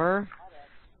 Whatever.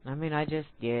 I mean,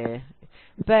 yeah.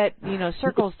 But,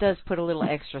 Circles does put a little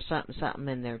extra something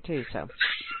in there, too, so.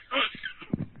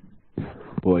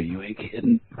 Boy, you ain't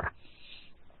kidding.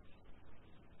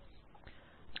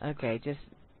 Okay,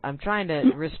 I'm trying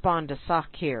to respond to Sock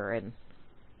here, and...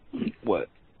 What?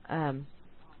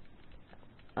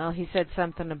 Well, he said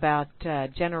something about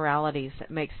generalities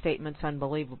that make statements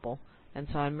unbelievable, and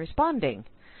so I'm responding.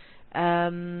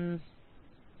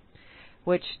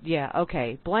 Which, yeah,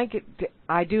 okay, blanket,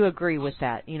 I do agree with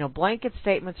that. Blanket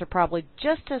statements are probably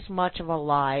just as much of a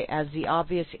lie as the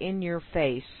obvious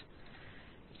in-your-face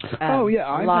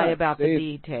lie about the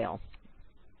detail.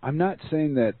 I'm not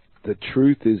saying that the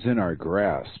truth is in our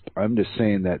grasp. I'm just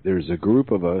saying that there's a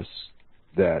group of us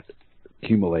that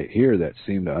accumulate here that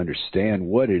seem to understand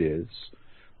what it is.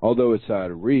 Although it's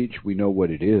out of reach, we know what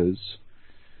it is.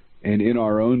 And in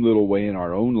our own little way, in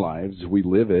our own lives, we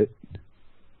live it.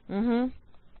 Mm-hmm.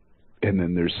 And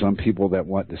then there's some people that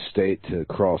want the state to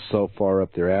crawl so far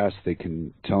up their ass they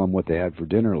can tell them what they had for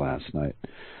dinner last night.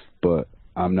 But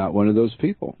I'm not one of those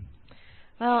people.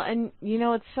 Well, and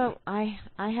it's so I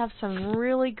have some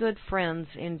really good friends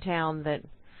in town that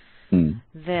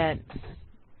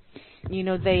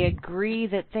they agree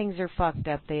that things are fucked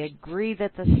up. They agree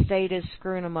that the state is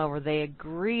screwing them over. They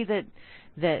agree that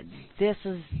this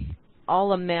is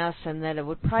all a mess and that it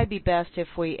would probably be best if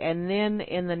we, and then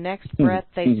in the next breath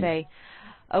they say,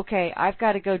 okay, I've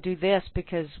got to go do this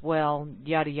because, well,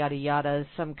 yada, yada, yada,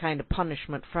 some kind of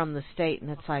punishment from the state. And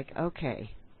it's like,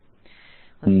 okay,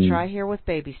 let's try here with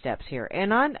baby steps here.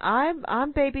 And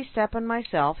I'm baby stepping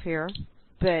myself here,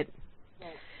 but,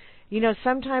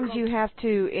 sometimes you have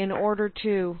to, in order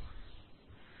to,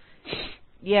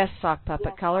 yes, sock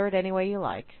puppet, color it any way you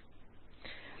like.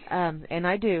 And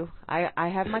I do. I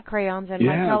have my crayons and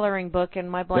my coloring book and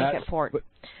my blanket fort.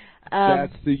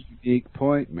 That's the unique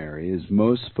point, Mary, is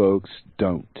most folks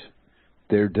don't.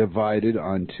 They're divided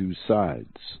on two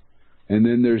sides. And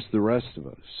then there's the rest of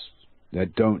us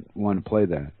that don't want to play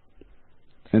that.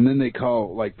 And then they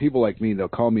call, like people like me, they'll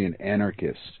call me an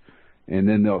anarchist. And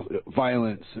then they'll,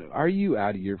 violence. Are you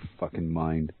out of your fucking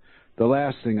mind? The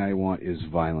last thing I want is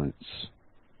violence.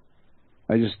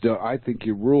 I think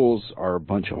your rules are a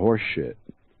bunch of horse shit.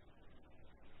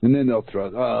 And then they'll throw,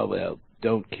 oh, well,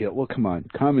 don't kill. Well, come on.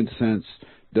 Common sense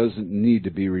doesn't need to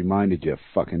be reminded, you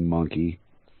fucking monkey.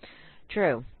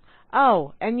 True.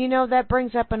 Oh, and that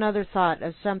brings up another thought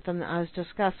of something I was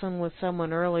discussing with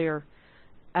someone earlier.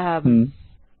 I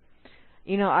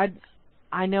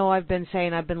know I've been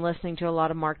saying I've been listening to a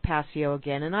lot of Mark Passio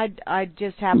again, and I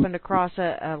just happened across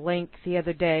a link the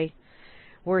other day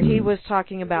where he was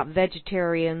talking about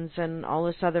vegetarians and all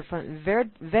this other fun,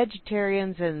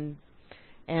 vegetarians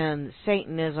and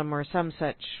Satanism or some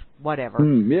such whatever.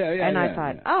 I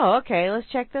thought, oh, okay, let's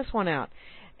check this one out.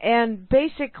 And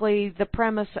basically the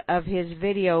premise of his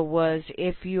video was,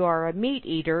 if you are a meat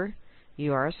eater,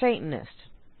 you are a Satanist.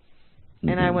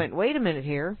 And I went, wait a minute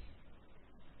here.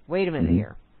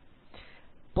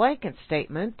 Blanket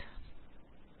statement,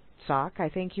 Sock, I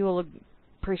think you will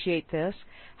appreciate this.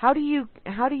 How do you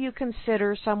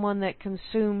consider someone that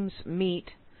consumes meat?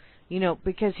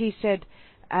 Because he said,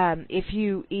 if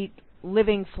you eat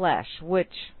living flesh,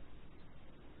 which,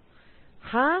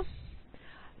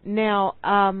 Now,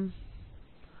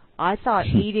 I thought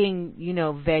eating,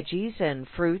 veggies and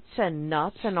fruits and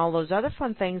nuts and all those other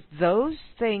fun things, those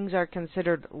things are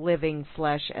considered living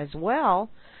flesh as well,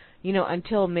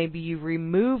 until maybe you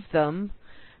remove them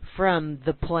from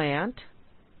the plant.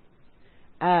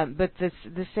 But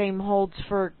the same holds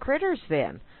for critters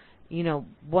then.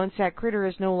 Once that critter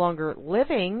is no longer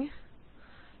living,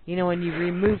 and you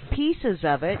remove pieces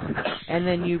of it, and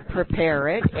then you prepare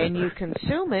it, and you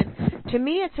consume it, to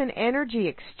me it's an energy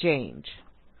exchange.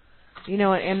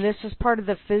 And this is part of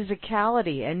the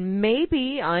physicality. And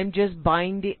maybe I'm just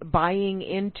buying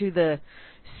into the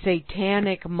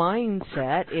satanic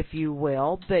mindset, if you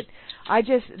will, but I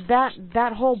just,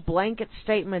 that whole blanket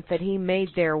statement that he made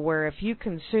there, where if you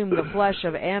consume the flesh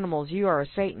of animals, you are a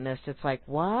Satanist, it's like,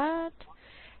 what?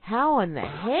 How in the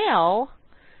hell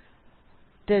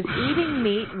does eating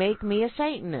meat make me a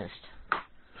Satanist?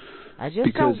 I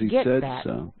just don't get that.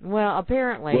 So. Well,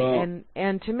 apparently,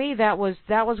 and to me that was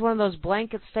one of those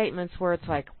blanket statements where it's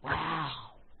like, wow.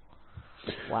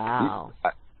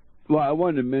 Well, I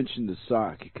wanted to mention the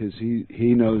Sock because he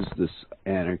knows this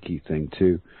anarchy thing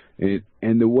too,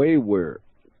 and the way we're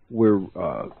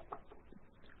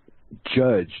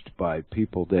judged by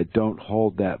people that don't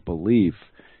hold that belief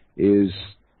is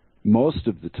most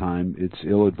of the time it's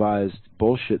ill-advised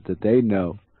bullshit that they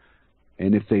know,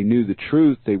 and if they knew the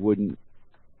truth, they wouldn't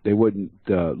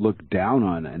look down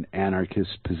on an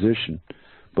anarchist position.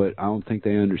 But I don't think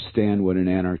they understand what an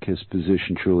anarchist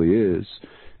position truly is,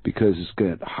 because it's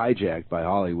got hijacked by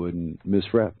Hollywood and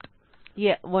misrepped.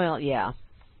 Yeah, well, yeah.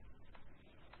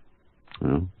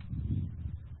 Well.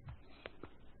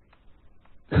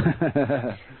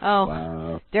 Oh,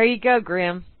 wow. There you go,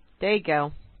 Grim. There you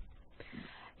go.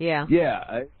 Yeah.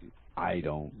 Yeah, I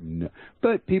don't know.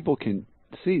 But people can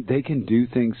see, they can do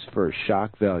things for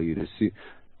shock value to see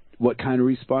what kind of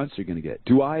response they're going to get.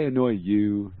 Do I annoy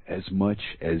you as much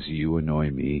as you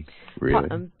annoy me? Really?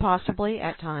 Possibly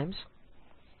at times.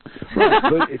 Right,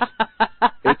 but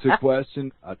it's a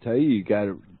question. I'll tell you, you got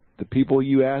to, the people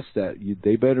you ask that,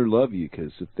 they better love you,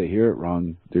 because if they hear it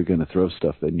wrong, they're going to throw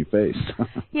stuff in your face.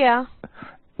 Yeah.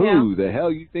 Who the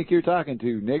hell you think you're talking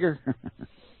to, nigger?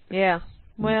 Yeah.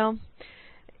 Well,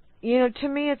 to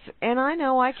me it's, and I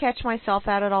know I catch myself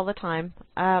at it all the time.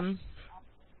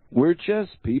 We're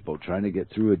just people trying to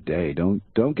get through a day. Don't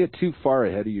get too far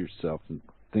ahead of yourself and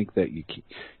think that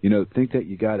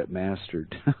you got it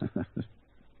mastered.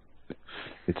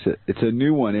 It's a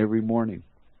new one every morning.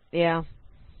 Yeah.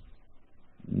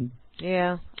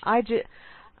 Yeah. I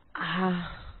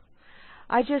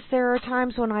there are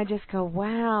times when I just go,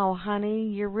 wow, honey,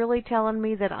 you're really telling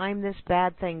me that I'm this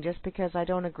bad thing just because I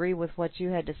don't agree with what you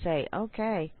had to say.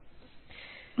 Okay.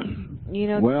 You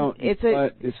know, well, it's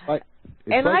like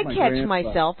I my catch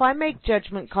myself. I make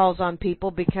judgment calls on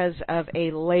people because of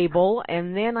a label,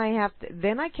 and then I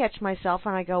catch myself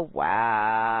and I go,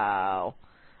 wow,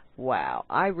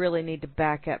 I really need to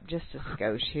back up just a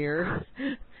skosh here.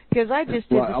 Because I just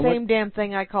did the same damn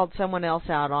thing I called someone else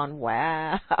out on.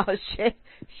 Wow, shit.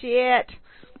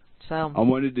 So I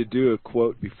wanted to do a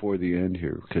quote before the end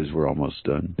here because we're almost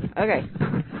done. Okay.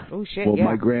 Oh shit. Well, yeah.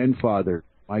 my grandfather,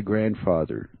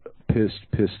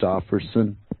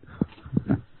 Pistofferson.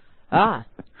 Ah.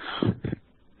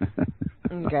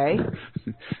 Okay.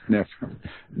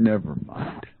 Never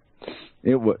mind.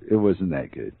 It wasn't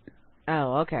that good.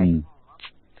 Oh, okay.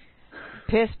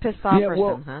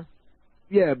 Pistofferson, huh?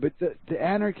 Yeah, but the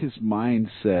anarchist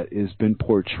mindset has been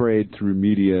portrayed through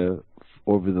media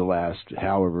over the last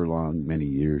however long, many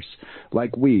years,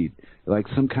 like weed, like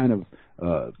some kind of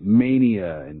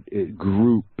mania and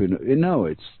group. And no,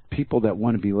 it's people that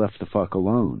want to be left the fuck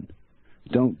alone.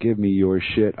 Don't give me your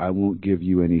shit. I won't give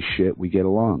you any shit. We get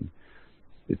along.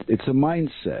 It's a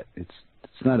mindset. It's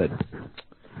not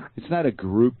a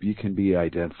group you can be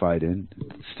identified in.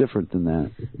 It's different than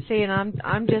that. See, and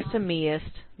I'm just a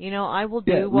meist. You know, I will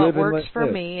do what works for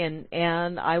me,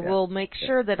 and I will make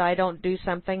sure that I don't do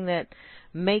something that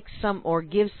makes or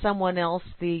gives someone else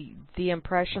the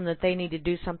impression that they need to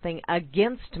do something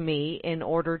against me in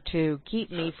order to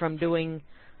keep me from doing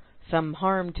some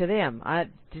harm to them.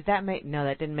 Did that make? No,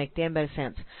 that didn't make damn bit of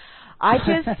sense. I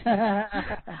just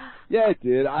yeah, it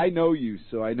did. I know you,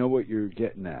 so I know what you're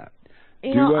getting at.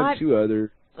 You do know, unto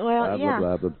other. Well, blah, yeah.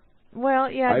 blah, blah, blah.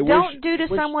 Well, yeah. Don't do to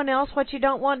someone else what you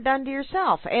don't want done to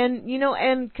yourself. And you know,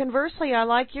 and conversely, I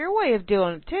like your way of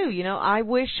doing it too. You know, I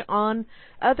wish on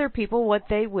other people what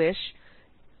they wish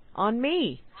on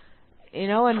me. You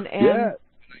know, and yeah,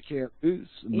 I can't lose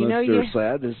unless they're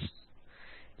sad.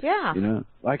 Yeah. You know,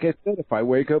 like I said, if I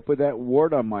wake up with that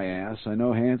wart on my ass, I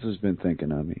know Hans has been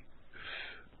thinking of me.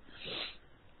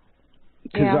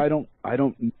 Because I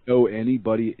don't know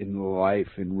anybody in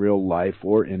real life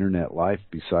or internet life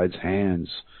besides Hans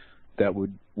that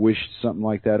would wish something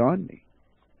like that on me.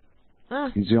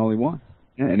 He's the only one.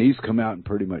 Yeah, and he's come out and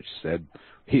pretty much said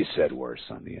worse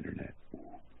on the internet.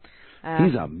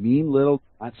 He's a mean little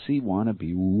Nazi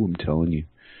wannabe. Ooh, I'm telling you.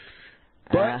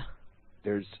 But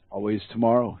there's always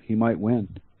tomorrow. He might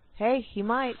win. Hey, he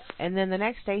might. And then the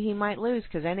next day he might lose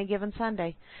because any given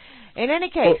Sunday. In any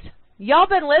case... Y'all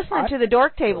been listening to the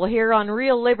Dork Table here on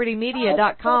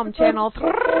RealLibertyMedia.com, Channel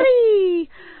 3.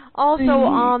 Also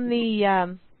on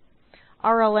the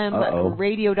RLM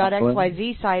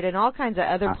Radio.xyz site and all kinds of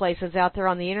other places out there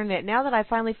on the Internet. Now that I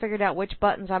finally figured out which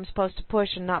buttons I'm supposed to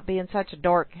push and not being such a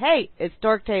dork. Hey, it's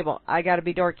Dork Table. I got to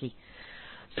be dorky.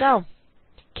 So,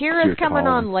 Kira's coming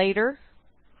on later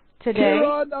today.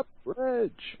 Kira on the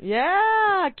bridge.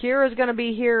 Yeah, Kira's going to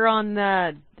be here on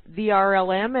the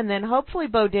RLM, and then hopefully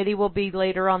Bo Diddy will be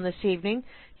later on this evening.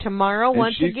 Tomorrow,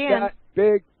 once she's again. Got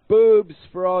big boobs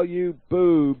for all you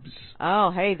boobs.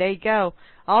 Oh, hey, there you go.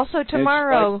 Also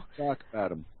tomorrow, talk about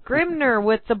them. Grimner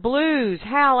with the blues,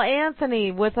 Hal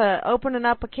Anthony with opening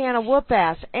up a can of whoop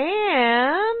ass,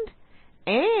 and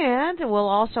we'll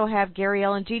also have Gary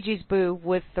L and Gigi's Boo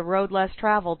with the road less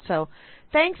traveled. So,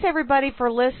 thanks everybody for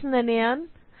listening in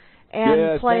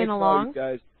and playing along.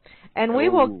 Guys. And we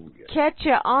will catch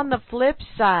you on the flip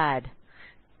side.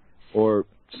 Or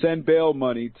send bail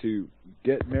money to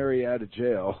Get Mary Out of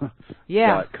Jail.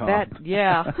 Yeah.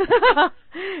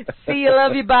 See you,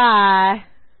 love you, bye.